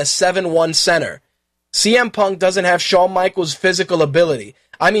forward and a 7'1" center. CM Punk doesn't have Shawn Michaels' physical ability.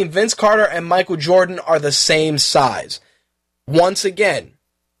 I mean, Vince Carter and Michael Jordan are the same size. Once again,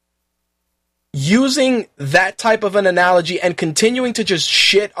 using that type of an analogy and continuing to just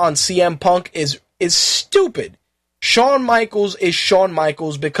shit on CM Punk is stupid. Shawn Michaels is Shawn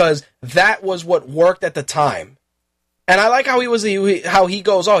Michaels because that was what worked at the time. And I like how he goes, he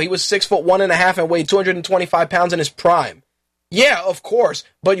was 6'1.5" and weighed 225 pounds in his prime. Yeah, of course,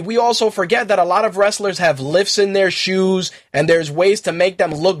 but we also forget that a lot of wrestlers have lifts in their shoes, and there's ways to make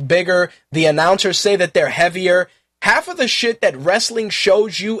them look bigger. The announcers say that they're heavier. Half of the shit that wrestling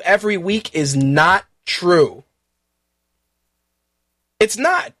shows you every week is not true. It's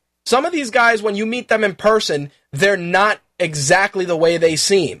not. Some of these guys, when you meet them in person, they're not exactly the way they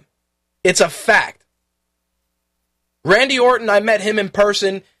seem. It's a fact. Randy Orton, I met him in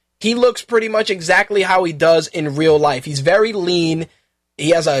person. He looks pretty much exactly how he does in real life. He's very lean. He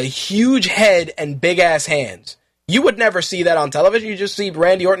has a huge head and big-ass hands. You would never see that on television. You just see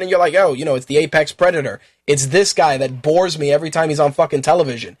Randy Orton and you're like, oh, it's the Apex Predator. It's this guy that bores me every time he's on fucking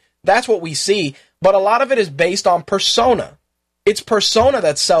television. That's what we see, but a lot of it is based on persona. It's persona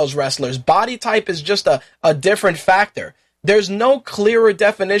that sells wrestlers. Body type is just a different factor. There's no clearer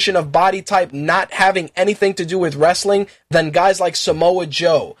definition of body type not having anything to do with wrestling than guys like Samoa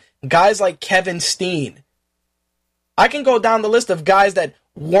Joe, guys like Kevin Steen. I can go down the list of guys that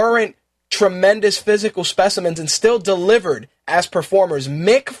weren't tremendous physical specimens and still delivered as performers.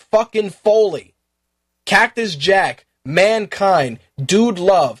 Mick fucking Foley, Cactus Jack, Mankind, Dude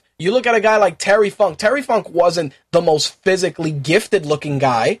Love. You look at a guy like Terry Funk. Terry Funk wasn't the most physically gifted looking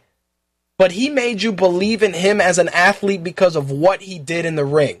guy, but he made you believe in him as an athlete because of what he did in the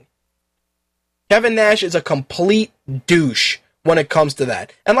ring. Kevin Nash is a complete douche when it comes to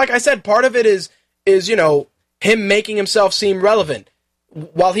that. And like I said, part of it is him making himself seem relevant.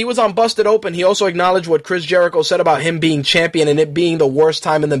 While he was on Busted Open, he also acknowledged what Chris Jericho said about him being champion and it being the worst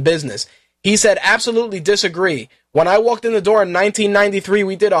time in the business. He said, absolutely disagree. When I walked in the door in 1993,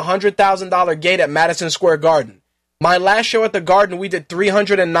 we did a $100,000 gate at Madison Square Garden. My last show at the Garden, we did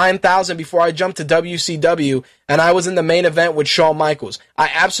 $309,000 before I jumped to WCW, and I was in the main event with Shawn Michaels.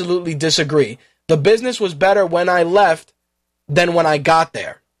 I absolutely disagree. The business was better when I left than when I got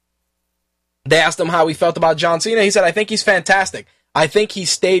there. They asked him how he felt about John Cena. He said, I think he's fantastic. I think he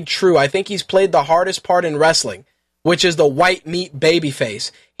stayed true. I think he's played the hardest part in wrestling, which is the white meat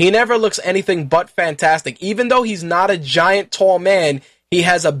babyface. He never looks anything but fantastic. Even though he's not a giant, tall man, he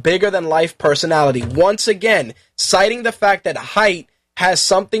has a bigger-than-life personality. Once again, citing the fact that height has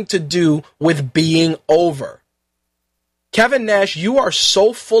something to do with being over. Kevin Nash, you are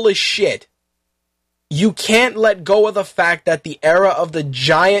so full of shit. You can't let go of the fact that the era of the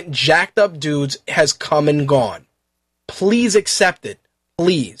giant, jacked-up dudes has come and gone. Please accept it.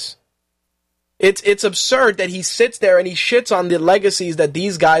 Please. It's absurd that he sits there and he shits on the legacies that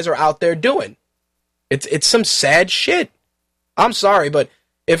these guys are out there doing. It's some sad shit. I'm sorry, but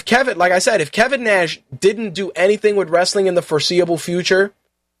if Kevin Nash didn't do anything with wrestling in the foreseeable future,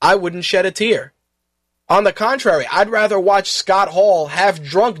 I wouldn't shed a tear. On the contrary, I'd rather watch Scott Hall half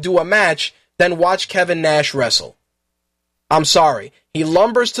drunk do a match than watch Kevin Nash wrestle. I'm sorry. He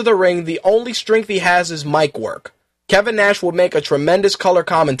lumbers to the ring. The only strength he has is mic work. Kevin Nash will make a tremendous color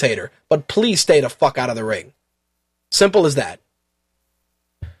commentator, but please stay the fuck out of the ring. Simple as that.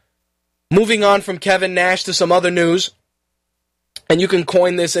 Moving on from Kevin Nash to some other news, and you can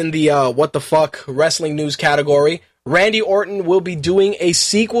coin this in the what the fuck wrestling news category. Randy Orton will be doing a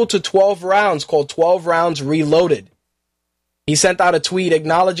sequel to 12 Rounds called 12 Rounds Reloaded. He sent out a tweet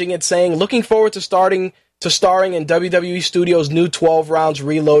acknowledging it, saying, looking forward to starring in WWE Studios' new 12 Rounds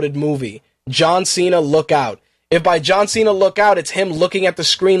Reloaded movie. John Cena, look out. If by John Cena look out, it's him looking at the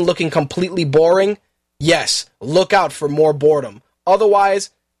screen looking completely boring, yes, look out for more boredom. Otherwise,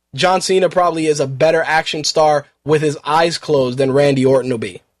 John Cena probably is a better action star with his eyes closed than Randy Orton will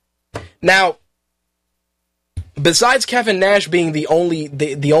be. Now, besides Kevin Nash being the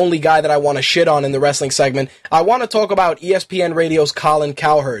only guy that I want to shit on in the wrestling segment, I want to talk about ESPN Radio's Colin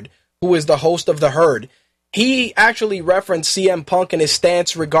Cowherd, who is the host of The Herd. He actually referenced CM Punk and his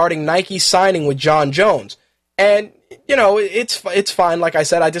stance regarding Nike signing with John Jones. And, you know, it's fine. Like I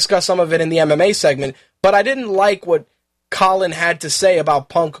said, I discussed some of it in the MMA segment, but I didn't like what Colin had to say about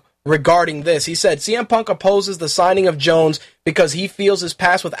Punk regarding this. He said, CM Punk opposes the signing of Jones because he feels his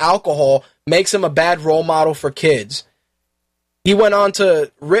past with alcohol makes him a bad role model for kids. He went on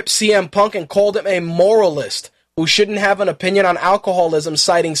to rip CM Punk and called him a moralist who shouldn't have an opinion on alcoholism,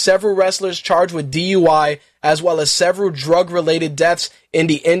 citing several wrestlers charged with DUI as well as several drug-related deaths in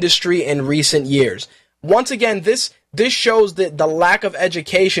the industry in recent years. Once again, this shows the lack of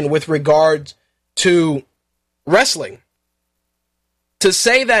education with regards to wrestling. To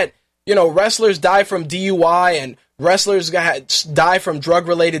say that, you know, wrestlers die from DUI and wrestlers die from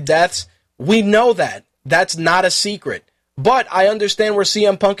drug-related deaths, we know that. That's not a secret. But I understand where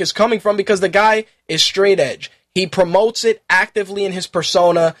CM Punk is coming from because the guy is straight edge. He promotes it actively in his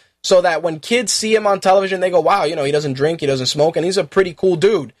persona so that when kids see him on television, they go, wow, you know, he doesn't drink, he doesn't smoke, and he's a pretty cool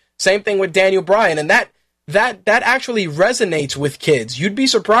dude. Same thing with Daniel Bryan, and that actually resonates with kids. You'd be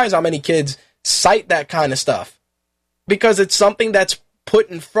surprised how many kids cite that kind of stuff because it's something that's put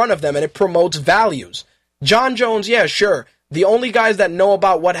in front of them and it promotes values. John Jones, yeah, sure. The only guys that know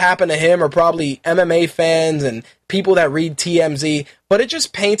about what happened to him are probably MMA fans and people that read TMZ, but it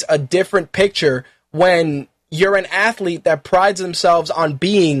just paints a different picture when you're an athlete that prides themselves on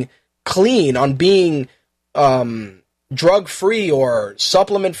being clean, on being drug-free or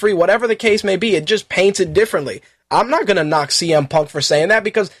supplement-free, whatever the case may be. It just paints it differently. I'm not going to knock CM Punk for saying that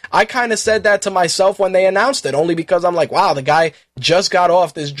because I kind of said that to myself when they announced it, only because I'm like, wow, the guy just got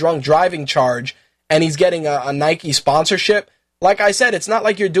off this drunk driving charge and he's getting a Nike sponsorship. Like I said, it's not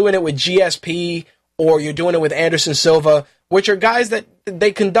like you're doing it with GSP or you're doing it with Anderson Silva, which are guys that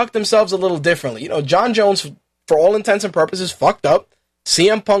they conduct themselves a little differently. You know, John Jones, for all intents and purposes, fucked up.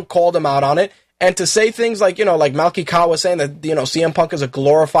 CM Punk called him out on it. And to say things like, you know, like Malky Kawa saying that, you know, CM Punk is a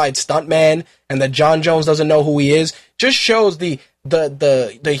glorified stuntman and that John Jones doesn't know who he is, just shows the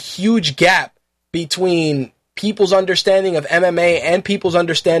huge gap between people's understanding of MMA and people's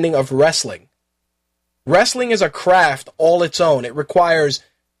understanding of wrestling. Wrestling is a craft all its own. It requires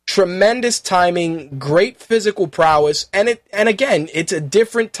tremendous timing, great physical prowess, and again, it's a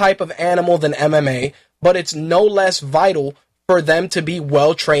different type of animal than MMA, but it's no less vital for them to be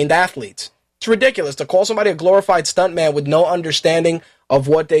well-trained athletes. It's ridiculous to call somebody a glorified stuntman with no understanding of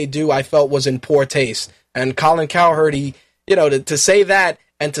what they do. I felt was in poor taste. And Colin Cowherd, to say that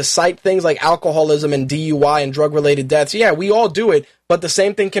and to cite things like alcoholism and DUI and drug-related deaths, yeah, we all do it, but the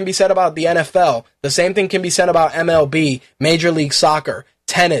same thing can be said about the NFL. The same thing can be said about MLB, Major League Soccer,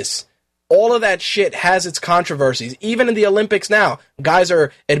 tennis. All of that shit has its controversies. Even in the Olympics now, guys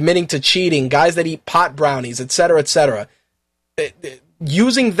are admitting to cheating, guys that eat pot brownies, etc., etc.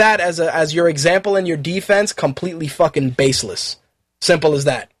 Using that as your example and your defense, completely fucking baseless. Simple as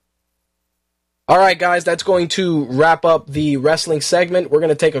that. All right, guys, that's going to wrap up the wrestling segment. We're going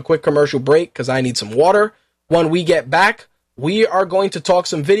to take a quick commercial break because I need some water. When we get back, we are going to talk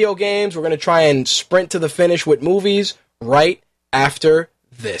some video games. We're going to try and sprint to the finish with movies right after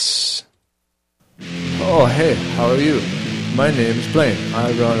this. Oh, hey, how are you? My name is Blaine.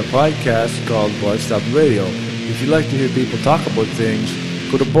 I run a podcast called Boydstubborn Radio. If you like to hear people talk about things,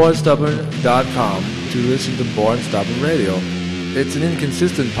 go to boydstubborn.com to listen to Born Stubborn Radio. It's an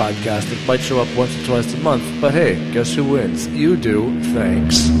inconsistent podcast that might show up once or twice a month, but hey, guess who wins? You do.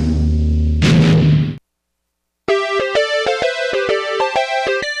 Thanks.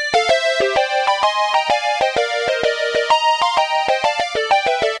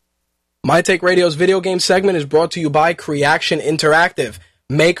 My Take Radio's video game segment is brought to you by Creaction Interactive,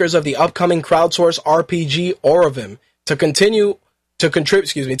 makers of the upcoming crowdsource RPG Orovim. To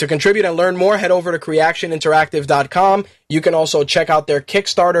contribute and learn more, head over to creationinteractive.com. You can also check out their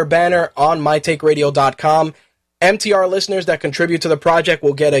Kickstarter banner on mytakeradio.com. MTR listeners that contribute to the project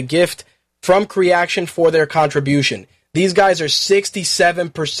will get a gift from Creaction for their contribution. These guys are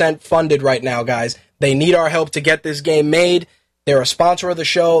 67% funded right now, guys. They need our help to get this game made. They're a sponsor of the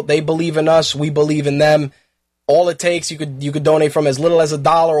show. They believe in us. We believe in them. All it takes, you could donate from as little as $1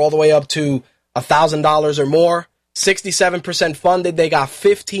 all the way up to $1,000 or more. 67% funded. They got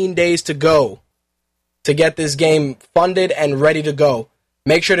 15 days to go to get this game funded and ready to go.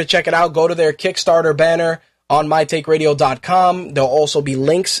 Make sure to check it out. Go to their Kickstarter banner on mytakeradio.com. There'll also be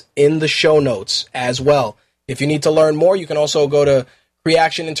links in the show notes as well. If you need to learn more, you can also go to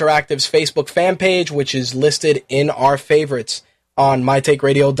Creaction Interactive's Facebook fan page, which is listed in our favorites on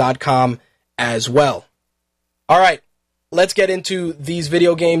mytakeradio.com as well. All right, let's get into these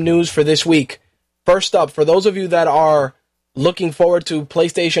video game news for this week. First up, for those of you that are looking forward to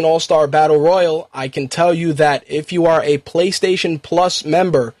PlayStation All-Star Battle Royale, I can tell you that if you are a PlayStation Plus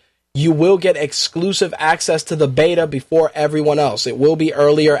member, you will get exclusive access to the beta before everyone else. It will be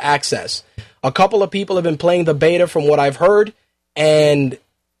earlier access. A couple of people have been playing the beta from what I've heard, and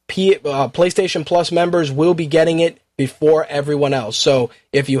PlayStation Plus members will be getting it before everyone else. So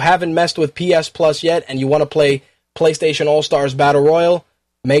if you haven't messed with PS Plus yet and you want to play PlayStation All-Stars Battle Royale,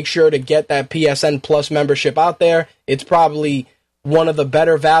 make sure to get that PSN Plus membership out there. It's probably one of the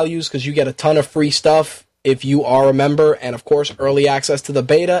better values because you get a ton of free stuff if you are a member. And, of course, early access to the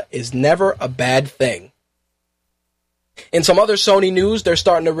beta is never a bad thing. In some other Sony news, they're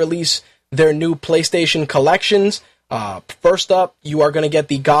starting to release their new PlayStation collections. First up, you are going to get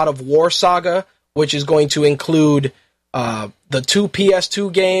the God of War saga, which is going to include the 2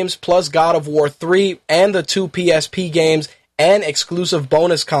 PS2 games plus God of War 3 and the 2 PSP games and exclusive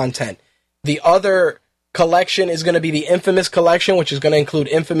bonus content. The other collection is going to be the Infamous collection, which is going to include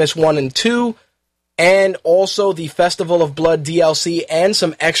Infamous 1 and 2, and also the Festival of Blood DLC and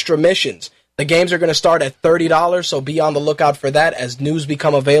some extra missions. The games are going to start at $30, so be on the lookout for that as news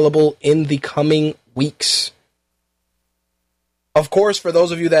become available in the coming weeks. Of course, for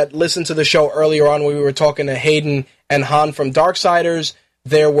those of you that listened to the show earlier on when we were talking to Hayden and Han from Darksiders,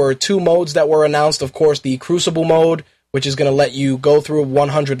 there were 2 modes that were announced. Of course, the Crucible mode, which is going to let you go through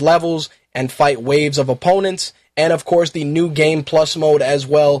 100 levels and fight waves of opponents. And, of course, the new Game Plus mode as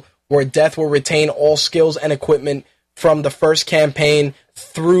well, where Death will retain all skills and equipment from the first campaign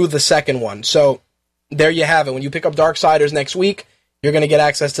through the second one. So, there you have it. When you pick up Darksiders next week, you're going to get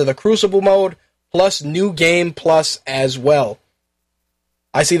access to the Crucible mode, plus New Game Plus as well.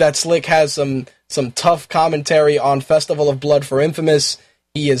 I see that Slick has some tough commentary on Festival of Blood for Infamous.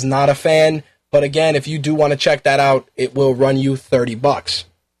 He is not a fan. But again, if you do want to check that out, it will run you $30.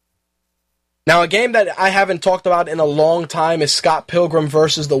 Now, a game that I haven't talked about in a long time is Scott Pilgrim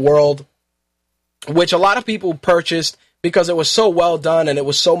vs. the World, which a lot of people purchased because it was so well done and it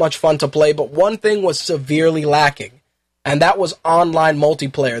was so much fun to play. But one thing was severely lacking, and that was online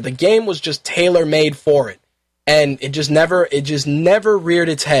multiplayer. The game was just tailor-made for it, and it just never reared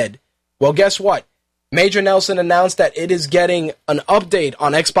its head. Well, guess what? Major Nelson announced that it is getting an update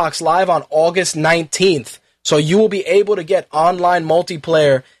on Xbox Live on August 19th. So you will be able to get online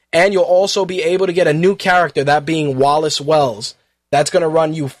multiplayer, and you'll also be able to get a new character, that being Wallace Wells. That's going to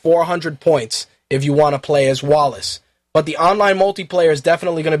run you 400 points if you want to play as Wallace. But the online multiplayer is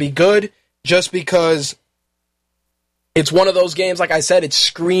definitely going to be good just because it's one of those games, like I said, it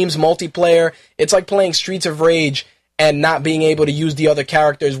screams multiplayer. It's like playing Streets of Rage and not being able to use the other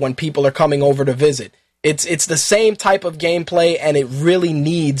characters when people are coming over to visit. It's the same type of gameplay, and it really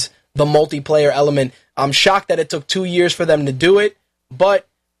needs the multiplayer element. I'm shocked that it took 2 years for them to do it, but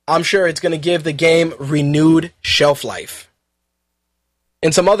I'm sure it's going to give the game renewed shelf life.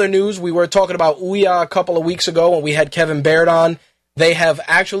 In some other news, we were talking about Ouya a couple of weeks ago when we had Kevin Baird on. They have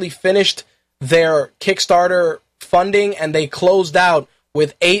actually finished their Kickstarter funding, and they closed out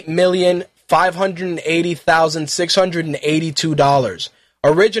with $8,580,682.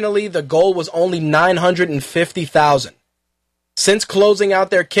 Originally, the goal was only $950,000. Since closing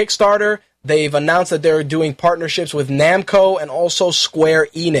out their Kickstarter, they've announced that they're doing partnerships with Namco and also Square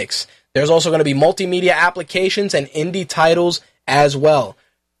Enix. There's also going to be multimedia applications and indie titles as well.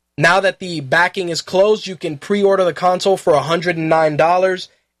 Now that the backing is closed, you can pre-order the console for $109,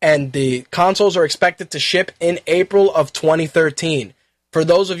 and the consoles are expected to ship in April of 2013. For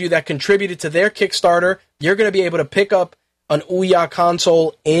those of you that contributed to their Kickstarter, you're going to be able to pick up an Ouya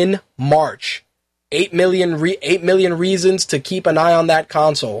console in March. 8 million reasons to keep an eye on that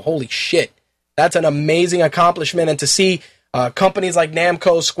console. Holy shit. That's an amazing accomplishment. And to see companies like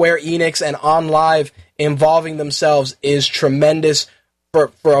Namco, Square Enix, and OnLive involving themselves is tremendous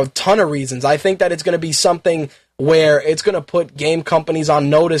for a ton of reasons. I think that it's going to be something where it's going to put game companies on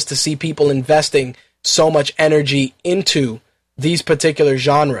notice to see people investing so much energy into these particular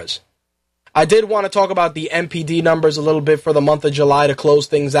genres. I did want to talk about the MPD numbers a little bit for the month of July to close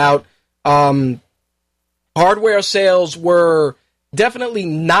things out. Hardware sales were definitely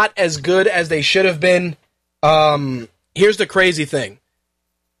not as good as they should have been. Here's the crazy thing.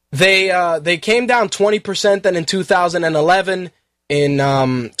 They came down 20% then in 2011. In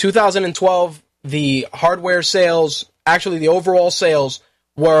 2012, the hardware sales, actually the overall sales,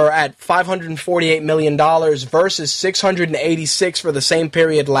 were at $548 million versus $686 for the same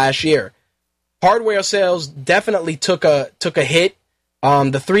period last year. Hardware sales definitely took a hit.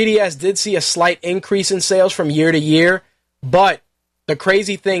 The 3DS did see a slight increase in sales from year to year, but the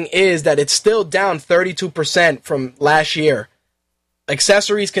crazy thing is that it's still down 32% from last year.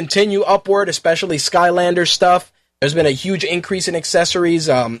 Accessories continue upward, especially Skylander stuff. There's been a huge increase in accessories,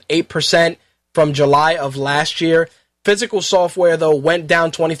 8% from July of last year. Physical software, though, went down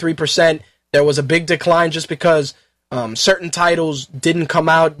 23%. There was a big decline just because certain titles didn't come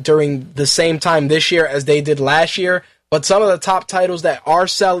out during the same time this year as they did last year. But some of the top titles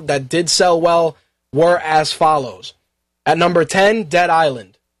that did sell well were as follows. At number 10, Dead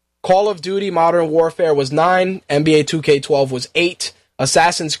Island. Call of Duty Modern Warfare was 9. NBA 2K12 was 8.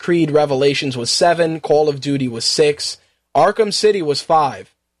 Assassin's Creed Revelations was 7. Call of Duty was 6. Arkham City was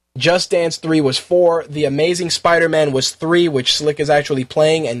 5. Just Dance 3 was 4. The Amazing Spider-Man was 3, which Slick is actually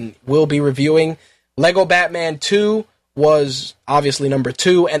playing and will be reviewing. Lego Batman 2 was obviously number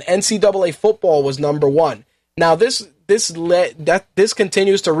 2. And NCAA Football was number 1. Now, this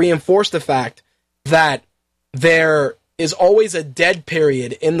continues to reinforce the fact that there is always a dead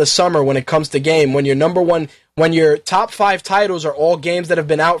period in the summer when it comes to game, when your top 5 titles are all games that have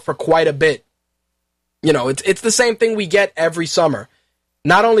been out for quite a bit. You know, it's the same thing we get every summer.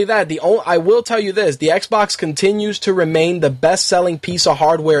 Not only that, I will tell you this, the Xbox continues to remain the best-selling piece of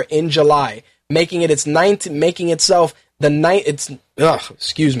hardware in July, making itself the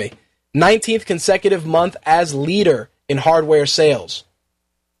 19th consecutive month as leader in hardware sales.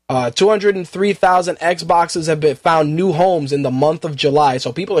 203,000 Xboxes have found new homes in the month of July,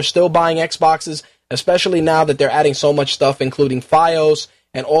 so people are still buying Xboxes, especially now that they're adding so much stuff, including Fios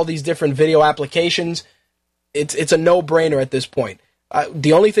and all these different video applications. It's a no-brainer at this point.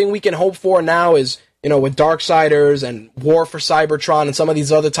 The only thing we can hope for now is, with Darksiders and War for Cybertron and some of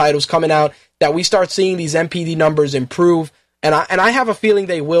these other titles coming out, that we start seeing these MPD numbers improve. And I have a feeling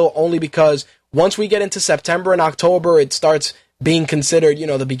they will, only because once we get into September and October, it starts being considered,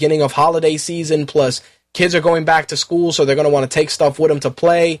 the beginning of holiday season, plus kids are going back to school, so they're going to want to take stuff with them to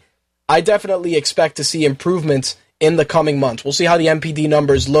play. I definitely expect to see improvements in the coming months. We'll see how the MPD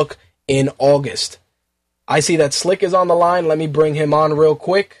numbers look in August. I see that Slick is on the line. Let me bring him on real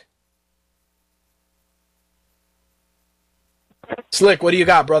quick. Slick, what do you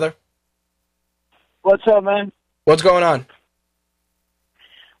got, brother? What's up, man? What's going on?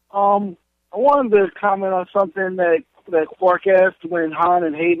 I wanted to comment on something that Quark asked when Han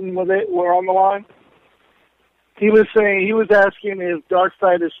and Hayden were on the line. He was asking if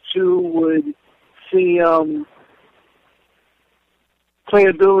Darksiders 2 would see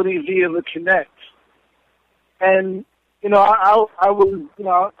playability via the Kinect. And, I was,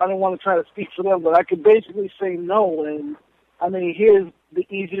 I don't want to try to speak for them, but I could basically say no. And, here's the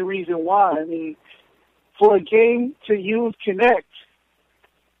easy reason why. For a game to use Kinect,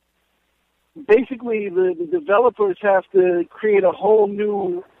 basically the developers have to create a whole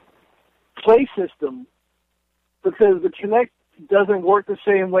new play system, because the Kinect doesn't work the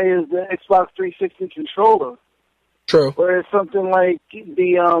same way as the Xbox 360 controller. True. Whereas something like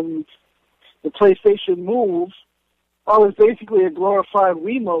the PlayStation Move, it's basically a glorified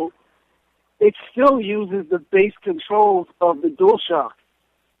Wiimote, it still uses the base controls of the DualShock.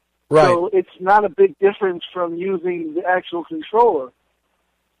 Right. So it's not a big difference from using the actual controller.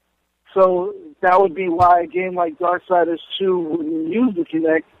 So that would be why a game like Darksiders 2 wouldn't use the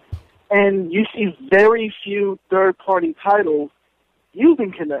Kinect. And you see very few third-party titles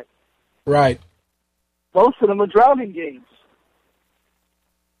using Kinect. Right. Most of them are driving games.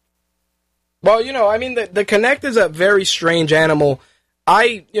 Well, the Kinect is a very strange animal.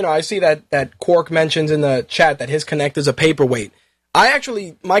 I see that Quark mentions in the chat that his Kinect is a paperweight. My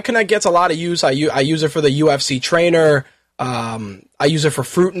Kinect gets a lot of use. I use it for the UFC trainer. I use it for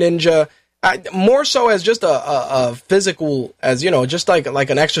Fruit Ninja. More so as just a physical, just like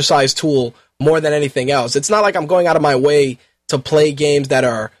an exercise tool more than anything else. It's not like I'm going out of my way to play games that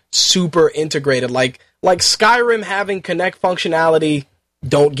are super integrated. Like Skyrim having Kinect functionality,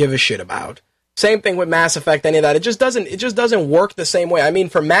 don't give a shit about. Same thing with Mass Effect, any of that. It just doesn't work the same way.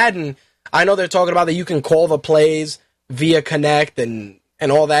 For Madden, I know they're talking about that you can call the plays via Kinect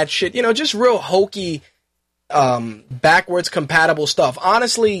and all that shit. Just real hokey, backwards compatible stuff.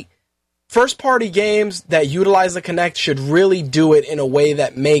 Honestly, first-party games that utilize the Kinect should really do it in a way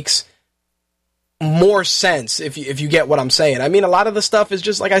that makes more sense, if you get what I'm saying. A lot of the stuff is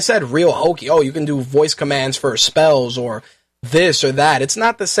just, like I said, real hokey. Oh, you can do voice commands for spells or this or that. It's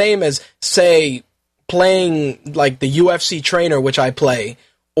not the same as, say, playing like the UFC trainer, which I play,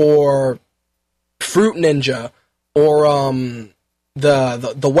 or Fruit Ninja, or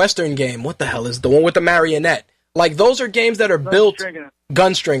the Western game. What the hell is the one with the marionette? Like, those are games that are built...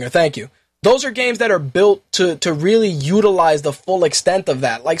 Gunstringer, thank you. Those are games that are built to really utilize the full extent of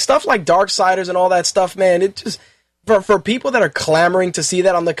that. Like, stuff like Darksiders and all that stuff, man, for people that are clamoring to see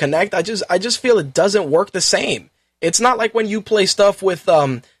that on the Kinect, I just feel it doesn't work the same. It's not like when you play stuff with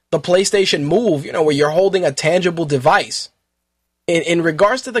the PlayStation Move, you know, where you're holding a tangible device. In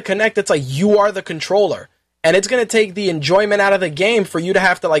regards to the Kinect, it's like you are the controller, and it's going to take the enjoyment out of the game for you to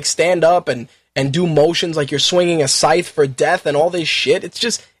have to like stand up and do motions like you're swinging a scythe for death and all this shit. It's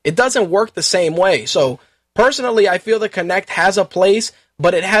just, it doesn't work the same way. So personally, I feel the Kinect has a place,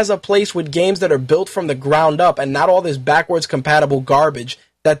 but it has a place with games that are built from the ground up and not all this backwards compatible garbage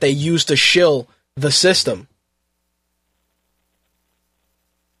that they use to shill the system.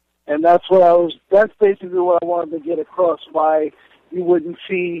 And that's basically what I wanted to get across, why you wouldn't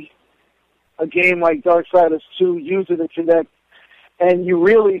see a game like Darksiders 2 using the Kinect, and you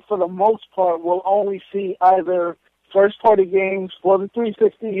really, for the most part, will only see either first-party games for the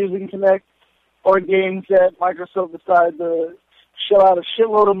 360 using Kinect, or games that Microsoft decided to shell out a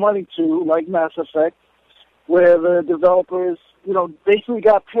shitload of money to, like Mass Effect, where the developers, you know, basically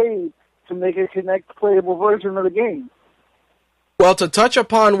got paid to make a Kinect playable version of the game. Well, to touch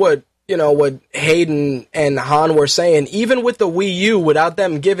upon what Hayden and Han were saying, even with the Wii U, without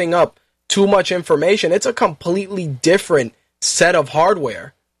them giving up too much information, it's a completely different set of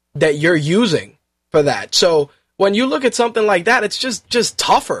hardware that you're using for that. So when you look at something like that, it's just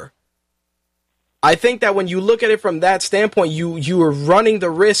tougher. I think that when you look at it from that standpoint, you are running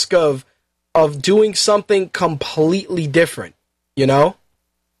the risk of doing something completely different, you know?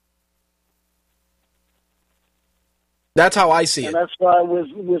 That's how I see it. And that's why with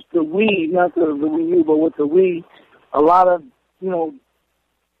the Wii, not the Wii U, but with the Wii, a lot of, you know,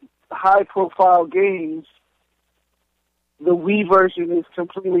 high-profile games, the Wii version is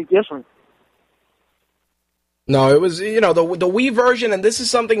completely different. No, it was, you know, the Wii version, and this is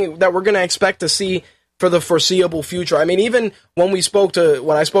something that we're going to expect to see for the foreseeable future. I mean, even when I spoke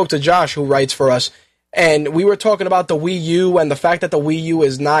to Josh, who writes for us, and we were talking about the Wii U and the fact that the Wii U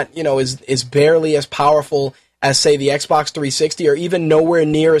is not, you know, is barely as powerful as, say, the Xbox 360, or even nowhere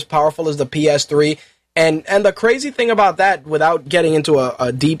near as powerful as the PS3. And the crazy thing about that, without getting into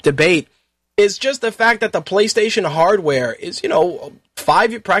a deep debate, is just the fact that the PlayStation hardware is, you know,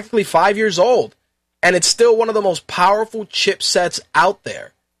 practically 5 years old, and it's still one of the most powerful chipsets out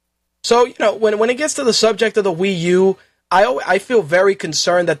there. So, you know, when it gets to the subject of the Wii U, I feel very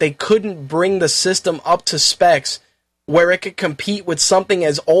concerned that they couldn't bring the system up to specs where it could compete with something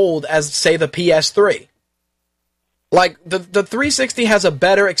as old as, say, the PS3. Like, the 360 has a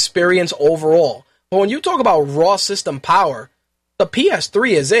better experience overall. But when you talk about raw system power, the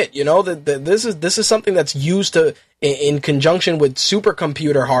PS3 is it. You know, this is something that's used in conjunction with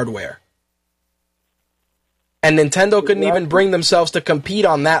supercomputer hardware. And Nintendo couldn't even bring themselves to compete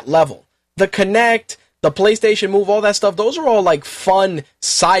on that level. The Kinect, the PlayStation Move, all that stuff, those are all like fun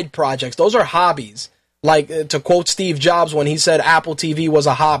side projects. Those are hobbies. Like, to quote Steve Jobs when he said Apple TV was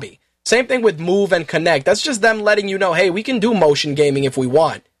a hobby. Same thing with Move and Kinect. That's just them letting you know, hey, we can do motion gaming if we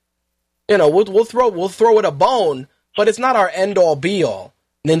want. You know, we'll throw it a bone, but it's not our end all be all.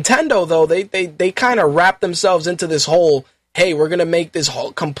 Nintendo, though, they kind of wrap themselves into this whole, hey, we're gonna make this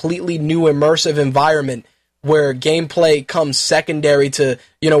whole completely new immersive environment where gameplay comes secondary to,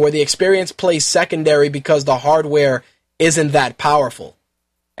 you know, where the experience plays secondary because the hardware isn't that powerful.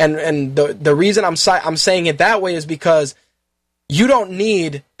 And the reason I'm saying it that way is because you don't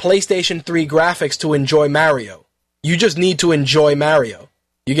need PlayStation 3 graphics to enjoy Mario. You just need to enjoy Mario.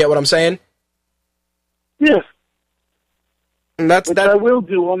 You get what I'm saying? Yes. And Which I will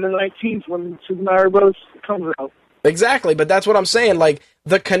do on the 19th when Super Mario Bros. Comes out. Exactly, but that's what I'm saying. Like,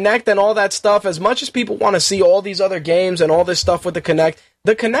 the Kinect and all that stuff, as much as people want to see all these other games and all this stuff with the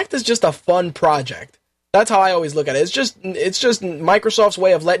Kinect is just a fun project. That's how I always look at it. It's just Microsoft's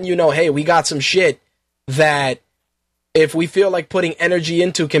way of letting you know, hey, we got some shit that if we feel like putting energy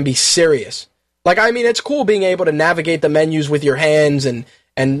into can be serious. Like, I mean, it's cool being able to navigate the menus with your hands and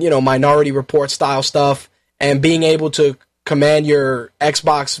you know, Minority Report style stuff, and being able to command your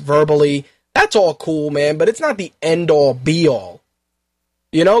Xbox verbally. That's all cool, man, but it's not the end-all, be-all.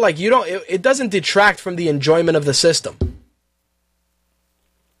 You know, like, it doesn't detract from the enjoyment of the system.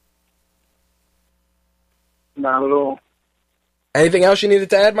 Not at all. Anything else you needed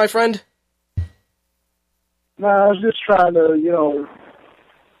to add, my friend? No, I was just trying to, you know...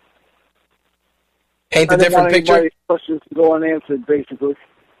 Paint a different picture? Questions to go unanswered, basically.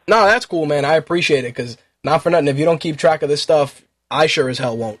 No, that's cool, man. I appreciate it, because not for nothing, if you don't keep track of this stuff, I sure as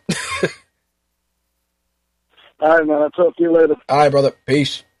hell won't. All right, man. I'll talk to you later. All right, brother.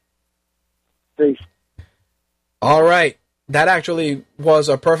 Peace. Peace. All right. That actually was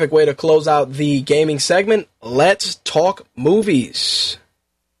a perfect way to close out the gaming segment. Let's talk movies.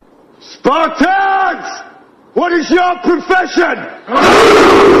 Spartans! What is your profession?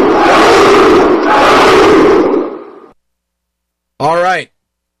 All right.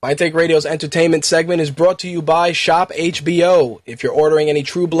 My Take Radio's entertainment segment is brought to you by Shop HBO. If you're ordering any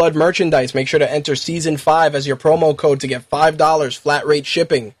True Blood merchandise, make sure to enter Season 5 as your promo code to get $5 flat rate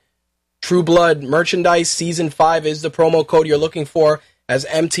shipping. True Blood merchandise, Season 5 is the promo code you're looking for, as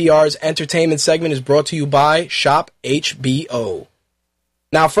MTR's entertainment segment is brought to you by Shop HBO.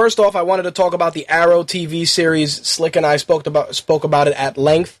 Now, first off, I wanted to talk about the Arrow TV series. Slick and I spoke about it at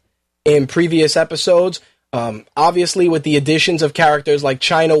length in previous episodes. Obviously, with the additions of characters like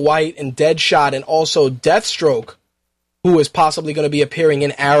China White and Deadshot and also Deathstroke, who is possibly going to be appearing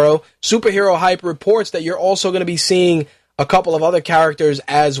in Arrow, Superhero Hype reports that you're also going to be seeing a couple of other characters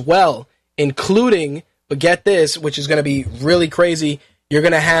as well, including, but get this, which is going to be really crazy, you're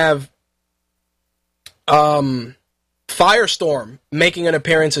going to have Firestorm making an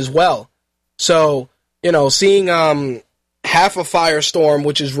appearance as well. So, seeing half of Firestorm,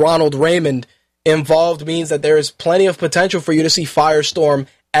 which is Ronald Raymond, involved means that there is plenty of potential for you to see Firestorm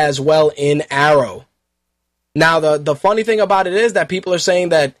as well in Arrow. Now, the funny thing about it is that people are saying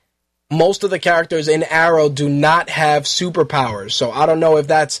that most of the characters in Arrow do not have superpowers. So I don't know if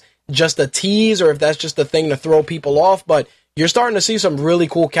that's just a tease or if that's just a thing to throw people off, but you're starting to see some really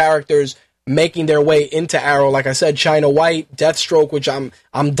cool characters making their way into Arrow. Like I said, China White, Deathstroke, which I'm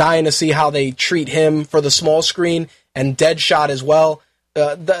dying to see how they treat him for the small screen, and Deadshot as well.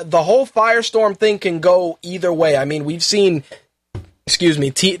 The whole Firestorm thing can go either way. I mean, we've seen,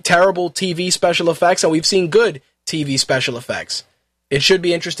 terrible TV special effects, and we've seen good TV special effects. It should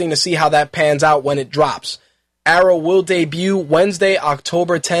be interesting to see how that pans out when it drops. Arrow will debut Wednesday,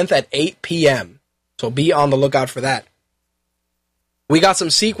 October 10th at 8 p.m., so be on the lookout for that. We got some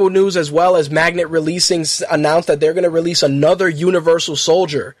sequel news as well, as Magnet Releasing announced that they're going to release another Universal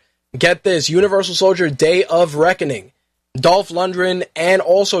Soldier. Get this, Universal Soldier Day of Reckoning. Dolph Lundgren and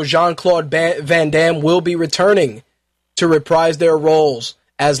also Jean-Claude Van Damme will be returning to reprise their roles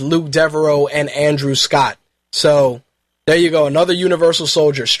as Luke Devereaux and Andrew Scott. So, there you go, another Universal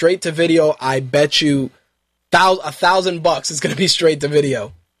Soldier. Straight to video, I bet you $1,000 is going to be straight to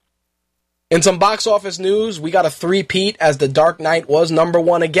video. In some box office news, we got a three-peat as The Dark Knight was number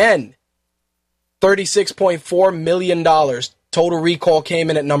one again. $36.4 million. Total Recall came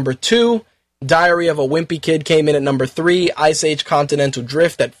in at number 2. Diary of a Wimpy Kid came in at number 3. Ice Age Continental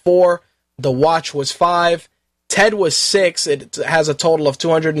Drift at 4. The Watch was 5. Ted was 6. It has a total of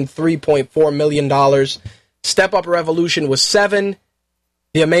 $203.4 million. Step Up Revolution was 7.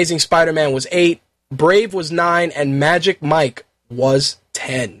 The Amazing Spider-Man was 8. Brave was 9. And Magic Mike was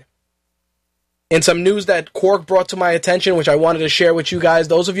 10. In some news that Quark brought to my attention, which I wanted to share with you guys,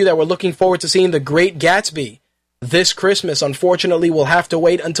 those of you that were looking forward to seeing The Great Gatsby this Christmas, unfortunately, will have to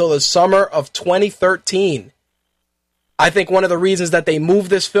wait until the summer of 2013. I think one of the reasons that they moved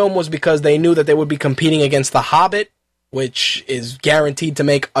this film was because they knew that they would be competing against The Hobbit, which is guaranteed to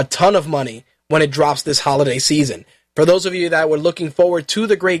make a ton of money when it drops this holiday season. For those of you that were looking forward to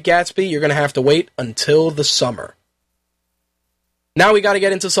The Great Gatsby, you're going to have to wait until the summer. Now we got to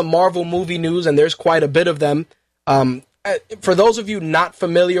get into some Marvel movie news, and there's quite a bit of them. For those of you not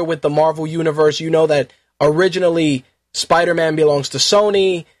familiar with the Marvel Universe, you know that originally Spider-Man belongs to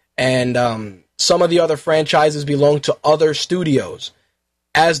Sony, and some of the other franchises belong to other studios.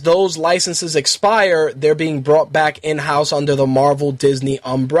 As those licenses expire, they're being brought back in-house under the Marvel Disney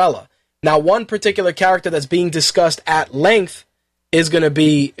umbrella. Now, one particular character that's being discussed at length has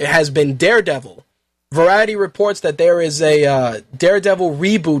been Daredevil. Variety reports that there is a Daredevil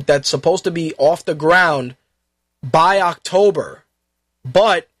reboot that's supposed to be off the ground by October.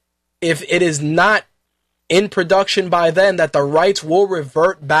 But if it is not in production by then, that the rights will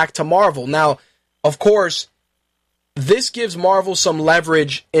revert back to Marvel. Now, of course, this gives Marvel some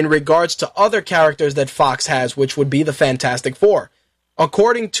leverage in regards to other characters that Fox has, which would be the Fantastic Four.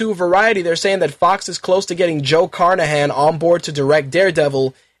 According to Variety, they're saying that Fox is close to getting Joe Carnahan on board to direct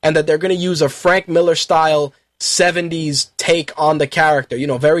Daredevil, and that they're going to use a Frank Miller-style 70s take on the character. You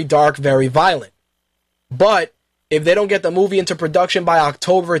know, very dark, very violent. But if they don't get the movie into production by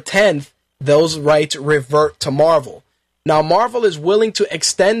October 10th, those rights revert to Marvel. Now, Marvel is willing to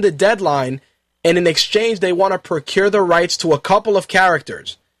extend the deadline, and in exchange, they want to procure the rights to a couple of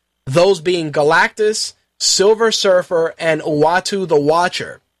characters. Those being Galactus, Silver Surfer, and Uatu the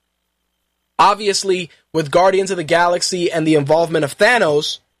Watcher. Obviously, with Guardians of the Galaxy and the involvement of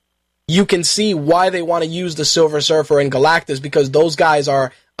Thanos, you can see why they want to use the Silver Surfer and Galactus, because those guys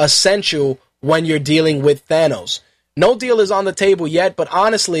are essential when you're dealing with Thanos. No deal is on the table yet, but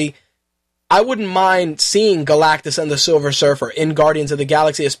honestly, I wouldn't mind seeing Galactus and the Silver Surfer in Guardians of the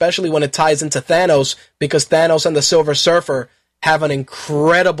Galaxy, especially when it ties into Thanos, because Thanos and the Silver Surfer have an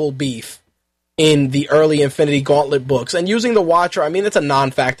incredible beef in the early Infinity Gauntlet books. And using the Watcher, I mean, it's a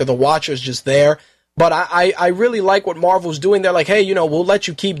non-factor. The Watcher's just there. But I really like what Marvel's doing. They're like, hey, you know, we'll let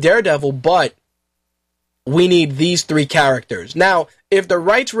you keep Daredevil, but we need these 3 characters. Now, if the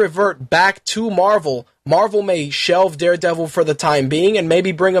rights revert back to Marvel, Marvel may shelve Daredevil for the time being and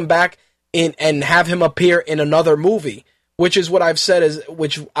maybe bring him back in and have him appear in another movie, which is what I've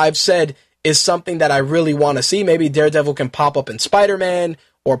said is something that I really want to see. Maybe Daredevil can pop up in Spider-Man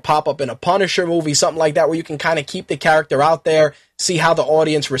or pop up in a Punisher movie, something like that, where you can kind of keep the character out there, see how the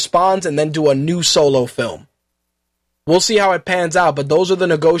audience responds, and then do a new solo film. We'll see how it pans out, but those are the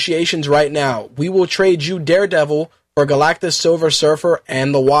negotiations right now. We will trade you Daredevil for Galactus, Silver Surfer,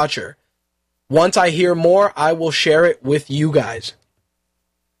 and the Watcher. Once I hear more, I will share it with you guys.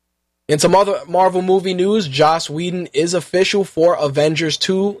 In some other Marvel movie news, Joss Whedon is official for Avengers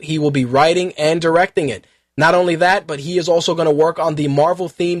 2. He will be writing and directing it. Not only that, but he is also going to work on the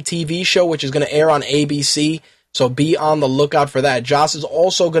Marvel-themed TV show, which is going to air on ABC, so be on the lookout for that. Joss is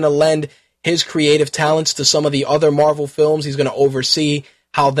also going to lend his creative talents to some of the other Marvel films. He's going to oversee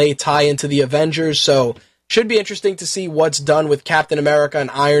how they tie into the Avengers, so should be interesting to see what's done with Captain America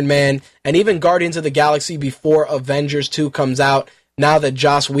and Iron Man, and even Guardians of the Galaxy before Avengers 2 comes out, now that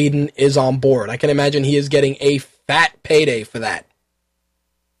Joss Whedon is on board. I can imagine he is getting a fat payday for that.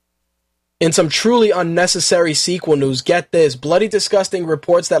 In some truly unnecessary sequel news, get this. Bloody Disgusting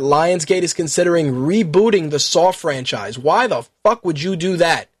reports that Lionsgate is considering rebooting the Saw franchise. Why the fuck would you do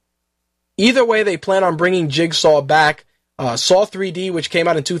that? Either way, they plan on bringing Jigsaw back. Saw 3D, which came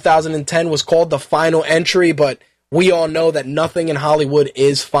out in 2010, was called the final entry, but we all know that nothing in Hollywood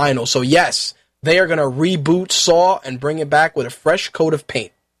is final. So yes, they are going to reboot Saw and bring it back with a fresh coat of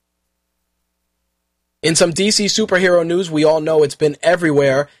paint. In some DC superhero news, we all know it's been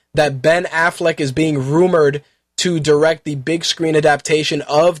everywhere that Ben Affleck is being rumored to direct the big screen adaptation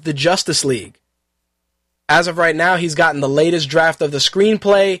of the Justice League. As of right now, he's gotten the latest draft of the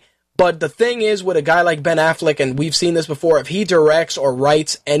screenplay, but the thing is with a guy like Ben Affleck, and we've seen this before, if he directs or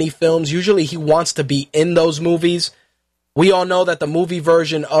writes any films, usually he wants to be in those movies. We all know that the movie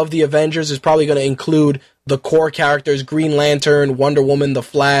version of the Avengers is probably going to include the core characters, Green Lantern, Wonder Woman, The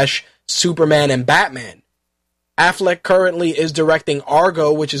Flash, Superman, and Batman. Affleck currently is directing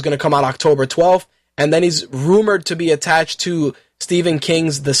Argo, which is going to come out October 12th, and then he's rumored to be attached to Stephen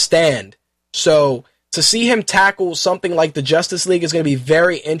King's The Stand. So to see him tackle something like the Justice League is going to be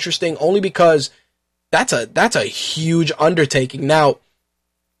very interesting, only because that's a huge undertaking. Now,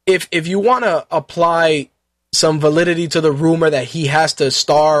 if you want to apply some validity to the rumor that he has to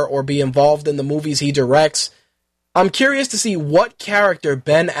star or be involved in the movies he directs, I'm curious to see what character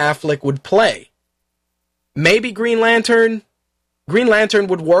Ben Affleck would play. Maybe Green Lantern. Green Lantern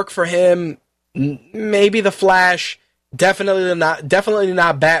would work for him. Maybe the Flash. Definitely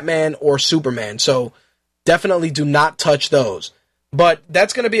not Batman or Superman. So definitely do not touch those. But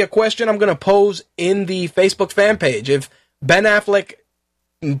that's going to be a question I'm going to pose in the Facebook fan page. If Ben Affleck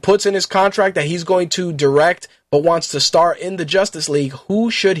puts in his contract that he's going to direct but wants to star in the Justice League, who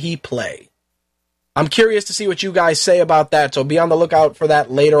should he play? I'm curious to see what you guys say about that. So be on the lookout for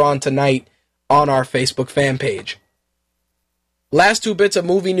that later on tonight on our Facebook fan page. Last 2 bits of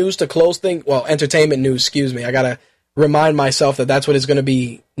movie news to close entertainment news, excuse me. I gotta remind myself that that's what it's going to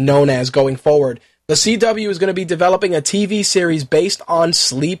be known as going forward. The CW is going to be developing a TV series based on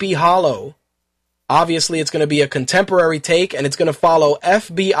Sleepy Hollow. Obviously, it's going to be a contemporary take, and it's going to follow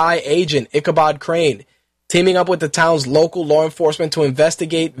FBI agent Ichabod Crane, teaming up with the town's local law enforcement to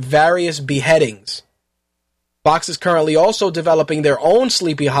investigate various beheadings. Fox is currently also developing their own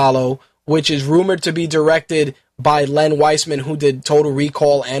Sleepy Hollow, which is rumored to be directed by Len Weissman, who did Total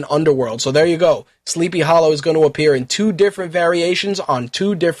Recall and Underworld. So there you go. Sleepy Hollow is going to appear in 2 different variations on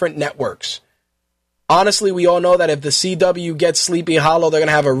 2 different networks. Honestly, we all know that if the CW gets Sleepy Hollow, they're going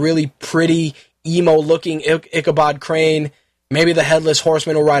to have a really pretty, emo-looking Ichabod Crane. Maybe the Headless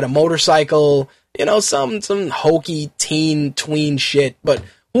Horseman will ride a motorcycle. You know, some hokey tween shit. But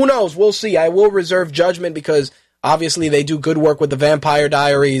who knows? We'll see. I will reserve judgment because obviously they do good work with the Vampire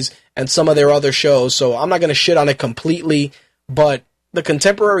Diaries and some of their other shows, so I'm not going to shit on it completely, but the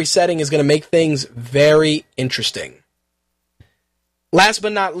contemporary setting is going to make things very interesting. Last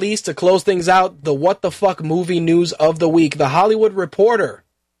but not least, to close things out, the what the fuck movie news of the week. The Hollywood Reporter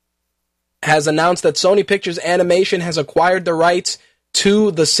has announced that Sony Pictures Animation has acquired the rights to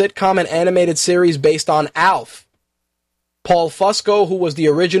the sitcom and animated series based on Alf. Paul Fusco, who was the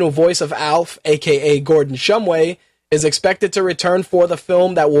original voice of Alf, aka Gordon Shumway, is expected to return for the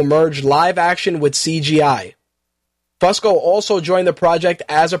film that will merge live action with CGI. Fusco also joined the project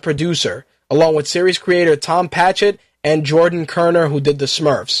as a producer, along with series creator Tom Patchett and Jordan Kerner, who did The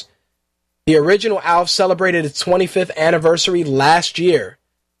Smurfs. The original ALF celebrated its 25th anniversary last year.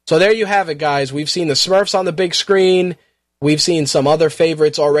 So there you have it, guys. We've seen The Smurfs on the big screen. We've seen some other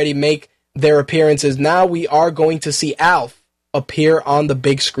favorites already make their appearances. Now we are going to see ALF appear on the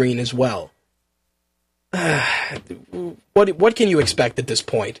big screen as well. What can you expect at this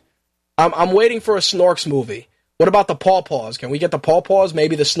point? I'm waiting for a Snorks movie. What about the Paw Paws? Can we get the Paw Paws?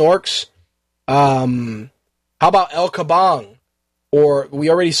 Maybe the Snorks? How about El Kabong? Or we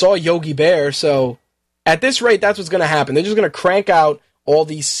already saw Yogi Bear, so at this rate, that's what's going to happen. They're just going to crank out all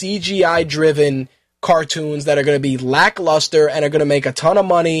these CGI-driven cartoons that are going to be lackluster and are going to make a ton of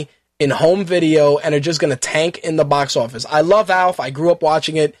money in home video and are just going to tank in the box office. I love Alf. I grew up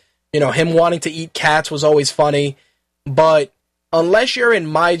watching it. You know, him wanting to eat cats was always funny. But unless you're in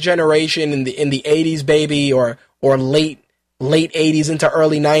my generation in the 80s, baby, or late 80s into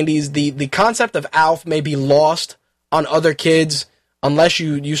early 90s, the concept of Alf may be lost on other kids unless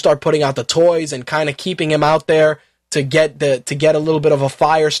you start putting out the toys and kind of keeping him out there to get a little bit of a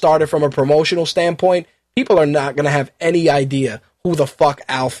fire started from a promotional standpoint. People are not going to have any idea who the fuck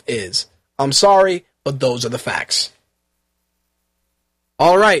Alf is. I'm sorry, but those are the facts.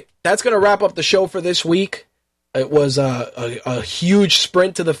 All right, that's going to wrap up the show for this week. It was a huge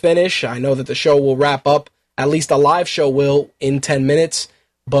sprint to the finish. I know that the show will wrap up, at least a live show will, in 10 minutes,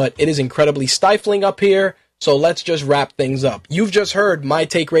 but it is incredibly stifling up here, so let's just wrap things up. You've just heard My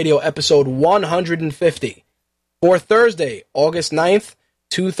Take Radio episode 150 for Thursday, August 9th,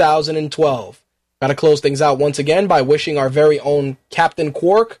 2012. Got to close things out once again by wishing our very own Captain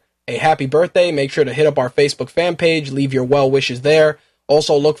Quark a happy birthday. Make sure to hit up our Facebook fan page, leave your well wishes there.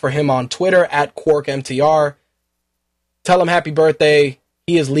 Also look for him on Twitter at QuarkMTR. Tell him happy birthday.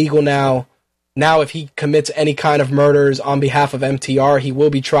 He is legal now. Now, if he commits any kind of murders on behalf of MTR, he will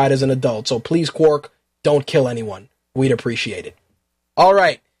be tried as an adult. So please, Quark, don't kill anyone. We'd appreciate it. All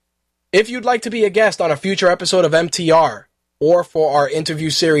right. If you'd like to be a guest on a future episode of MTR, or for our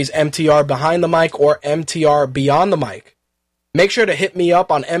interview series MTR Behind the Mic or MTR Beyond the Mic, make sure to hit me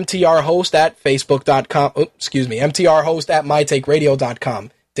up on mtrhost at facebook.com. mtrhost at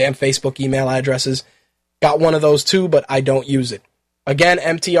mytakeradio.com. Damn Facebook email addresses. Got one of those too, but I don't use it. Again,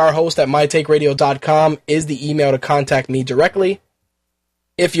 mtrhost at mytakeradio.com is the email to contact me directly.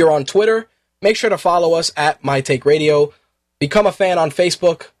 If you're on Twitter, make sure to follow us at mytakeradio. Become a fan on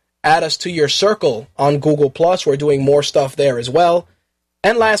Facebook. Add us to your circle on Google+. We're doing more stuff there as well.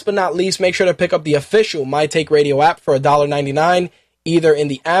 And last but not least, make sure to pick up the official My Take Radio app for $1.99, either in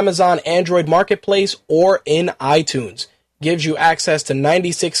the Amazon Android Marketplace or in iTunes. Gives you access to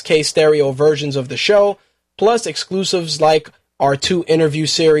 96K stereo versions of the show, plus exclusives like our 2 interview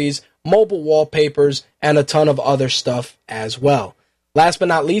series, mobile wallpapers, and a ton of other stuff as well. Last but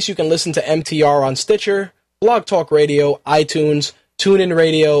not least, you can listen to MTR on Stitcher, Blog Talk Radio, iTunes, TuneIn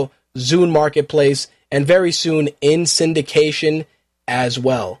Radio, Zune Marketplace, and very soon in syndication as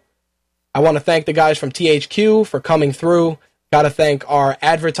well. I want to thank the guys from THQ for coming through. Got to thank our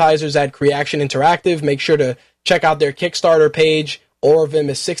advertisers at Creaction Interactive. Make sure to check out their Kickstarter page. Orovim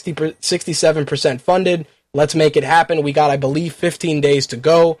is 67% funded. Let's make it happen. We got, I believe, 15 days to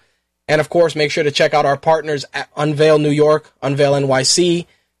go. And, of course, make sure to check out our partners at Unveil New York, Unveil NYC.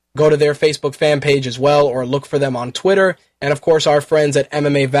 Go to their Facebook fan page as well, or look for them on Twitter. And, of course, our friends at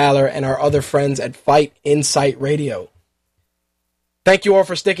MMA Valor and our other friends at Fight Insight Radio. Thank you all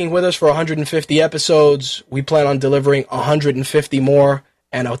for sticking with us for 150 episodes. We plan on delivering 150 more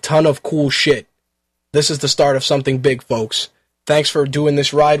and a ton of cool shit. This is the start of something big, folks. Thanks for doing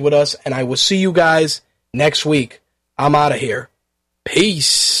this ride with us, and I will see you guys next week. I'm out of here.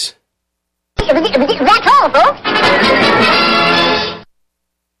 Peace. That's all, folks.